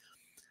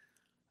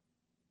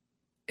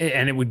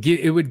 And it would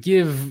give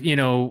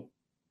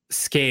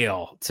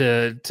scale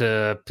to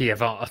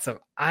PFL. So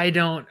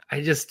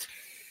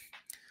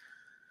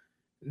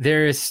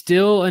there is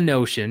still a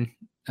notion,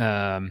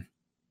 and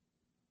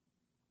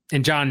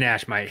John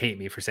Nash might hate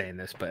me for saying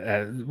this,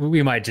 but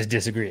we might just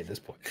disagree at this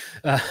point.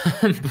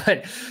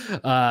 But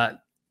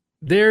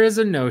there is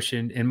a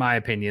notion, in my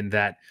opinion,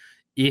 that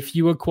if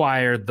you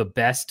acquire the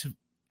best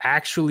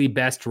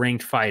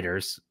ranked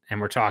fighters, and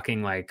we're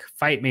talking like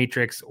Fight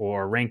Matrix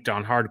or ranked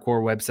on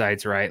hardcore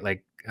websites, right?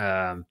 Like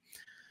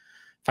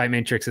Fight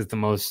Matrix is the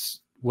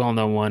most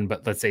well-known one,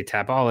 but let's say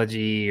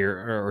Tapology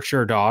or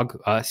SureDog,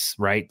 us,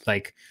 right?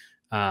 Like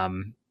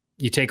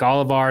you take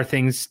all of our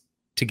things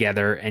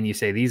together and you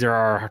say, these are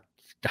our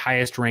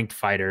highest ranked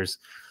fighters.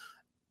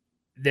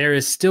 There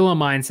is still a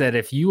mindset,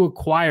 if you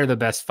acquire the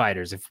best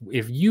fighters,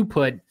 if you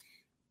put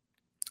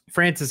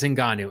Francis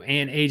Ngannou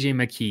and AJ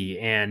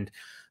McKee and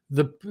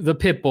the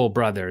Pitbull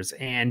brothers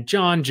and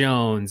John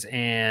Jones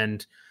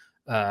and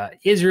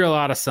Israel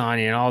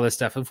Adesanya and all this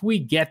stuff, if we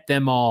get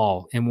them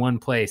all in one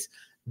place,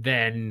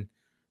 then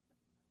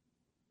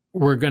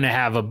we're going to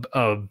have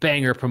a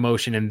banger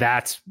promotion, and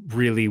that's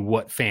really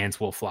what fans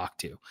will flock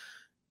to.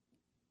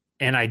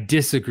 And I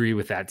disagree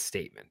with that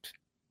statement.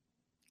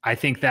 I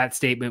think that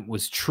statement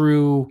was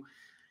true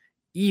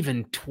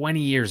even 20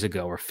 years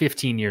ago or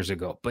 15 years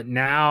ago. But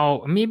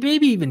now, I mean,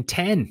 maybe even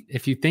 10,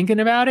 if you're thinking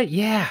about it.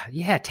 Yeah,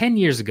 10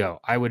 years ago,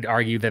 I would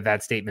argue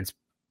that statement's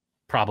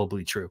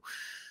probably true.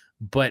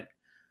 But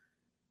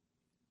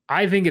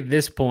I think at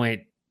this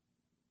point,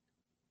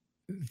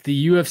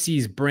 the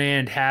UFC's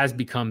brand has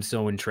become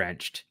so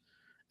entrenched.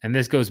 And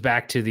this goes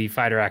back to the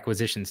fighter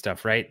acquisition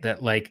stuff, right?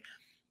 That like,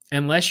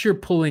 unless you're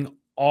pulling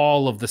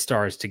all of the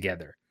stars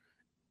together,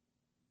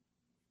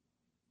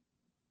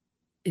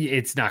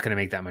 it's not going to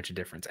make that much of a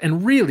difference.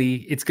 And really,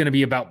 it's going to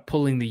be about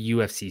pulling the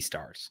UFC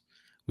stars,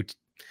 which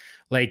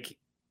like,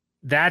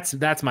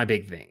 that's my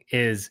big thing.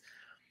 Is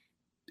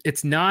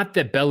it's not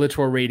that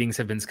Bellator ratings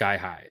have been sky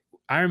high.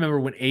 I remember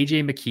when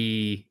AJ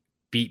McKee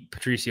beat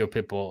Patricio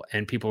Pitbull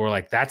and people were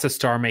like, that's a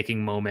star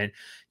making moment.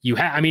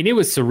 I mean, it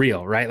was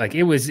surreal, right? Like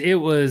it was,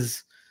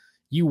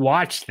 you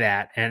watched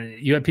that and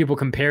you had people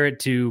compare it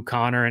to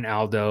Conor and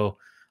Aldo.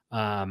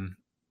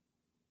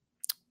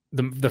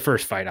 The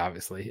first fight,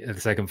 obviously, the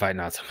second fight,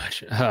 not so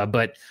much.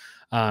 But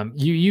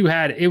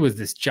it was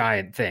this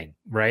giant thing,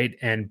 right?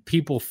 And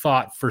people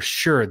thought for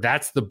sure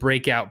that's the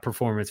breakout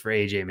performance for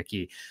AJ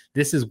McKee.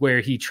 This is where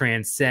he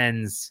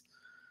transcends,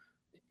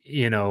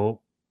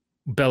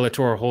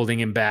 Bellator holding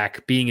him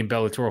back, being in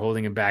Bellator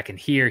holding him back. And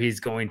here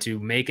he's going to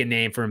make a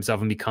name for himself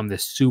and become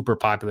this super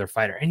popular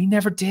fighter. And he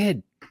never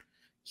did.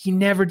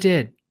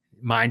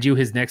 Mind you,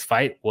 his next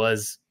fight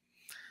was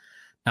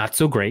not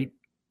so great,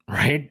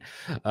 right?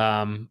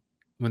 When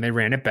they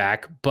ran it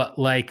back, but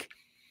like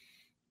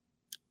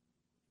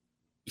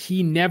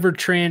he never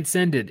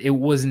transcended. It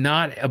was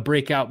not a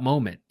breakout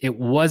moment. It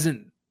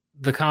wasn't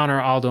the Conor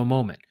Aldo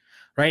moment,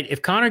 right?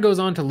 If Conor goes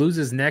on to lose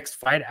his next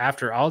fight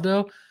after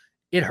Aldo,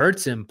 it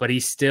hurts him, but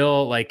he's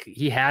still like,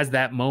 he has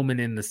that moment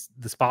in the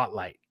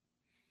spotlight.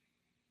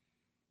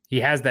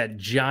 He has that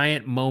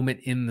giant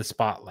moment in the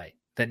spotlight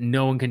that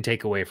no one can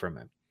take away from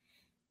him.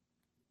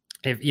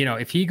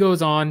 If he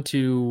goes on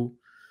to,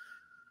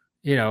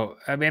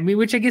 I mean,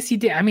 which I guess he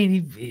did. I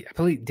mean, I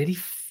believe,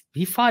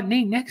 he fought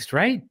Nate next,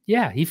 right?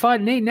 Yeah, he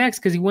fought Nate next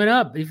because he went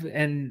up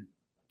and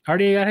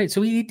RDA got hit.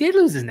 So he did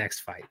lose his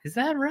next fight. Is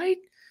that right?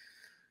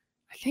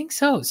 I think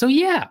so. So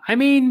yeah, I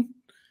mean,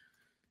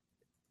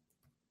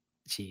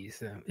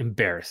 geez,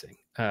 embarrassing.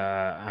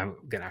 I'm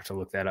going to have to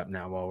look that up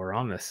now while we're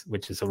on this,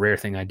 which is a rare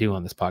thing I do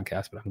on this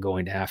podcast, but I'm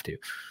going to have to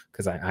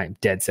because I'm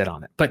dead set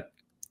on it. But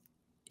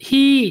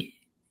he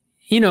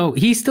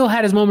still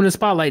had his moment of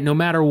spotlight no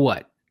matter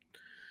what.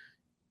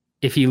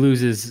 If he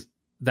loses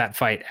that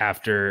fight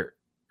after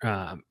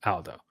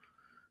Aldo,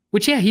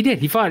 Which, yeah, he did.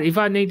 He fought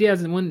Nate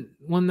Diaz in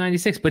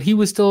 196, but he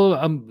was still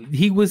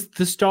he was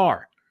the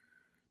star.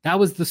 That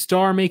was the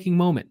star-making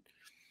moment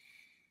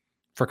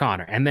for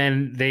Conor. And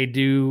then they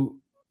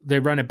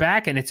run it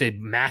back, and it's a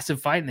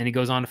massive fight, and then he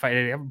goes on to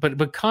fight.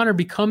 But Conor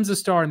becomes a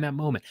star in that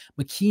moment.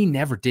 McKee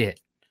never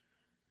did.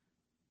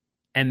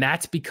 And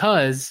that's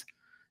because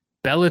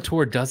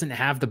Bellator doesn't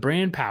have the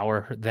brand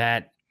power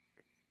that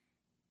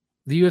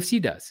the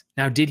UFC does.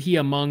 Now, did he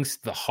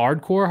amongst the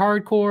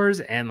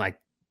hardcores and like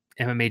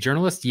MMA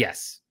journalists?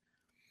 Yes.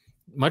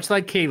 Much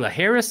like Kayla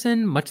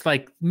Harrison, much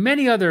like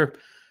many other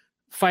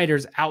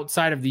fighters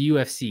outside of the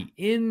UFC,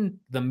 in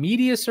the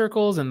media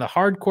circles and the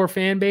hardcore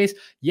fan base,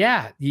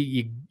 yeah,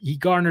 he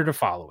garnered a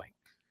following.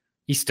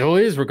 He still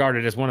is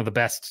regarded as one of the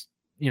best,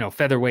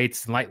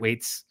 featherweights and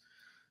lightweights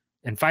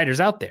and fighters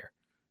out there.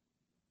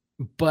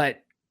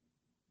 But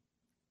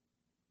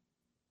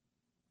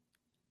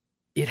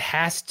it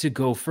has to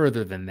go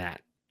further than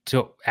that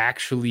to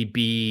actually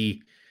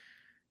be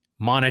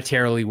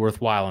monetarily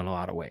worthwhile in a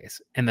lot of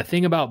ways. And the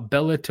thing about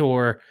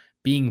Bellator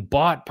being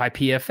bought by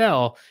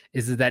PFL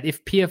is that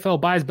if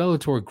PFL buys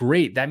Bellator,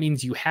 great. That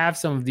means you have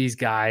some of these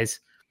guys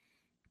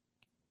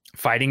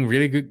fighting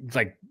really good,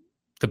 like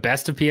the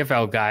best of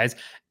PFL guys,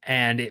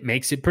 and it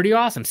makes it pretty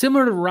awesome.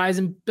 Similar to Rise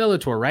and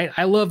Bellator, right?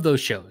 I love those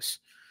shows.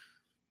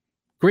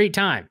 Great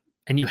time.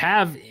 And you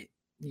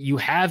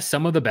have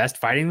some of the best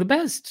fighting the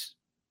best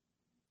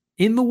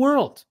in the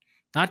world.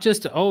 Not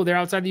just, they're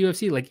outside the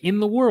UFC, like in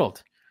the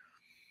world.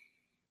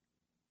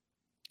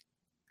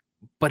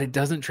 But it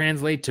doesn't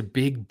translate to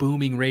big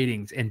booming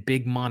ratings and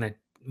big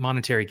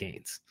monetary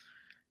gains.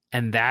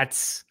 And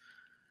that's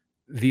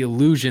the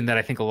illusion that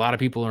I think a lot of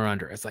people are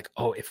under. It's like,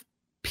 if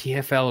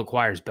PFL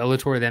acquires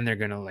Bellator, then they're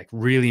going to like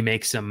really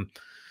make some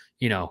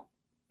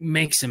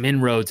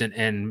inroads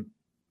and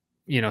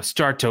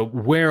start to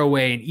wear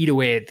away and eat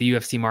away at the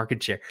UFC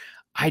market share.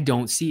 I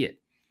don't see it.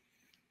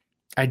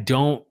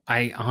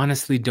 I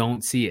honestly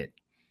don't see it.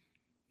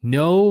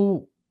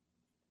 No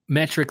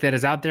metric that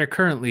is out there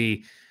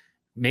currently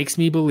makes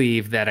me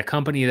believe that a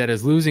company that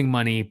is losing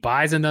money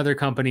buys another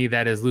company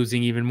that is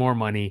losing even more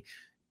money,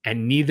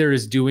 and neither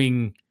is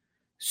doing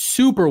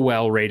super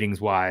well ratings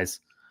wise.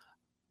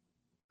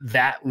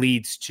 That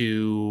leads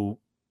to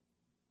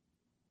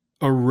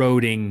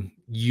eroding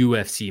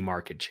UFC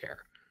market share.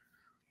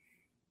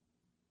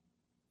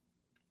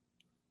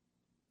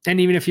 And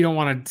even if you don't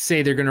want to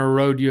say they're going to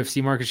erode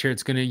UFC market share,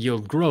 it's going to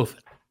yield growth.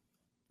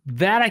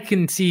 That I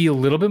can see a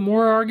little bit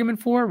more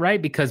argument for,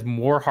 right? Because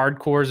more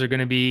hardcores are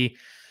going to be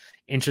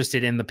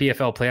interested in the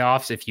PFL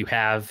playoffs if you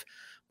have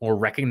more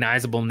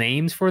recognizable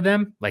names for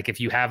them. Like if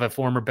you have a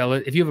former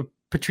if you have a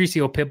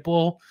Patricio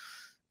Pitbull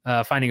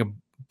finding a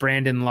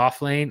Brandon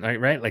Loughlane,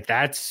 right? Like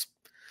that's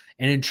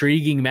an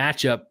intriguing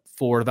matchup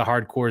for the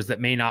hardcores that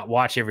may not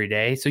watch every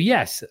day. So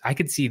yes, I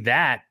could see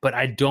that, but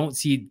I don't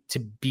see it to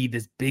be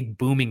this big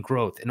booming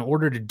growth. In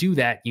order to do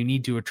that, you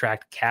need to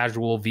attract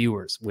casual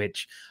viewers,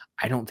 which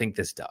I don't think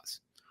this does.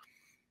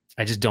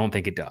 I just don't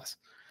think it does.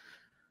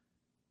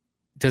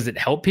 Does it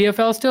help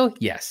PFL still?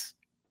 Yes.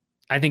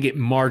 I think it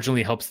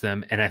marginally helps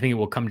them, and I think it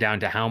will come down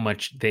to how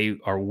much they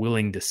are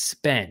willing to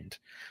spend.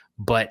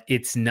 But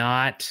it's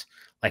not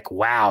like,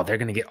 wow, they're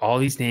going to get all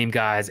these name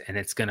guys, and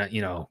it's going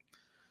to,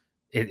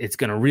 it's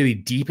going to really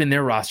deepen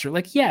their roster.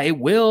 Like, yeah, it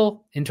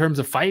will in terms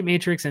of fight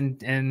matrix and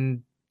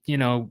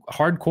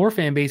hardcore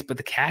fan base, but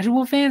the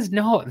casual fans,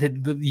 no, the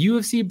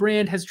UFC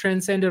brand has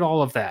transcended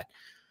all of that.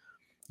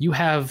 You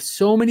have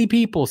so many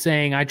people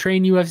saying, I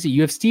train UFC.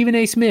 You have Stephen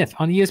A. Smith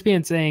on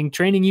ESPN saying,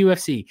 training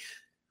UFC.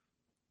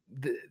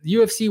 The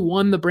UFC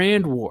won the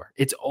brand war.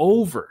 It's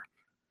over.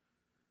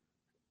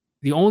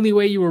 The only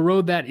way you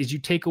erode that is you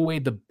take away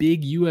the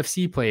big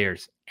UFC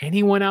players.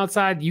 Anyone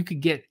outside, you could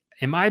get,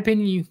 in my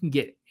opinion, you can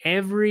get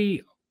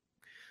every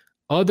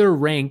other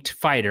ranked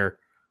fighter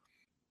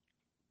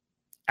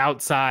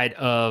outside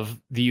of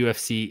the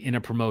UFC in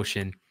a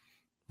promotion,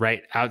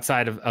 right?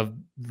 Outside of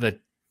the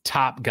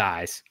top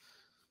guys.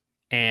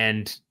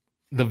 And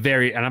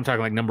I'm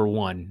talking like number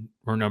one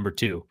or number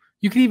two.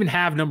 You can even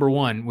have number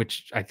one,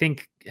 which I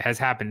think has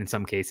happened in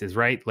some cases,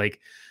 right?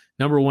 Like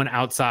number one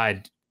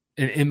outside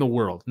in the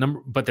world,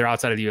 but they're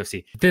outside of the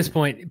UFC. At this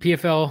point,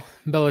 PFL,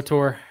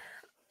 Bellator,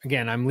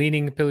 again, I'm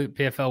leaning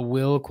PFL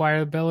will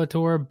acquire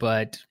Bellator,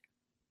 but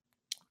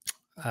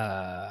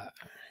I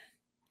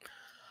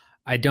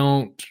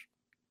don't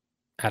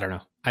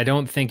know. I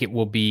don't think it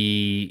will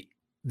be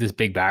this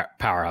big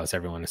powerhouse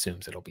everyone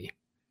assumes it'll be.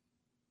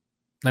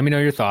 Let me know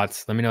your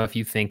thoughts. Let me know if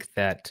you think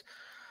that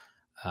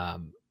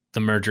the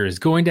merger is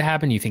going to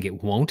happen. You think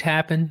it won't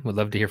happen? Would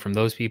love to hear from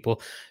those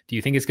people. Do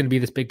you think it's going to be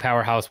this big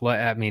powerhouse?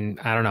 I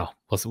don't know.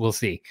 We'll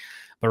see.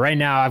 But right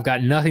now, I've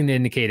got nothing to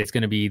indicate it's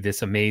going to be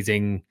this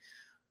amazing,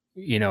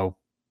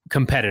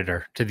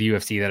 competitor to the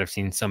UFC that I've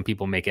seen some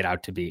people make it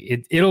out to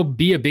be. It'll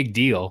be a big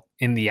deal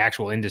in the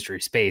actual industry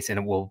space, and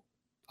it will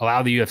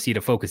allow the UFC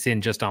to focus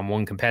in just on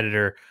one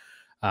competitor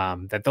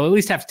that they'll at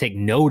least have to take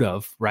note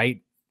of,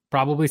 right?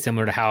 Probably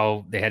similar to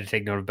how they had to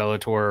take note of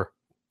Bellator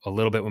a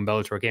little bit when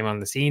Bellator came on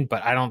the scene,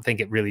 but I don't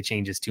think it really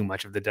changes too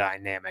much of the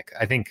dynamic.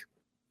 I think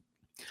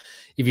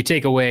if you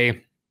take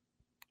away,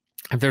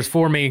 if there's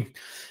four main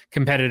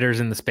competitors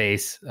in the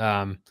space,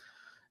 and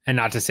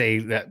not to say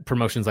that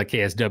promotions like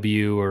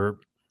KSW or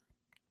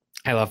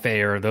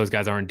LFA or those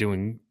guys aren't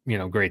doing,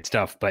 great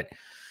stuff, but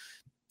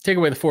take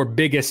away the four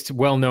biggest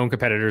well-known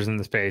competitors in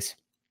the space,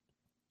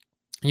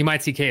 you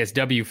might see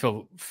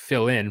KSW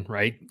fill in,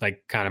 right?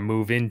 Like kind of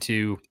move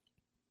into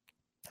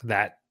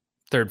that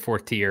third,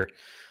 fourth tier.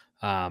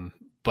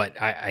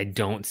 But I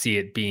don't see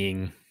it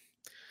being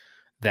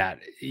that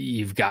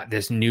you've got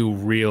this new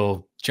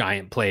real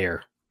giant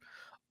player,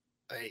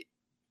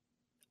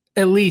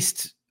 at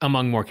least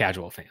among more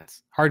casual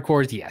fans.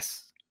 Hardcores,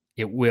 yes,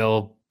 it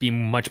will be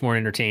much more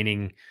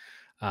entertaining.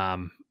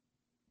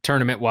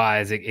 Tournament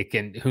wise, it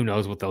can, who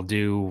knows what they'll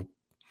do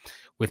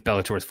with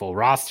Bellator's full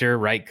roster,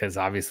 right? Because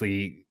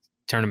obviously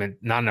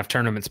not enough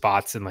tournament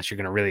spots unless you're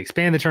going to really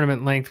expand the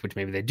tournament length, which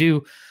maybe they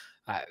do.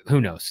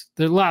 Who knows?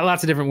 There's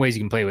lots of different ways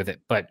you can play with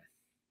it, but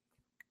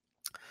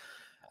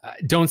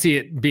don't see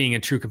it being a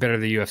true competitor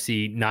to the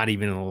UFC, not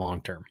even in the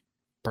long term,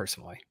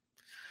 personally.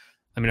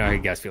 Let me know how you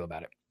guys feel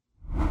about it.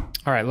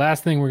 All right,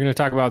 last thing we're going to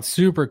talk about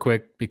super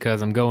quick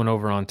because I'm going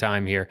over on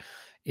time here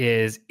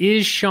is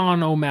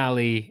Sean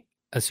O'Malley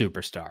a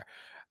superstar?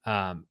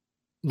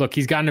 Look,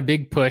 he's gotten a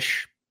big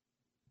push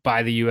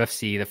by the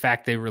UFC. The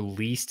fact they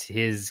released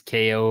his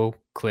KO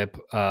clip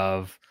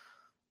of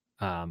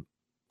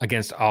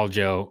against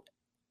Aljo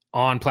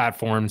on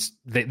platforms,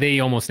 they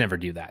almost never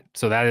do that.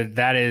 So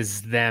that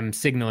is them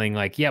signaling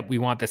like, yep, we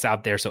want this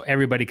out there so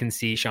everybody can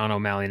see Sean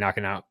O'Malley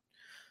knocking out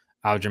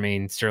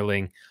Aljamain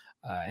Sterling,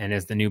 and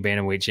as the new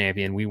bantamweight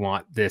champion, we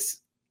want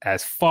this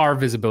as far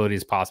visibility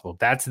as possible.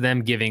 That's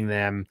them giving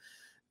them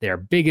their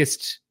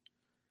biggest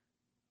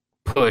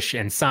push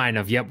and sign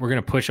of, yep, we're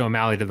going to push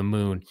O'Malley to the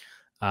moon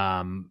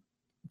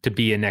to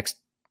be the next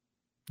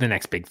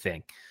big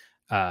thing.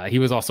 He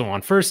was also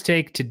on First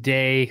Take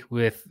today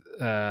with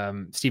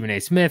Stephen A.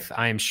 Smith.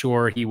 I am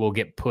sure he will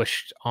get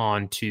pushed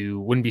on to,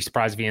 wouldn't be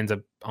surprised if he ends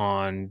up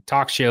on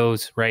talk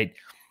shows, right?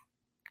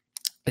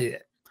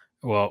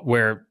 Well,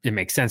 where it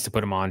makes sense to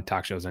put him on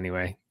talk shows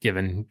anyway,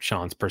 given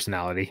Sean's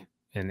personality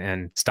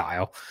and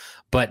style.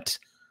 But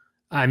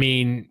I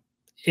mean,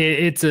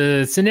 it's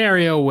a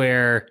scenario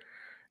where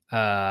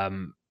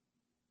Rogan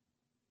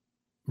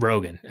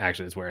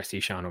actually is where I see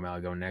Sean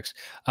O'Malley going next.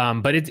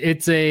 But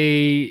it's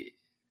a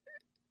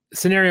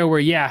scenario where,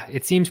 yeah,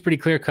 it seems pretty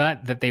clear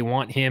cut that they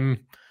want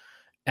him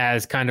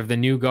as kind of the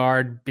new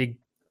guard, big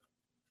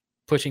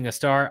pushing a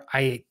star.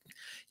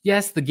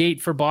 Yes, the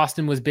gate for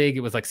Boston was big. It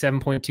was like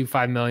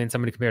 7.25 million.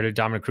 Somebody compared to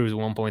Dominic Cruz at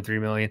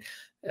 1.3 million.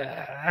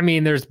 I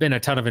mean, there's been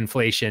a ton of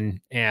inflation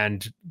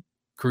and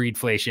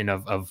greedflation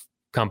of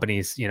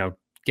companies,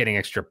 getting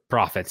extra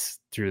profits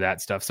through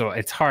that stuff. So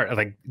it's hard.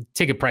 Like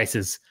ticket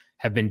prices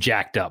have been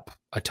jacked up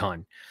a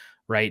ton,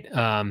 right?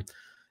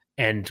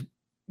 And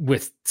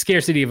with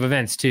scarcity of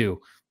events too,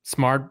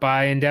 smart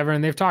by Endeavor,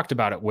 and they've talked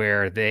about it,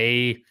 where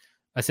they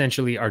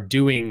essentially are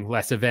doing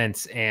less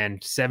events,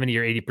 and 70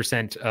 or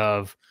 80%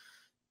 of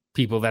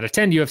people that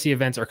attend UFC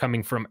events are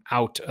coming from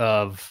out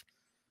of,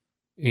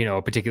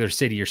 a particular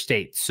city or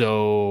state.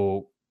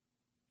 So,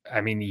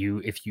 I mean,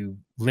 if you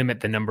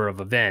limit the number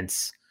of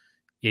events,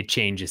 it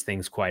changes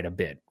things quite a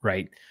bit,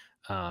 right?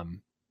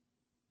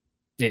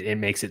 It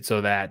makes it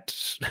so that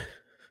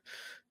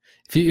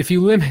if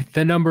you limit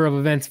the number of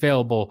events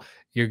available,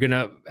 you're going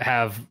to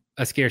have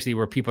a scarcity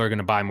where people are going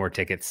to buy more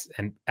tickets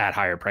and at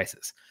higher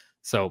prices.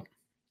 So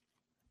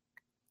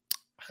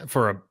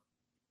for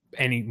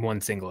any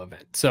one single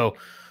event. So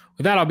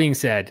with that all being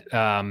said,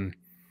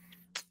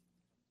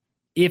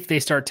 if they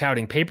start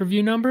touting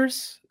pay-per-view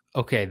numbers,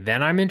 okay,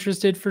 then I'm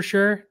interested for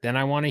sure. Then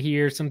I want to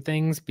hear some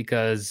things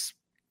because,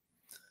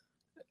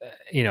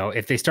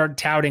 if they start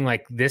touting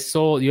like this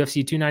sold,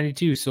 UFC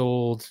 292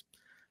 sold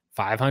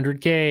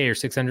 500K or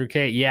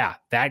 600K, yeah,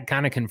 that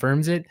kind of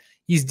confirms it.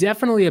 He's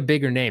definitely a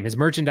bigger name. His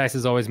merchandise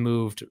has always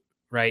moved,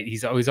 right?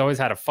 He's always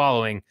had a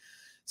following.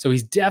 So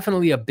he's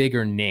definitely a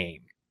bigger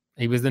name.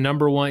 He was the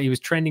number one. He was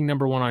trending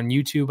number one on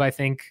YouTube, I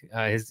think.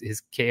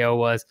 His KO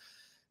was.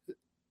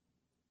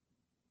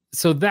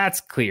 So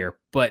that's clear.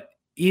 But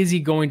is he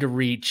going to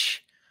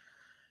reach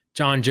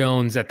John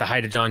Jones at the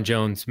height of John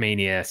Jones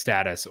mania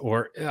status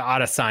or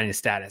Adesanya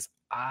status?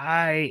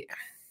 My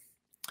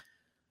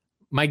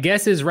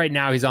guess is right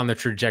now he's on the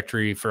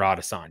trajectory for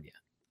Adesanya.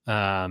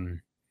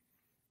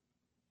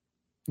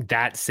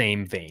 That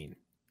same vein.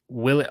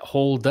 Will it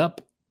hold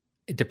up?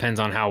 It depends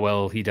on how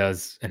well he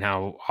does and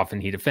how often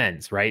he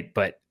defends, right?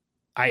 But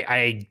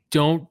I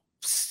don't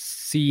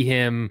see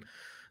him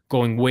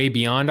going way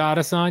beyond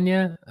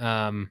Adesanya.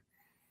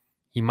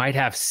 He might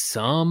have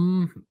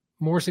some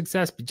more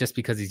success just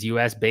because he's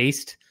US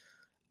based.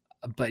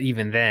 But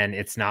even then,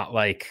 it's not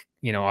like,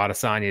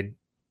 Adesanya's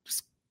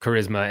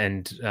charisma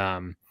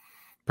and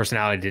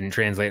personality didn't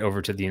translate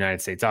over to the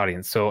United States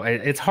audience. So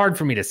it's hard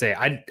for me to say.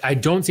 I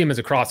don't see him as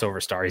a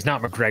crossover star. He's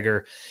not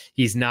McGregor.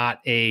 He's not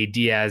a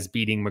Diaz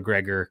beating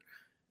McGregor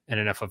and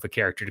enough of a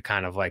character to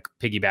kind of like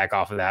piggyback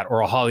off of that,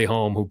 or a Holly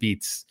Holm who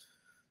beats,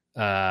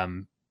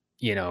 Ronda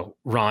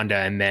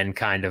and then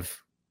kind of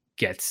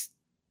gets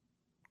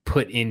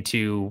put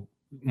into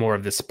more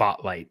of the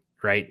spotlight,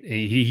 right?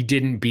 He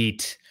didn't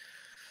beat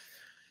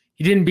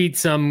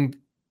some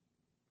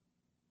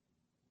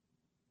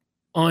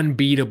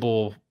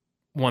unbeatable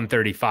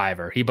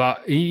 135er.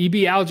 He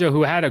beat Aljo,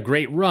 who had a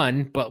great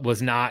run, but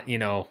was not,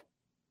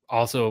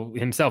 also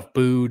himself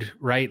booed,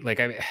 right? Like,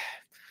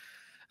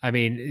 I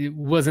mean, it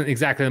wasn't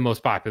exactly the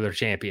most popular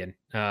champion.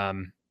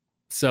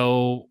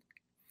 So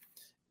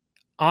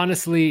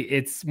honestly,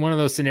 it's one of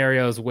those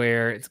scenarios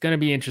where it's going to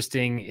be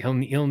interesting.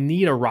 He'll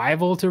need a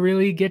rival to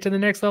really get to the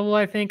next level,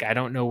 I think. I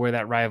don't know where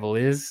that rival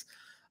is.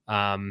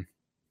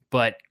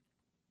 But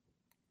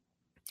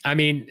I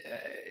mean,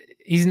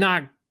 he's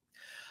not,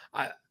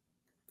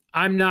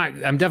 I'm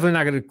definitely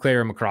not going to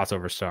declare him a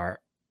crossover star.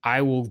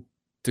 I will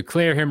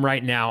declare him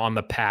right now on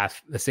the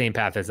same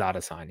path as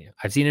Adesanya.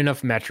 I've seen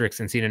enough metrics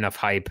and seen enough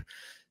hype,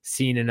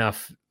 seen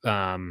enough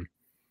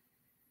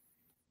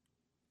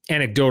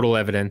anecdotal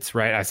evidence,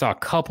 right? I saw a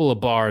couple of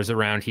bars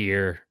around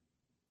here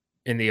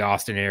in the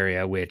Austin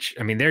area, which,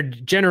 I mean, they're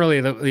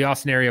generally the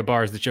Austin area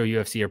bars that show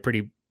UFC are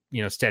pretty,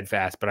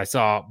 steadfast, but I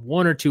saw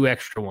one or two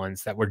extra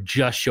ones that were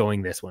just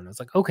showing this one. I was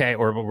like, okay,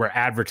 or we're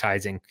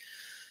advertising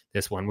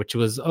this one, which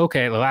was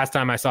okay. The last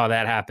time I saw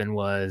that happen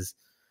was,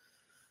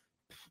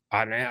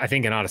 I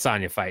think, an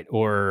Adesanya fight,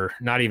 or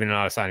not even an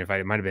Adesanya fight.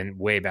 It might have been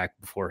way back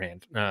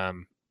beforehand.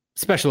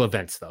 Special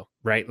events, though,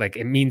 right? Like,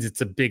 it means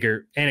it's a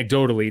bigger,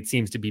 anecdotally, it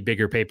seems to be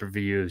bigger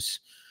pay-per-views.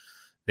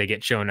 They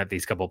get shown at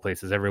these couple of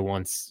places every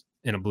once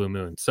in a blue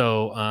moon.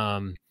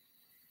 So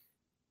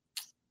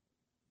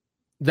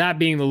that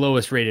being the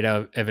lowest rated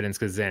evidence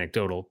because it's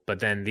anecdotal, but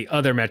then the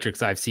other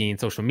metrics I've seen,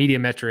 social media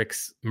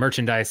metrics,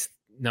 merchandise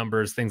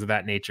numbers, things of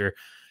that nature.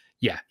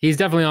 Yeah, he's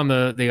definitely on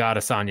the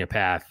Adesanya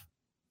path.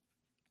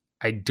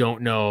 I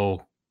don't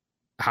know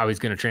how he's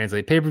going to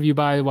translate pay-per-view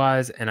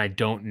buy-wise, and I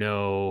don't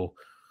know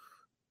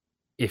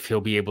if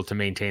he'll be able to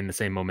maintain the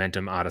same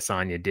momentum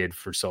Adesanya did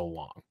for so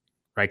long,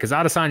 right? Because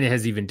Adesanya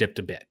has even dipped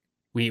a bit.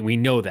 We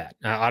know that.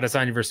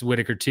 Adesanya versus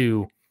Whitaker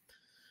 2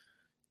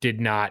 did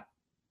not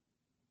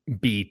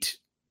beat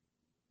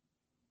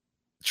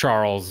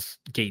Charles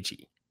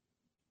Gaethje,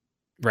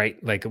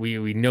 right? Like,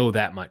 we know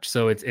that much.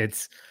 So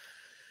it's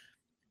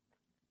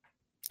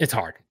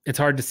hard. It's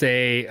hard to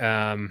say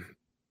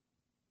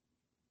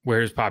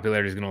where his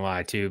popularity is going to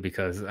lie too,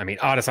 because I mean,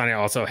 Adesanya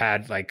also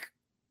had like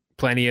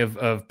plenty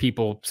of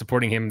people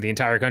supporting him, the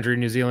entire country of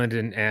New Zealand,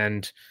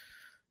 and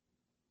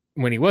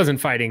when he wasn't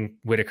fighting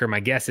Whitaker, my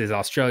guess is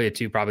Australia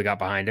too probably got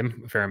behind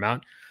him a fair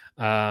amount.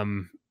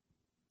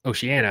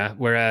 Oceania,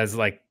 whereas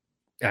like,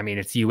 I mean,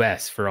 it's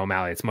US for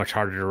O'Malley. It's much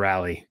harder to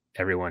rally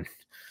everyone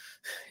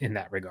in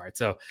that regard.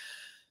 So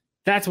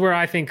that's where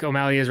I think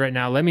O'Malley is right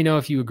now. Let me know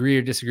if you agree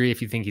or disagree,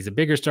 if you think he's a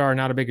bigger star or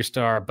not a bigger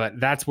star, but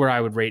that's where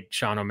I would rate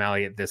Sean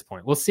O'Malley at this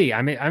point. We'll see.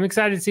 I'm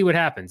excited to see what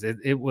happens.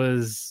 It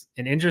was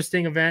an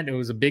interesting event. It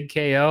was a big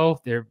KO.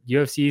 Their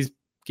UFC's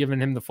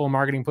giving him the full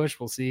marketing push.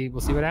 We'll see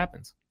what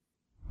happens.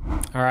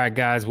 All right,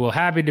 guys. Well,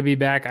 happy to be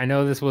back. I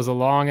know this was a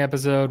long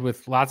episode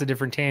with lots of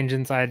different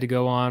tangents I had to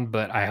go on,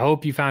 but I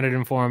hope you found it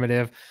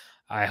informative.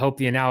 I hope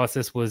the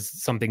analysis was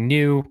something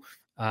new.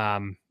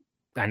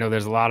 I know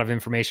there's a lot of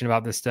information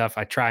about this stuff.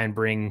 I try and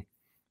bring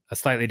a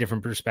slightly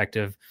different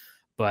perspective,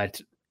 but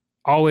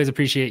always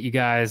appreciate you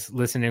guys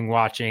listening,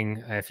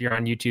 watching. If you're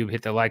on YouTube,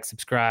 hit the like,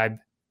 subscribe,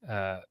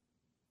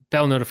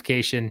 bell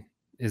notification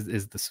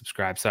is the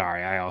subscribe.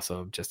 Sorry. I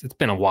also it's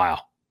been a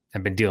while.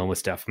 I've been dealing with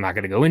stuff. I'm not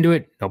going to go into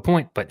it. No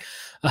point, but,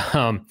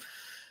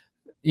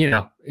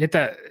 hit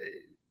that,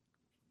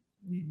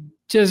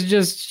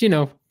 just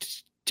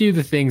do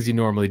the things you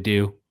normally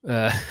do.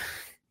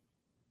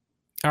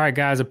 All right,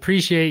 guys,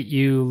 appreciate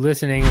you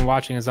listening and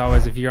watching as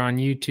always. If you're on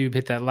YouTube,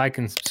 hit that like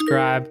and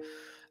subscribe.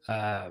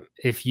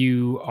 If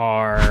you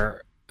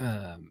are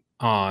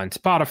on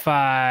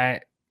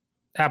Spotify,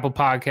 Apple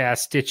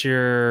Podcasts,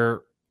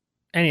 Stitcher,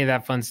 any of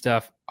that fun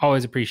stuff,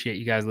 always appreciate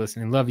you guys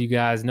listening. Love you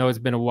guys. Know it's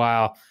been a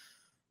while.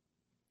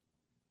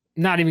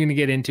 Not even going to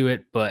get into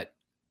it, but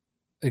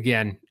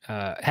again,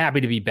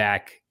 happy to be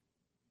back.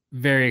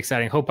 Very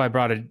exciting. Hope I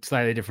brought a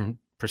slightly different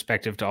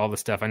perspective to all the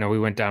stuff. I know we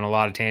went down a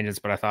lot of tangents,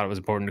 but I thought it was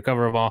important to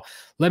cover them all.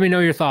 Let me know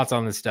your thoughts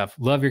on this stuff.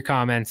 Love your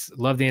comments.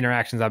 Love the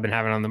interactions I've been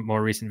having on the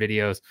more recent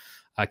videos.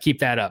 Keep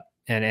that up,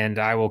 and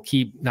I will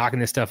keep knocking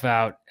this stuff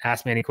out.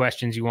 Ask me any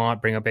questions you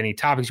want. Bring up any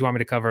topics you want me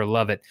to cover.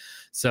 Love it.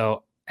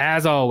 So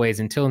as always,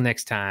 until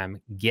next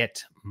time,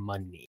 get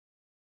money.